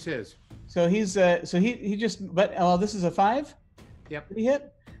 Okay, use his. So he's he just. But this is a 5. Yep. Did he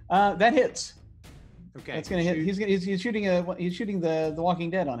hit? That hits. Okay. That's gonna hit. He's shooting the Walking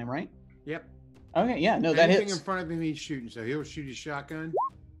Dead on him, right? Yep. Okay. Yeah. No, that Anything hits. in front of him, he's shooting. So he'll shoot his shotgun.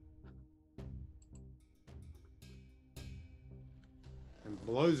 And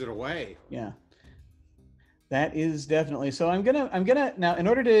blows it away. Yeah. That is definitely. So I'm gonna now, in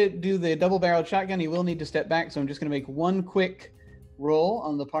order to do the double-barreled shotgun, you will need to step back. So I'm just gonna make one quick roll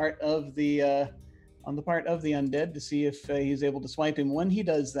on the part of the undead to see if he's able to swipe him. When he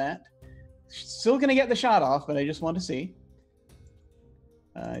does that, still gonna get the shot off, but I just want to see.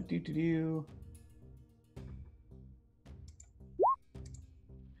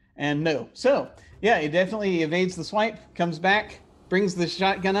 And no. So yeah, he definitely evades the swipe, comes back, brings the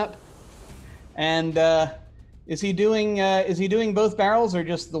shotgun up, and is he doing both barrels or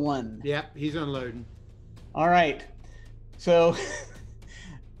just the one? Yep, he's unloading. All right. So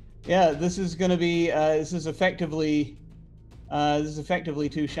yeah, this is going to be this is effectively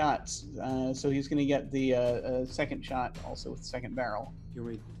 2 shots. So he's going to get the second shot also with the second barrel.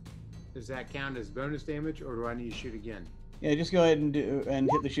 Does that count as bonus damage, or do I need to shoot again? Yeah, just go ahead and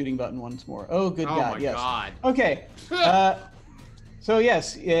hit the shooting button once more. Oh, good God! Oh my God! Okay. So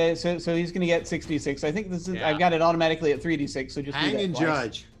yes, so he's going to get 66. I think this is. I've got it automatically at 3d6. So just hanging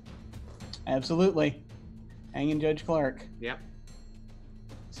judge. Absolutely, hanging Judge Clark. Yep.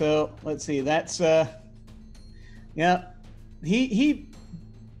 So let's see. That's yeah. He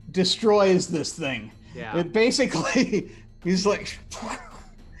destroys this thing. Yeah. It basically, he's like,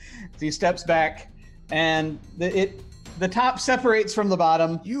 he steps back, and the top separates from the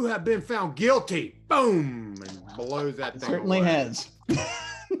bottom. You have been found guilty. Boom, and blows that thing. It certainly away. has.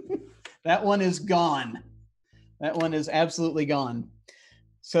 That one is gone. That one is absolutely gone.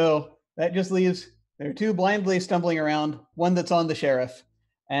 So that just leaves, there are 2 blindly stumbling around, one that's on the sheriff,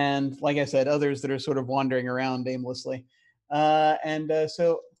 and like I said, others that are sort of wandering around aimlessly.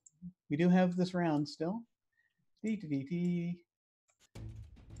 So we do have this round still.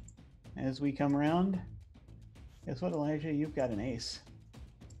 As we come around, guess what, Elijah? You've got an ace.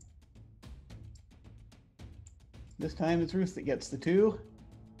 This time it's Ruth that gets the 2.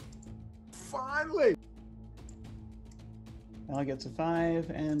 Finally. Al gets a 5,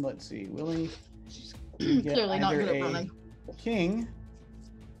 and let's see, Willie. Clearly not good at running. King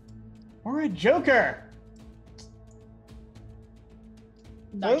or a Joker.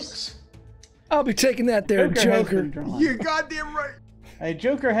 Nice. Folks, I'll be taking that there, has Joker. been drawn. You're goddamn right. A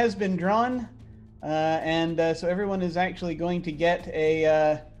Joker has been drawn, and so everyone is actually going to get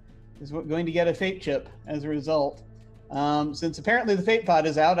a fate chip as a result. Since apparently the fate pod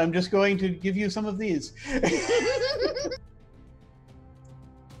is out, I'm just going to give you some of these.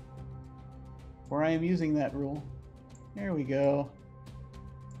 For I am using that rule. There we go.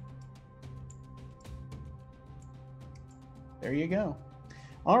 There you go.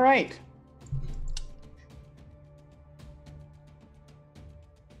 All right.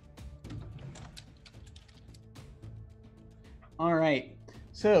 All right.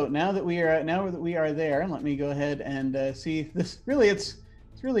 So now that we are there, let me go ahead and see this. Really, it's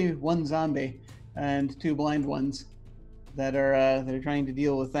really one zombie and 2 blind ones that are trying to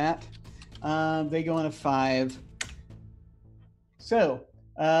deal with that. They go on a 5. So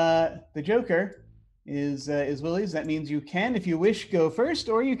the Joker is Willie's. That means you can, if you wish, go first,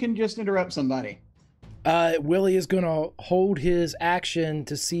 or you can just interrupt somebody. Willie is going to hold his action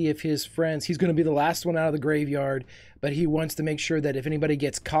to see if his friends, he's going to be the last one out of the graveyard, but he wants to make sure that if anybody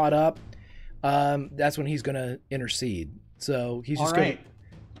gets caught up, that's when he's going to intercede. So he's just going.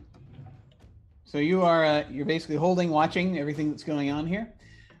 So you're basically watching everything that's going on here.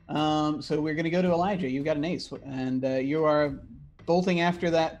 So we're going to go to Elijah. You've got an ace, and you are bolting after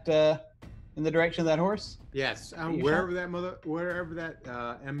that in the direction of that horse. Yes, wherever that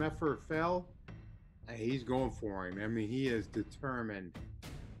MFer fell, he's going for him. I mean, he is determined.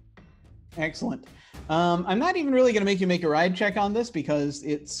 Excellent. I'm not even really going to make you make a ride check on this because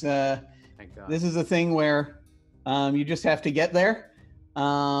it's Thank God. this is a thing where you just have to get there. You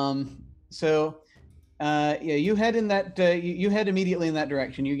head in that. You head immediately in that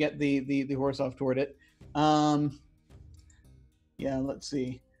direction. You get the horse off toward it. Let's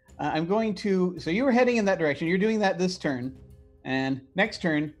see. I'm going to. So you were heading in that direction. You're doing that this turn, and next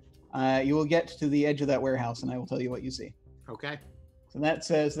turn, you will get to the edge of that warehouse, and I will tell you what you see. Okay. So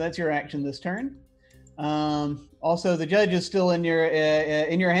that's your action this turn. Also, the judge is still in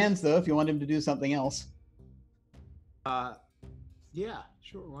your hands, though. If you want him to do something else. Yeah,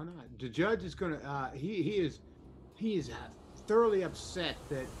 sure. Why not? The judge is gonna. He is thoroughly upset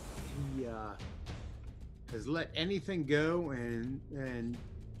that he has let anything go and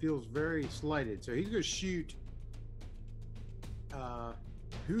feels very slighted. So he's gonna shoot.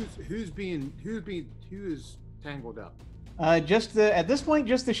 Who is tangled up? At this point,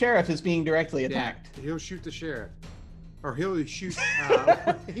 just the sheriff is being directly attacked. Yeah, he'll shoot the sheriff, or he'll shoot.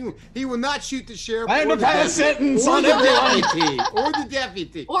 He will not shoot the sheriff. I have to pass sentence on everyone. Or the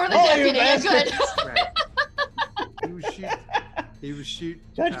deputy. Or the deputy. Good. Right. He would shoot.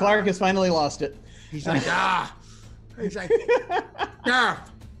 Judge Clark has finally lost it. He's like, He's like,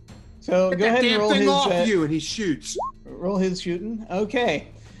 So go ahead and roll his. Off you, and he shoots. Roll his shooting. Okay.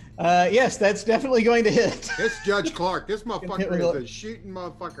 Yes, that's definitely going to hit. This Judge Clark, this motherfucker is a shooting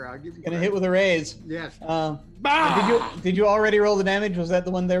motherfucker. I'll give you. Gonna hit with a raise. Yes. Did you already roll the damage? Was that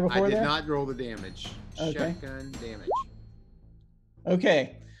the one there before? I did not roll the damage. Okay. Shotgun damage.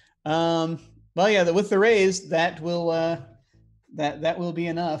 Okay. Well, yeah. With the raise, that will that will be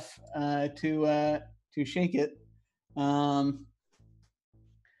enough to shake it. So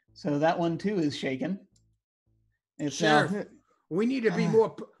that one too is shaken. It's Sheriff, we need to be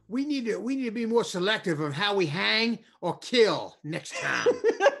more. We need to be more selective of how we hang or kill next time.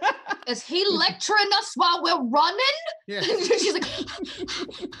 Is he lecturing us while we're running? Yeah. She's like,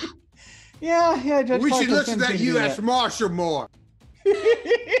 yeah. Judge We Clark should listen to that attempting do U.S. that. Marshal more.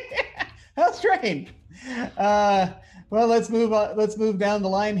 How strange. Well, let's move on. Let's move down the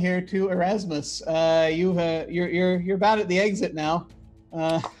line here to Erasmus. You're about at the exit now.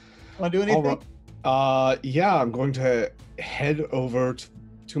 Want to do anything? All right. Yeah, I'm going to head over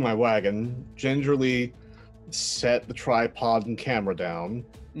to my wagon, gingerly set the tripod and camera down,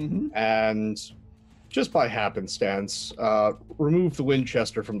 and just by happenstance, remove the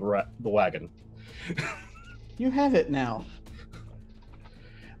Winchester from the wagon. You have it now.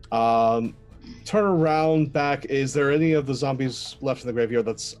 Turn around back. Is there any of the zombies left in the graveyard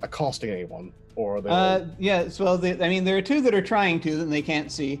that's accosting anyone? Or are they... Yes. Well, there are two that are trying to, and they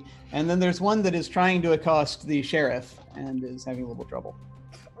can't see. And then there's one that is trying to accost the sheriff and is having a little trouble.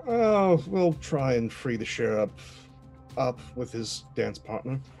 Oh, we'll try and free the sheriff up with his dance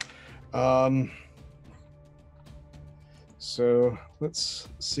partner. So let's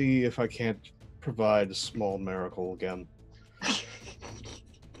see if I can't provide a small miracle again.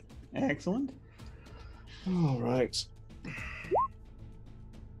 Excellent. All right.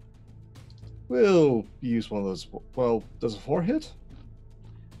 We'll use one of those. Well, does a 4 hit?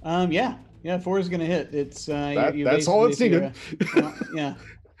 Yeah, 4 is going to hit. It's that's all it's needed. Yeah.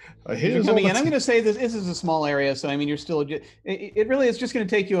 A hit is coming in. I'm going to say this is a small area, so I mean you're still. It really is just going to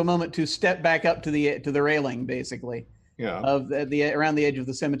take you a moment to step back up to the railing, basically. Yeah. Of the around the edge of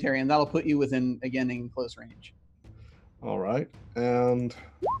the cemetery, and that'll put you within in close range. All right, and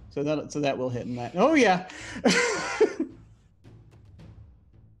so that will hit in that. Oh yeah.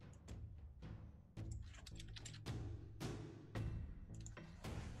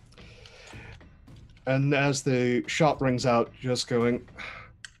 And as the shot rings out, just going,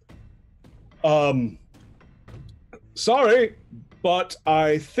 sorry, but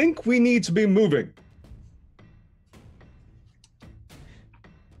I think we need to be moving.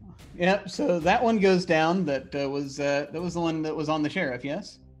 Yep. So that one goes down. That was the one that was on the sheriff.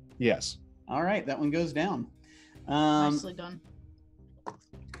 Yes. Yes. All right, that one goes down. nicely done.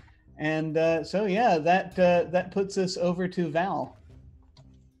 And so yeah, that puts us over to Val.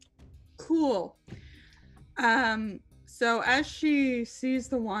 Cool. So as she sees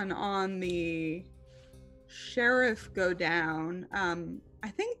the one on the sheriff go down. I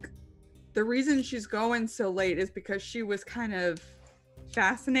think the reason she's going so late is because she was kind of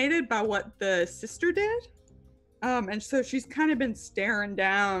fascinated by what the sister did. And so she's kind of been staring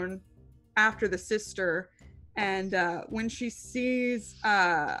down after the sister. And when she sees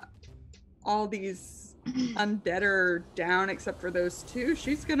all these undead are down except for those two,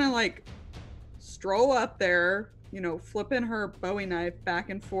 she's gonna like stroll up there, you know, flipping her Bowie knife back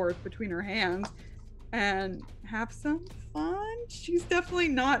and forth between her hands and have some fun. She's definitely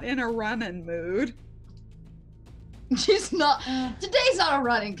not in a running mood. She's not. Today's not a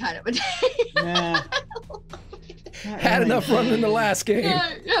running kind of a day. Nah. Had enough running in the last game.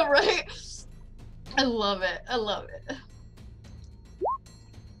 Yeah, right. I love it. I love it.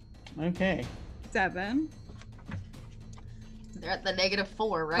 Okay. 7. They're at the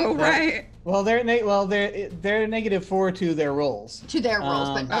 -4, right? Oh, right. Well, they're -4 to their rolls. To their rolls,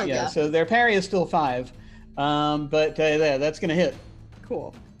 but not yeah. So their parry is still 5, but yeah, that's gonna hit.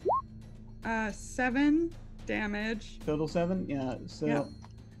 Cool. 7 damage. Total 7. Yeah. So Yep.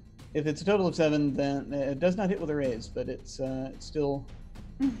 if it's a total of 7, then it does not hit with a raise, but it's still.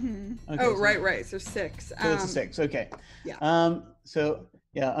 Mm-hmm. Okay, Oh, so- right. So 6. So it's a 6. Okay. Yeah. So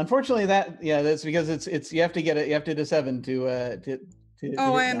yeah, unfortunately that's because it's you have to get it. You have to do 7 to Oh, hit I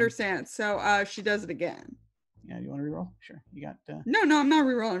them. understand. So she does it again. Yeah. Do you want to reroll? Sure. You got. No, I'm not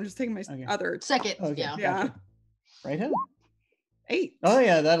rerolling. I'm just taking my Okay. other second. Okay. Yeah. Yeah. Gotcha. Right hit. 8. Oh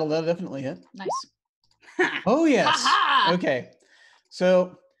yeah, that'll definitely hit. Nice. Oh yes. Ha-ha! Okay.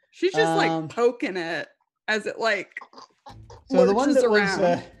 So She's just Um, like poking it as it like so the one lurches that around.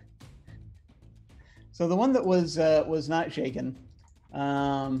 was so the one that was not shaken,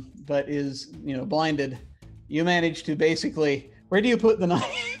 but is blinded. You managed to basically. Where do you put the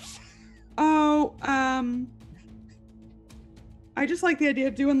knife? Oh, I just like the idea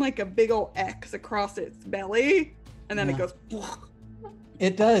of doing like a big old X across its belly, and then it Yeah. goes.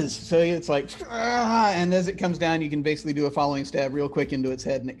 It does. So it's like, and as it comes down, you can basically do a following stab real quick into its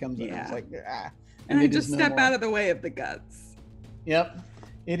head, and it comes in. Yeah. It's like, And I it is just no step more. out of the way of the guts. Yep,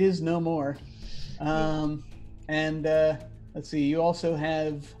 it is no more. And let's see. You also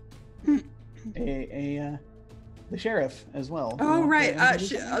have the sheriff as well. You Oh, want to right.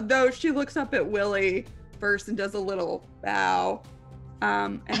 introduce him? Though she looks up at Willie first and does a little bow.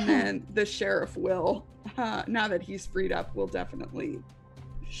 And then the sheriff will, now that he's freed up, will definitely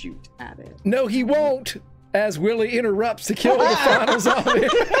shoot at it. No, he won't. As Willie interrupts to kill the final zombie.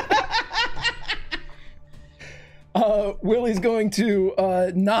 Willie's going to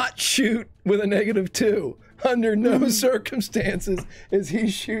not shoot with a -2. Under no circumstances is he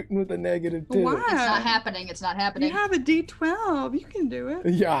shooting with a -2. Why? It's not happening. It's not happening. You have a D12. You can do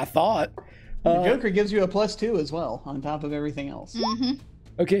it. Yeah, I thought. The Joker gives you a +2 as well on top of everything else. Mm-hmm.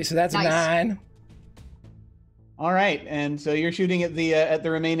 Okay, so that's Nice. a 9. All right, and so you're shooting at the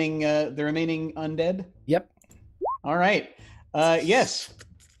remaining undead. Yep. All right. Yes.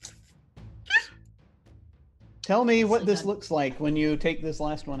 Tell me what this looks like when you take this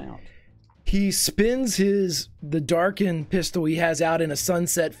last one out. He spins the darkened pistol he has out in a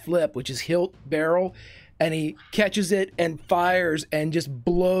sunset flip, which is hilt barrel, and he catches it and fires and just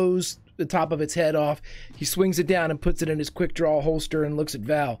blows the top of its head off. He swings it down and puts it in his quick draw holster and looks at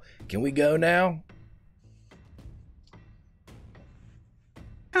Val. Can we go now?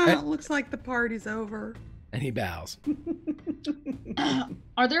 Oh, looks like the party's over. And he bows.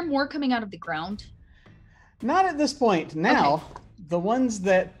 Are there more coming out of the ground? Not at this point. Now, the ones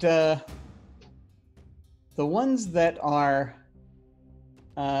that are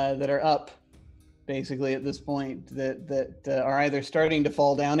up, basically at this point, that are either starting to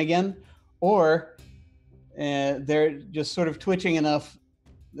fall down again, or they're just sort of twitching enough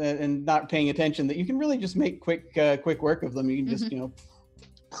and not paying attention that you can really just make quick work of them. You can just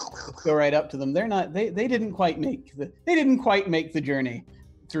go right up to them. They're not. They didn't quite make the journey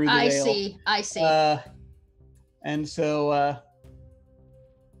through the veil. I see. And so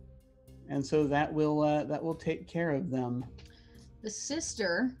that will take care of them. The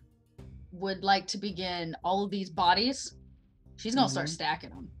sister would like to begin all of these bodies. She's gonna start stacking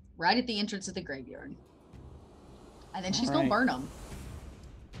them right at the entrance of the graveyard, and then she's gonna burn them.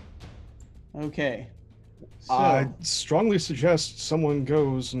 Okay. So, I strongly suggest someone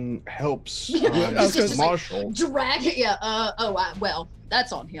goes and helps Just Marshall. Drag it. Yeah. Well,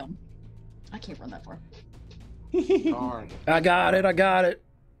 that's on him. I can't run that far. Darn. I got it.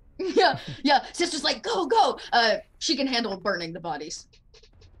 Yeah. Sister's like, go. She can handle burning the bodies.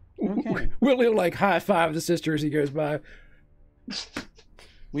 okay. Willie will like high five the sister as he goes by.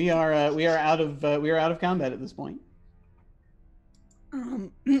 We are out of combat at this point.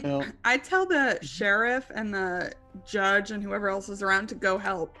 So- I tell the sheriff and the judge and whoever else is around to go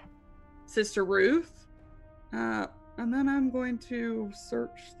help Sister Ruth. And then I'm going to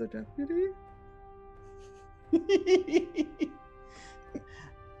search the deputy.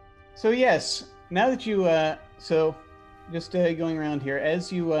 So yes, now that you so just going around here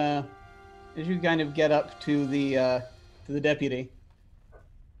as you kind of get up to the deputy,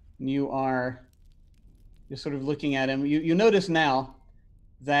 and you are just sort of looking at him. You notice now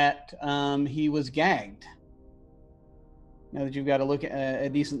that he was gagged. Now that you've got a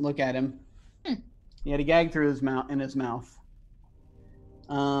decent look at him, he had a gag through his mouth,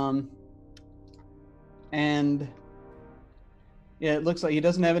 and yeah, it looks like he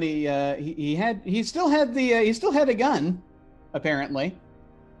doesn't have any. He still had a gun, apparently,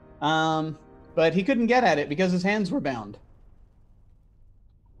 but he couldn't get at it because his hands were bound.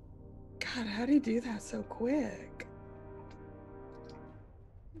 God, how do you do that so quick?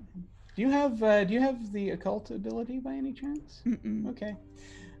 Do you have the occult ability by any chance? Mm-mm. Okay.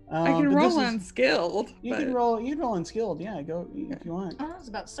 I can but roll this is- unskilled. You can roll. You can roll unskilled. Yeah, go if you want. I was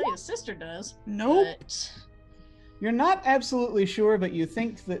about to say his sister does. Nope. But You're not absolutely sure, but you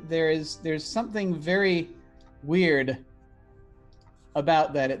think that there's something very weird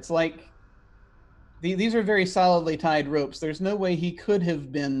about that. It's like these are very solidly tied ropes. There's no way he could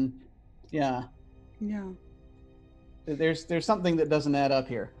have been. Yeah. Yeah. There's something that doesn't add up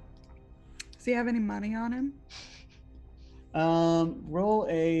here. Does he have any money on him? Roll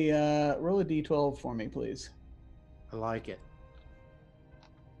a d12 for me, please. I like it.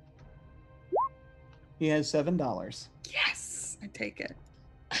 He has $7. Yes, I take it.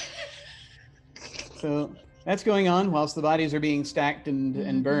 So that's going on whilst the bodies are being stacked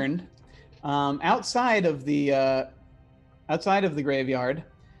and burned. Outside of the graveyard,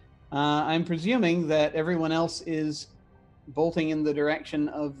 I'm presuming that everyone else is bolting in the direction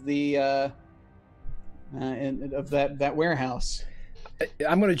of the of that warehouse.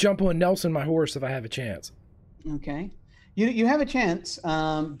 I'm going to jump on Nelson, my horse, if I have a chance. Okay, you have a chance,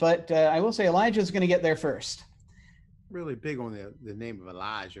 but I will say Elijah's going to get there first. Really big on the name of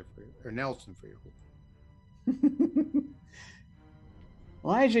Elijah or Nelson for your.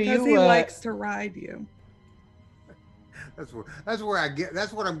 Elijah, Because he likes to ride you. That's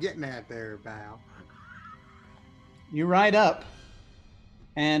what I'm getting at there, Val. You ride up,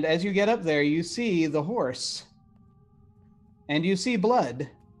 and as you get up there, you see the horse, and you see blood,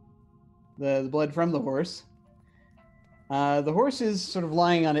 the blood from the horse. The horse is sort of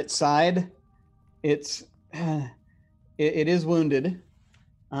lying on its side. It is wounded.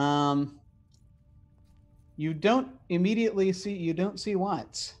 You don't immediately see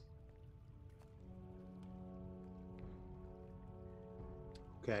Watts.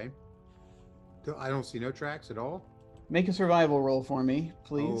 Okay. I don't see no tracks at all. Make a survival roll for me,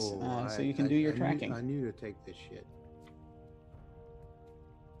 please, Oh, so you can do your tracking. I knew to take this shit.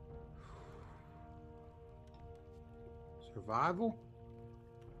 Survival?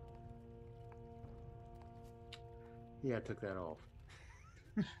 Yeah, I took that off.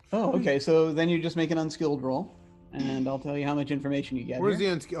 Oh, okay. So then you just make an unskilled roll, and I'll tell you how much information you get. Where's here.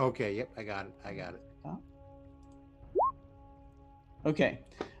 the unskilled? Okay, yep, I got it. Okay.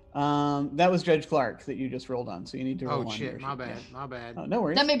 That was Judge Clark that you just rolled on, so you need to roll Oh on shit, your my sheet. bad, Yeah. my bad. Oh, no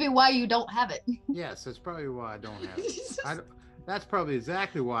worries. that may be why you don't have it. Yes, that's probably why I don't have it. That's probably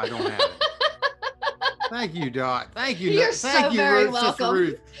exactly why I don't have it. Thank you, Dot. Thank you. You're Thank so you, very Sister welcome.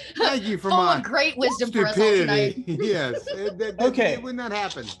 Ruth. Thank you for Full my of great wisdom for us all tonight. stupidity. Yes. Okay. It would not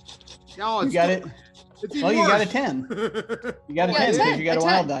happen. Y'all, You it's got still- it. It's Well, even you got a worse. 10. You got a Yeah, 10 a because 10, you got a a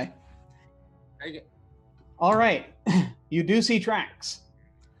wild 10. die. Take it. All right. You do see tracks.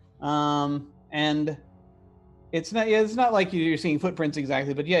 And it's not like you're seeing footprints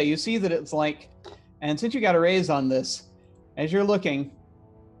exactly, but yeah, you see that it's like, and since you got a raise on this, as you're looking,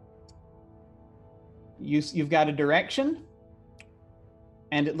 you've got a direction,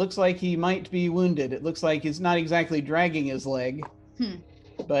 and it looks like he might be wounded. It looks like he's not exactly dragging his leg,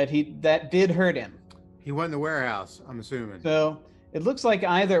 but that did hurt him. He went in the warehouse, I'm assuming. So it looks like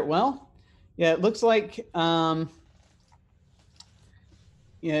it looks like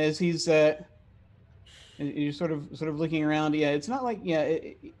as he's you're sort of looking around. Yeah, it's not like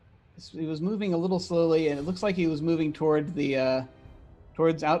he was moving a little slowly, and it looks like he was moving toward the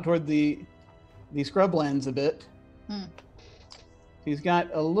toward the scrublands a bit. He's got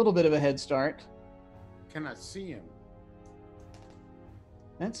a little bit of a head start. Can I see him?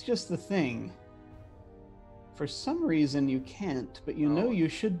 That's just the thing. For some reason you can't, but you know you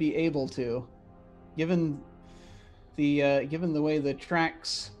should be able to, given the way the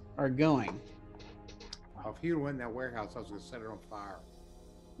tracks are going. If he went in that warehouse, I was going to set it on fire.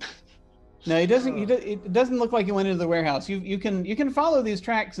 No, he doesn't. It doesn't look like he went into the warehouse. You can follow these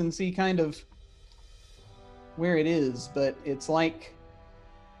tracks and see kind of where it is, but it's like,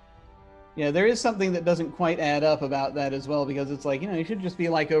 yeah, there is something that doesn't quite add up about that as well, because it's like, he should just be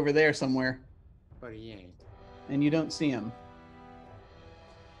like over there somewhere, But he ain't. and you don't see him.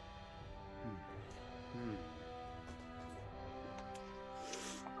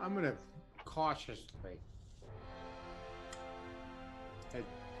 I'm going to cautiously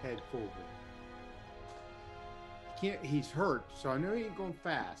head forward. He's hurt, so I know he ain't going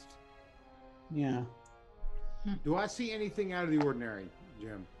fast. Yeah. Do I see anything out of the ordinary,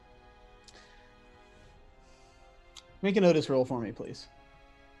 Jim? Make a notice roll for me, please.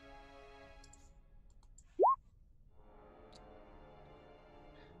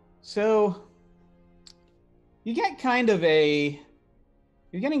 So you get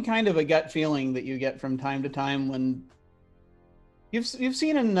you're getting kind of a gut feeling that you get from time to time when you've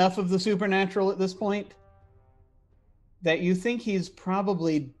seen enough of the supernatural at this point that you think he's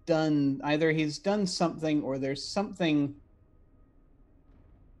probably either he's done something or there's something.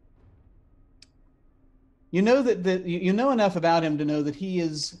 You know that you know enough about him to know that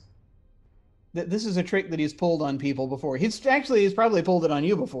that this is a trick that he's pulled on people before. He's probably pulled it on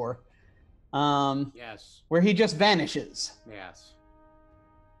you before. Yes. Where he just vanishes. Yes.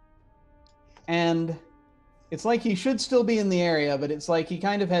 And it's like he should still be in the area, but it's like he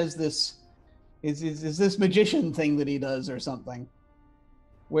kind of has this is this magician thing that he does or something,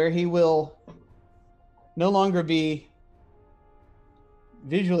 where he will no longer be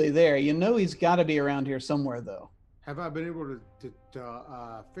visually there. He's got to be around here somewhere, though. Have I been able to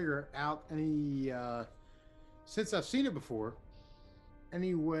figure out any, since I've seen it before,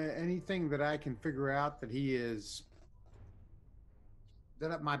 anything that I can figure out that he is? Is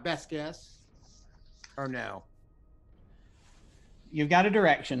that my best guess? Or no? You've got a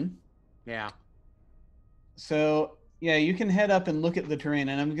direction. Yeah. So yeah, you can head up and look at the terrain,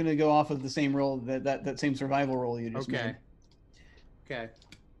 and I'm going to go off of the same roll that same survival roll you just made. Okay.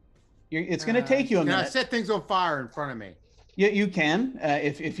 It's going to take you a minute. Can I set things on fire in front of me? Yeah, you can,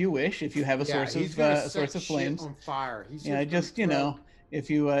 if you wish, if you have a source of flames. On fire. He's just if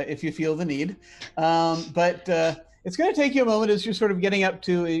you feel the need, but it's going to take you a moment as you're sort of getting up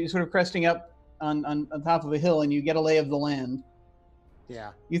to, you're sort of cresting up on top of a hill, and you get a lay of the land.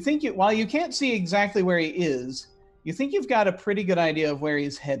 Yeah. You think while you can't see exactly where he is, you think you've got a pretty good idea of where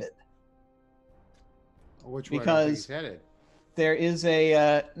he's headed. Which way do you think he's headed? There is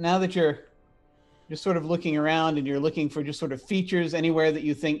now that you're just sort of looking around and you're looking for just sort of features anywhere that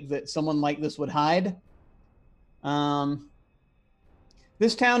you think that someone like this would hide.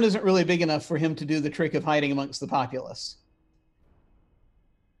 This town isn't really big enough for him to do the trick of hiding amongst the populace.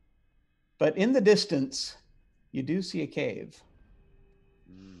 But in the distance, you do see a cave.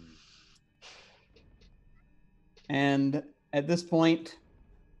 And at this point,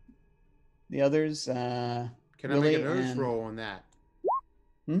 the others... Can I make a notice roll on that?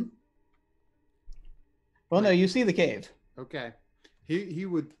 Well, no, you see the cave. Okay. He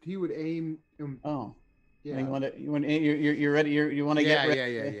would aim. Oh. Yeah. You're ready. You want to get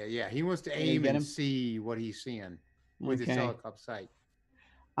ready? Yeah. He wants to aim and see what he's seeing with his telescope sight.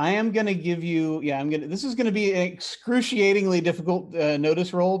 I am going to give you. Yeah, This is going to be an excruciatingly difficult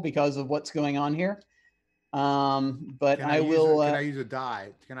notice roll because of what's going on here. But Can I use a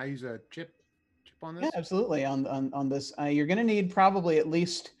die? Can I use a chip on this? Yeah, absolutely. On this, you're going to need probably at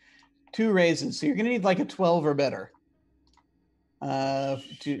least 2 raises. So you're going to need like a 12 or better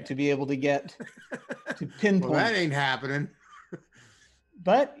to be able to get to pinpoint. Well, that ain't happening.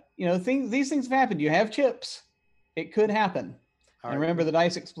 But these things have happened. You have chips. It could happen. And remember, the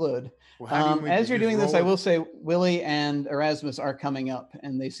dice explode. Well, as you're doing this, I will say Willie and Erasmus are coming up,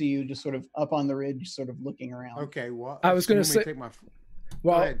 and they see you just sort of up on the ridge, sort of looking around. Okay. Well, I was going to say.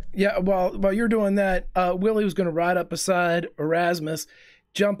 While you're doing that, Willie was going to ride up beside Erasmus,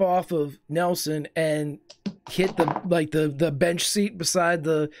 jump off of Nelson, and hit the bench seat beside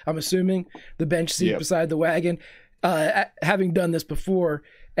I'm assuming the bench seat beside the wagon, having done this before,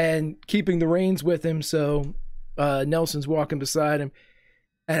 and keeping the reins with him, so Nelson's walking beside him.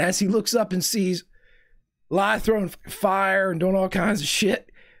 And as he looks up and sees Lai throwing fire and doing all kinds of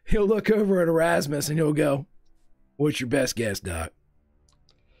shit, he'll look over at Erasmus and he'll go, "What's your best guess, Doc?"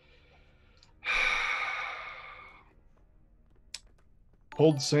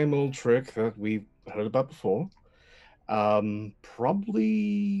 Pulled the same old trick that we've heard about before.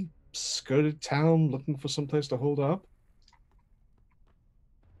 Probably skirted town looking for some place to hold up.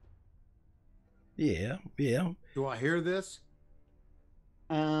 Yeah. Do I hear this?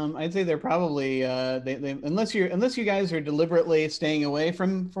 I'd say they're probably they unless you guys are deliberately staying away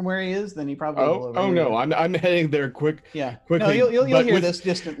from where he is, then he probably will over Oh here. no, I'm heading there quickly. No, you'll but hear with, this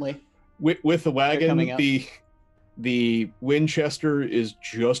distantly. with the wagon. coming up. The Winchester is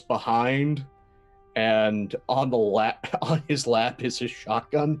just behind, and on his lap is his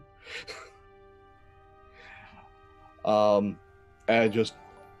shotgun. And just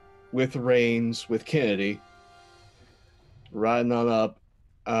with reins, with Kennedy riding on up.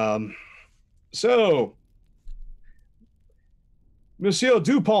 So, Monsieur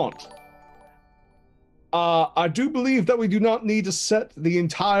Dupont, I do believe that we do not need to set the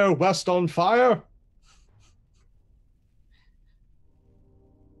entire West on fire.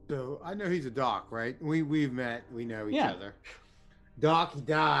 So I know he's a doc, right? We've met. We know each Yeah. other. Doc, he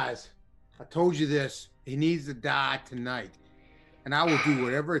dies. I told you this. He needs to die tonight, and I will do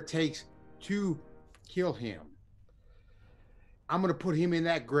whatever it takes to kill him. I'm gonna put him in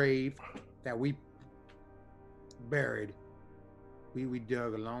that grave that we buried. We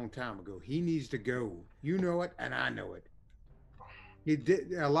dug a long time ago. He needs to go. You know it, and I know it.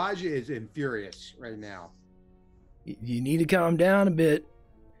 Elijah is infurious right now. You need to calm down a bit.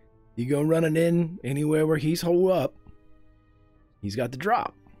 You go running in anywhere where he's holed up, he's got the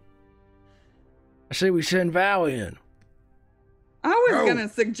drop. I say we send Val in. I was No. gonna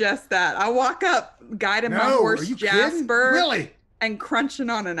suggest that. I walk up, guiding my No, horse are you kidding? Jasper, Really? and crunching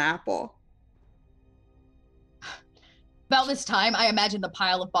on an apple. About this time, I imagine the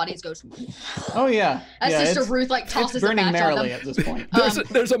pile of bodies goes. Oh yeah. As yeah, Sister it's- Ruth like It's tosses a burning match on merrily them. at this point.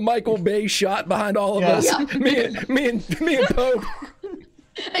 There's a Michael Bay shot behind all of Yeah. us. Yeah. Me and Pope.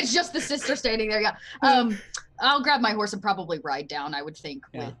 It's just the sister standing there. Yeah. I'll grab my horse and probably ride down. I would think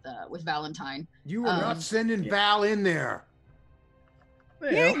Yeah. with Valentine. You are not sending Val in there.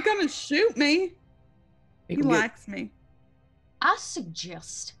 He ain't gonna shoot me. He likes me. I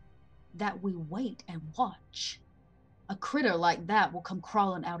suggest that we wait and watch. A critter like that will come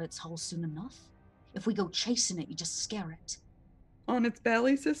crawling out its hole soon enough. If we go chasing it, you just scare it. On its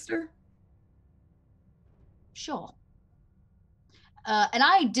belly, sister? Sure. And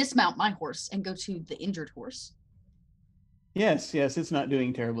I dismount my horse and go to the injured horse. Yes, it's not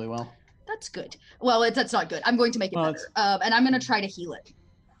doing terribly well. That's good. Well, that's not good. I'm going to make it Well, better. And I'm going to try to heal it. That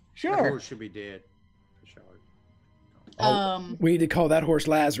Sure. horse should be dead. We need to call that horse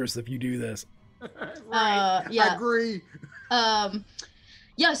Lazarus if you do this. Right. Yeah. I agree.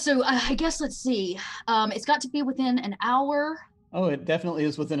 Yeah, so I guess let's see. It's got to be within an hour. Oh, it definitely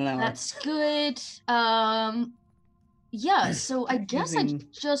is within an hour. That's good. Yeah, so I guess I Using-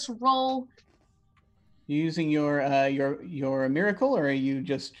 just roll. You using your miracle, or are you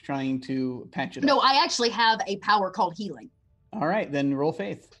just trying to patch it No, up? I actually have a power called healing. All right, then roll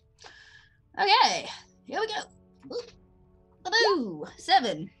faith. Okay, here we go. Boo,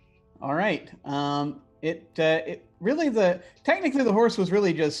 7. All right. It really technically the horse was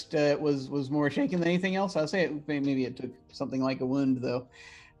really just was more shaken than anything else. I'll say maybe it took something like a wound though.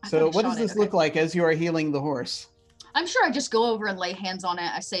 I So thought it what does shot it, this okay. look like as you are healing the horse? I'm sure I just go over and lay hands on it.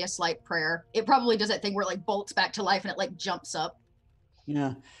 I say a slight prayer. It probably does that thing where it like bolts back to life and it like jumps up.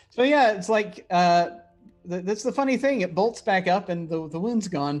 Yeah. So yeah, it's like that's the funny thing. It bolts back up and the wound's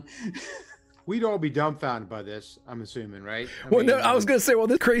gone. We'd all be dumbfounded by this, I'm assuming, right? I was gonna say, well,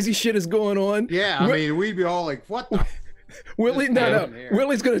 this crazy shit is going on. Yeah, I mean, we'd be all like, "What the?" Willie, Just no. down here.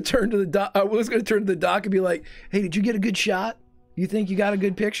 Willie's gonna turn to the doc. Willie's gonna turn to the doc and be like, "Hey, did you get a good shot? You think you got a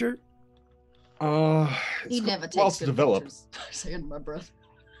good picture?" He never takes well to good develop. pictures. Saying my breath.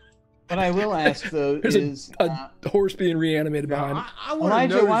 What I will ask though There's is a horse being reanimated Now, behind him. I want to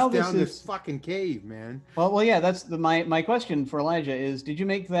Elijah, notice while down this this is- fucking cave, man. well yeah, that's my question for Elijah is, did you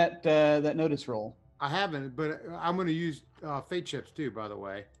make that notice roll? I haven't, but I'm going to use fate chips too, by the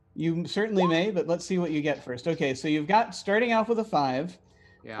way. You certainly may, but let's see what you get first. Okay, so you've got starting off with a 5.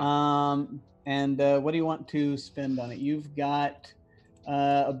 Yeah. And what do you want to spend on it? You've got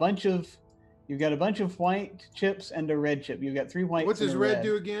a bunch of white chips and a red chip. You've got 3 whites. What and does a red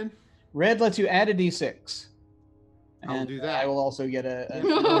do again? Red lets you add a d6. I will And, do that. I will also get a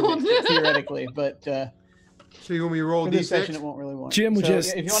bonus theoretically, but So you want me to roll for this session d6? it won't really work. Jim would So, just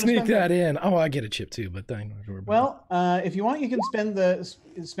yeah, if you wanna sneak spend that in. Oh, I get a chip too, but thank you. Well, if you want, you can spend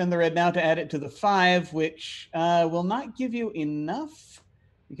the red now to add it to the 5, which will not give you enough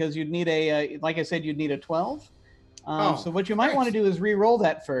because you'd need like I said, you'd need a 12. So what you might want to do is re-roll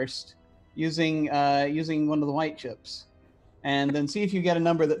that first using one of the white chips, and then see if you get a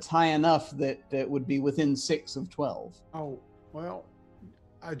number that's high enough that would be within 6 of 12. Oh, well,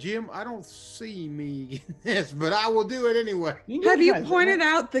 Jim, I don't see me in this, but I will do it anyway. can Have you try that. pointed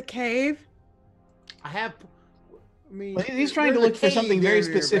out the cave? I have. I mean, Well, he's trying to there's a look for something cave very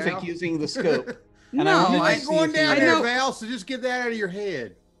down there, specific Val. using the scope. And No, I wanted You to ain't see going if he down I knew. there, know- Val. So just get that out of your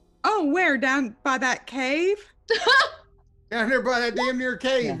head. Oh, where? Down by that cave? Down there by that damn near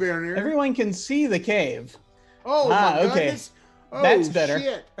cave Yeah. down there. Everyone can see the cave. Oh Ah, my okay. goodness. Oh, That's better.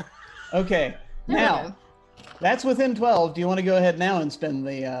 Shit. Okay, There we now go. that's within 12. Do you want to go ahead now and spend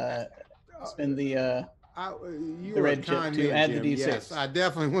the You The are red a chip kind to man, add the Jim. D6. Yes, I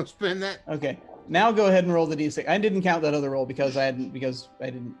definitely want to spend that. Okay, now go ahead and roll the d6. I didn't count that other roll because I hadn't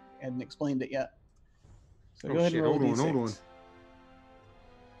explained it yet. So Oh, go ahead shit. and roll Hold the on, d6. hold on.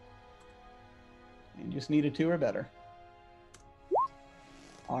 You just need a 2 or better.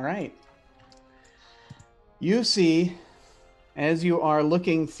 All right. You see, as you are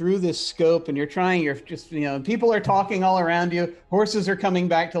looking through this scope and you're just, people are talking all around you. Horses are coming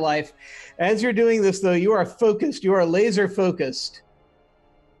back to life. As you're doing this, though, you are focused. You are laser focused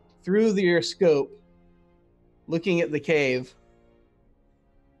through your scope, looking at the cave.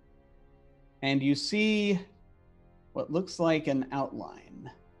 And you see what looks like an outline.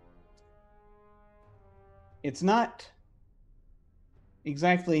 It's not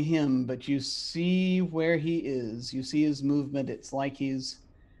exactly him, but you see where he is. You see his movement. It's like he's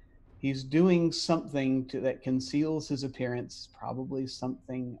doing something that conceals his appearance, probably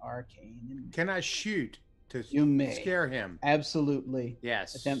something arcane. Can I shoot to You may. scare him? Absolutely.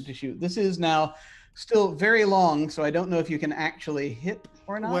 Yes. Attempt to shoot. This is now still very long, so I don't know if you can actually hit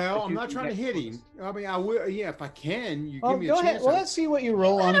or not. Well, but I'm you not can trying to get hit close. him. I mean, I will. Yeah, if I can, you Well, give me go a ahead. chance. Well, let's see what you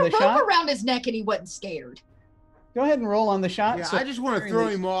roll on Had a the rope shot. around his neck and he wasn't scared. Go ahead and roll on the shot. Yeah, So I just want to during throw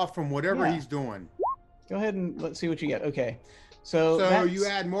this- him off from whatever Yeah. he's doing. Go ahead and let's see what you get. Okay. So So you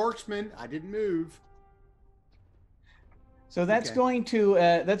add marksman. I didn't move. So that's Okay.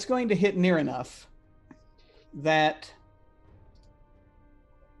 going to hit near enough that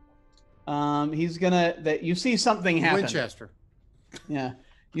that you see something happen. Winchester. Yeah,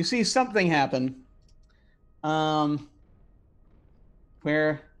 you see something happen.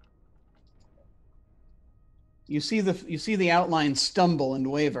 Where you see the outline stumble and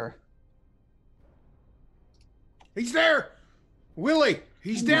waver. He's there, Willie.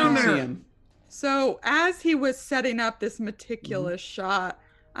 He's down You see there. him. So as he was setting up this meticulous shot,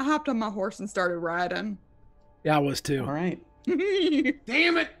 I hopped on my horse and started riding. Yeah, I was too. All right.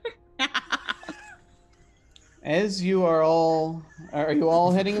 Damn it! As you are you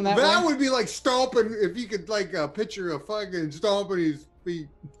all heading in that That way? would be like stomping. If you could like picture a fucking stomping his feet.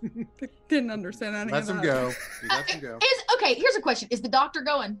 Didn't understand any Let of him that. go. You let him go. Okay, here's a question. Is the doctor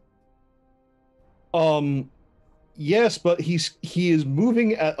going? Yes, but he is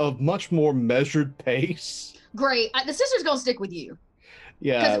moving at a much more measured pace. Great. The sister's gonna stick with you.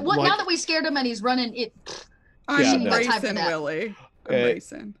 Yeah, Because now that we scared him and he's running, I'm Yeah, no. Time for racing, that. Willie. I'm Uh,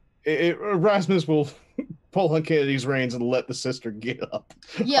 racing. Erasmus will pull on Kennedy's reins and let the sister get up.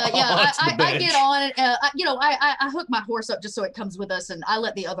 yeah. onto the I bench. get on it. I hook my horse up just so it comes with us, and I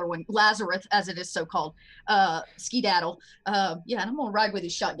let the other one, Lazarus, as it is so called, skedaddle. And I'm gonna ride with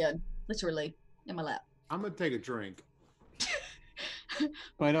his shotgun, literally in my lap. I'm gonna take a drink.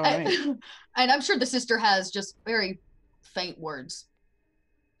 Quite all right. And I'm sure the sister has just very faint words.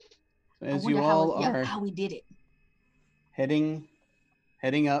 As I you wonder all how, are how we did it. heading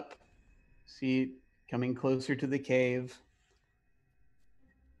up, see coming closer to the cave,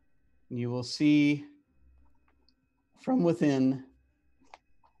 you will see from within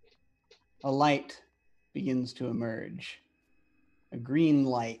a light begins to emerge, a green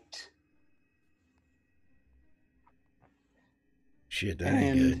light. Shit, that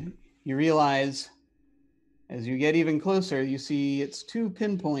ain't good. And you realize as you get even closer, you see it's 2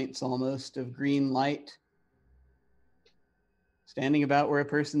 pinpoints almost of green light standing about where a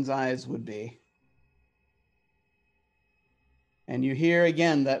person's eyes would be. And you hear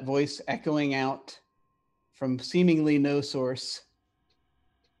again that voice echoing out from seemingly no source.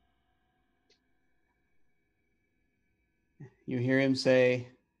 You hear him say,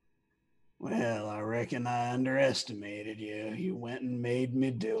 "Well, I reckon I underestimated you. You went and made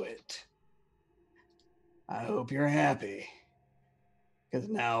me do it. I hope you're happy, because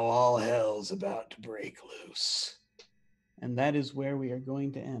now all hell's about to break loose." And that is where we are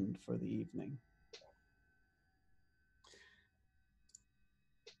going to end for the evening.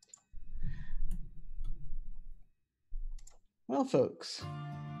 Well, folks,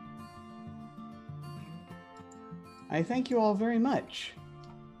 I thank you all very much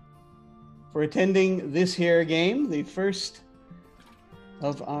for attending this here game, the first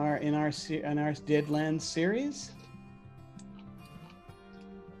of our Deadlands series.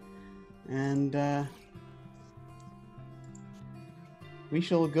 And we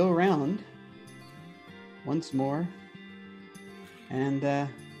shall go around once more and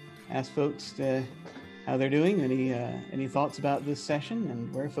ask folks how they're doing, any thoughts about this session,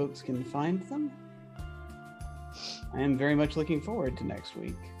 and where folks can find them. I am very much looking forward to next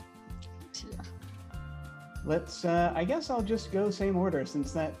week. Let's, I guess I'll just go same order,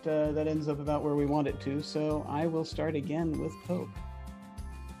 since that ends up about where we want it to. So I will start again with Pope.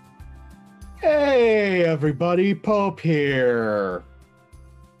 Hey, everybody, Pope here.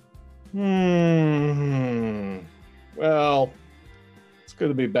 Well, it's good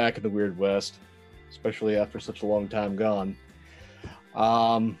to be back in the Weird West, especially after such a long time gone.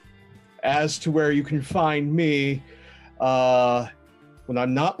 As to where you can find me, when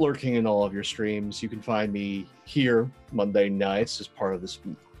I'm not lurking in all of your streams, you can find me here Monday nights as part of this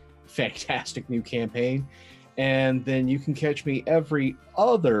fantastic new campaign. And then you can catch me every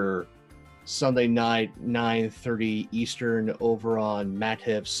other Sunday night, 9:30 Eastern, over on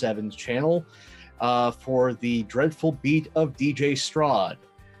Matev 7's channel for the dreadful beat of DJ Strahd.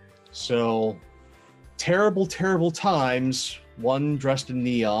 So, terrible, terrible times. One dressed in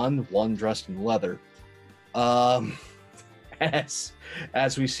neon, one dressed in leather.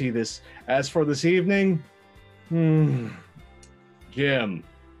 As we see this, as for this evening, Jim,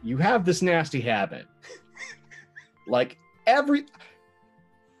 you have this nasty habit. Like every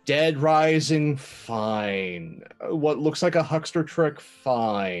Dead Rising, fine. What looks like a huckster trick,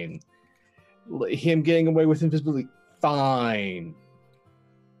 fine. Him getting away with invisibility, fine.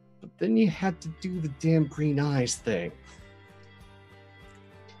 But then you had to do the damn green eyes thing.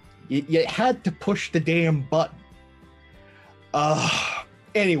 You had to push the damn button.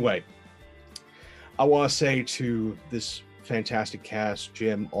 Anyway, I want to say to this fantastic cast,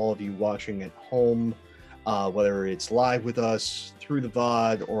 Jim, all of you watching at home, whether it's live with us through the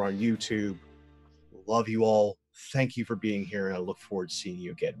VOD or on YouTube, love you all. Thank you for being here, and I look forward to seeing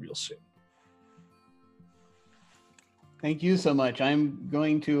you again real soon. Thank you so much. I'm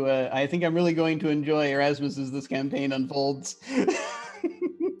going to, I think I'm really going to enjoy Erasmus as this campaign unfolds.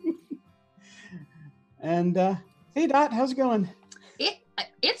 And hey, Dot, how's it going?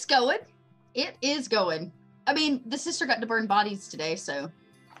 It's going. It is going. I mean, the sister got to burn bodies today, so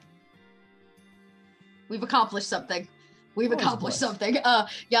we've accomplished something. We've accomplished something.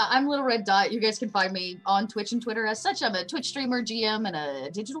 Yeah, I'm Little Red Dot. You guys can find me on Twitch and Twitter as such. I'm a Twitch streamer, GM, and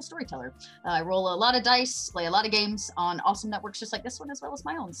a digital storyteller. I roll a lot of dice, play a lot of games on awesome networks just like this one, as well as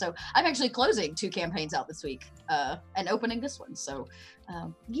my own. So I'm actually closing 2 campaigns out this week and opening this one. So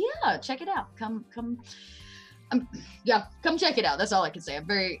yeah, check it out. Come check it out. That's all I can say. I'm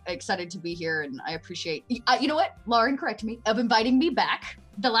very excited to be here, and I appreciate, you know what, Lauren, correct me, of inviting me back.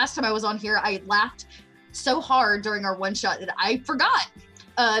 The last time I was on here, I laughed so hard during our one shot that I forgot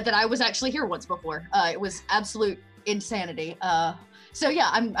that I was actually here once before. It was absolute insanity. So yeah,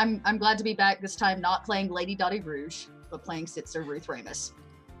 I'm glad to be back this time, not playing Lady Dottie Rouge, but playing Sister Ruth Ramus.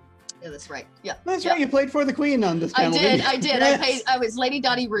 Yeah, that's right. Yeah, that's right. You played for the Queen on this panel. I did. Yes. I was Lady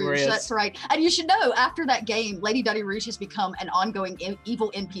Dottie Rouge. Glorious. That's right. And you should know, after that game, Lady Dottie Rouge has become an ongoing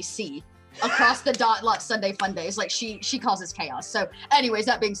evil NPC across the Dot Lot Sunday Fun Days. Like she causes chaos. So, anyways,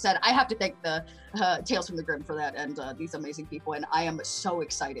 that being said, I have to thank the Tales from the Grim for that, and these amazing people. And I am so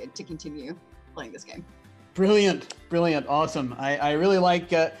excited to continue playing this game. Brilliant, awesome. I really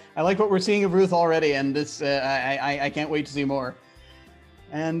like what we're seeing of Ruth already, and this I can't wait to see more.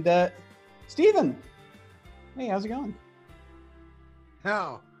 And Stephen, hey, how's it going?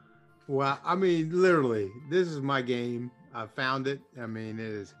 How? Well, I mean, literally, this is my game. I found it. I mean, it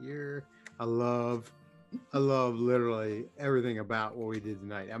is here. I love literally everything about what we did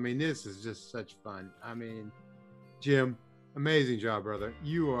tonight. I mean, this is just such fun. I mean, Jim, amazing job, brother.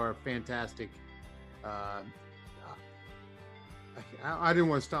 You are fantastic. I didn't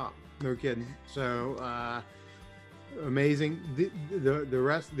want to stop. No kidding. So, amazing. The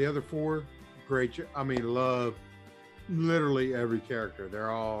rest, the other 4, great. I mean, love literally every character.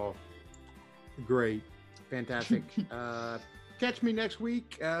 They're all great, fantastic. Catch me next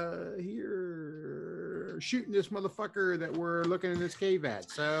week here shooting this motherfucker that we're looking in this cave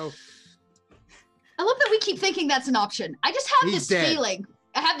at. So I love that we keep thinking that's an option. I just have this feeling.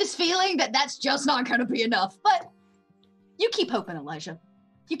 I have this feeling that that's just not going to be enough. But you keep hoping, Elijah.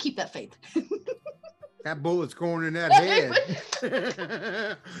 You keep that faith. That bullet's going in that head.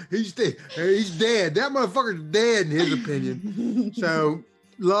 He's dead. That motherfucker's dead in his opinion. So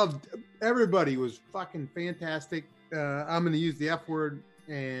loved everybody. Was fucking fantastic. I'm going to use the F word,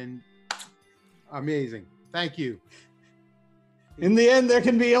 and amazing. Thank you. In the end, there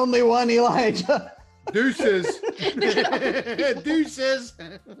can be only one Elijah. Deuces. Deuces.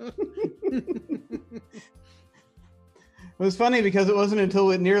 It was funny because it wasn't until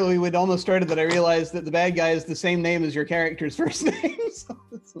we'd almost started that I realized that the bad guy is the same name as your character's first name. So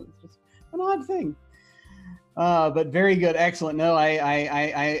it's just an odd thing. But very good, excellent. No,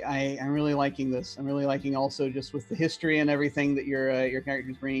 I'm really liking this. I'm really liking also just with the history and everything that your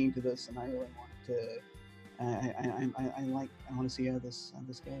character's bringing to this, and I really want to. I want to see how this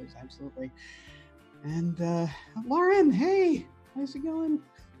goes. Absolutely. And Lauren, hey, how's it going?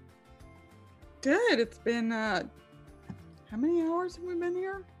 Good. It's been how many hours have we been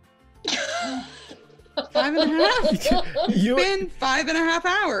here? 5.5. It's been 5.5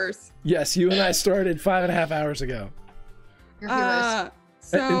 hours. Yes, you and I started 5.5 hours ago. Your heroes.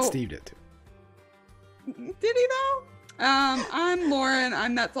 And Steve did too. Did he though? I'm Lauren.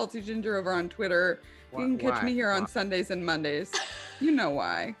 I'm that salty ginger over on Twitter. You can catch me here on Sundays and Mondays. You know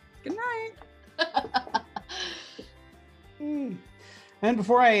why. Good night. And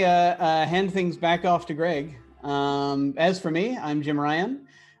before I hand things back off to Greg, as for me, I'm Jim Ryan.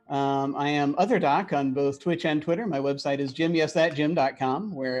 I am Other Doc on both Twitch and Twitter. My website is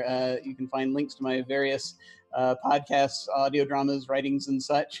jimyesthatjim.com, where you can find links to my various podcasts, audio dramas, writings, and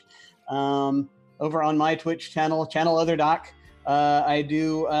such. Over on my Twitch channel Other Doc,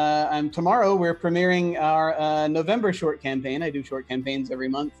 tomorrow we're premiering our November short campaign. I do short campaigns every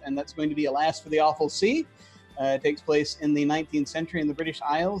month, and that's going to be Alas for the Awful Sea. It takes place in the 19th century in the British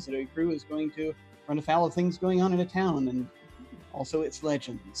Isles. A crew is going to run afoul of things going on in a town and also its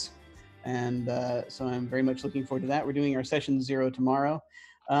legends. And so I'm very much looking forward to that. We're doing our session 0 tomorrow.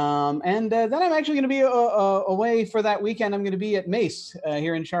 And then I'm actually going to be away for that weekend. I'm going to be at Mace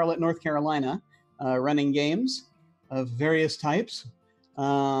here in Charlotte, North Carolina, running games of various types.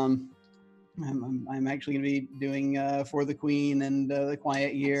 I'm actually going to be doing For the Queen and The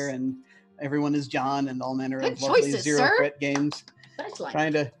Quiet Year and Everyone is John and all manner of lovely zero threat games.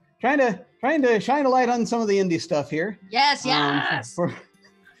 Trying to shine a light on some of the indie stuff here. Yes.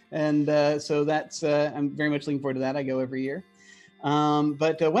 So that's I'm very much looking forward to that. I go every year.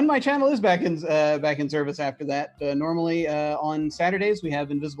 But when my channel is back in service after that, normally on Saturdays we have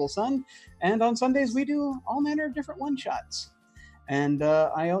Invisible Sun, and on Sundays we do all manner of different one-shots. And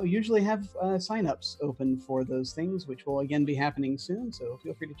I usually have signups open for those things, which will again be happening soon. So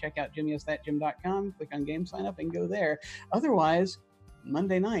feel free to check out jimyesthatjim.com, click on game sign up, and go there. Otherwise,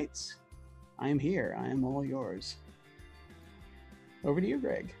 Monday nights, I'm here. I am all yours. Over to you,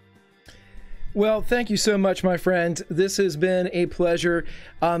 Greg. Well, thank you so much, my friend. This has been a pleasure.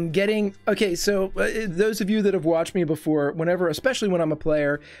 So those of you that have watched me before, whenever, especially when I'm a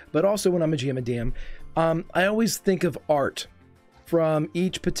player, but also when I'm a GM and DM, I always think of art from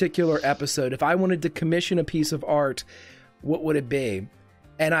each particular episode. If I wanted to commission a piece of art, what would it be?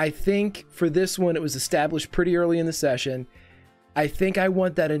 And I think for this one, it was established pretty early in the session. I think I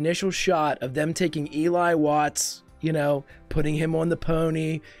want that initial shot of them taking Eli Watts, putting him on the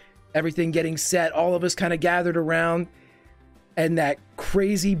pony, everything getting set, all of us kind of gathered around, and that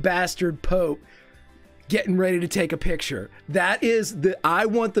crazy bastard Pope getting ready to take a picture. I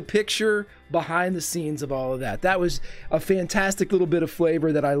want the picture behind the scenes of all of that. That was a fantastic little bit of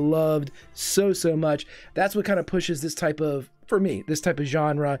flavor that I loved so much. That's what kind of pushes this type of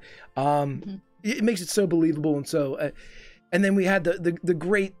genre. It makes it so believable. And so, and then we had the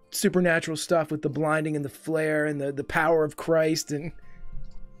great supernatural stuff with the blinding and the flare and the power of Christ and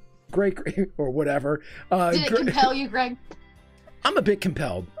great or whatever. Did it compel you, Greg? I'm a bit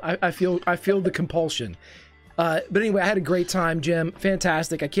compelled. I feel the compulsion. But anyway, I had a great time, Jim.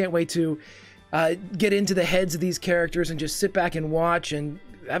 Fantastic. I can't wait to get into the heads of these characters and just sit back and watch and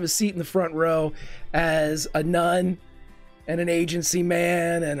have a seat in the front row as a nun and an agency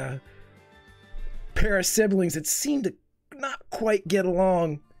man and a pair of siblings that seem to not quite get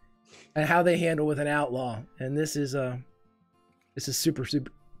along, and how they handle with an outlaw. And this is super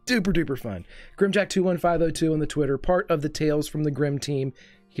duper fun. Grimjack21502 on the Twitter, part of the Tales from the Grim team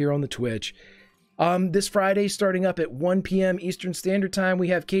here on the Twitch. This Friday, starting up at 1 p.m. Eastern Standard Time, we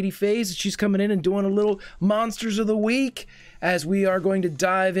have Katie Faze. She's coming in and doing a little Monsters of the Week, as we are going to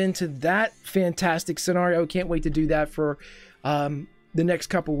dive into that fantastic scenario. Can't wait to do that for the next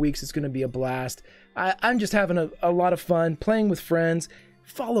couple weeks. It's going to be a blast. I'm just having a lot of fun playing with friends.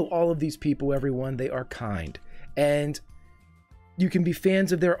 Follow all of these people, everyone. They are kind. And you can be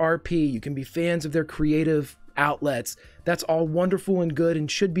fans of their RP. You can be fans of their creative outlets. That's all wonderful and good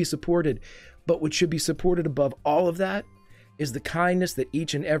and should be supported. But what should be supported above all of that is the kindness that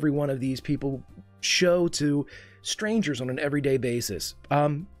each and every one of these people show to strangers on an everyday basis.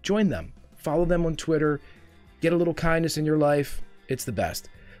 Join them. Follow them on Twitter. Get a little kindness in your life. It's the best.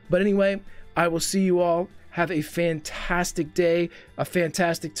 But anyway, I will see you all. Have a fantastic day, a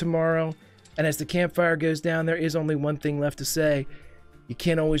fantastic tomorrow, And as the campfire goes down, there is only one thing left to say. You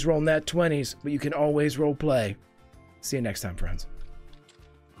can't always roll nat 20s, but you can always roll play. See you next time, friends.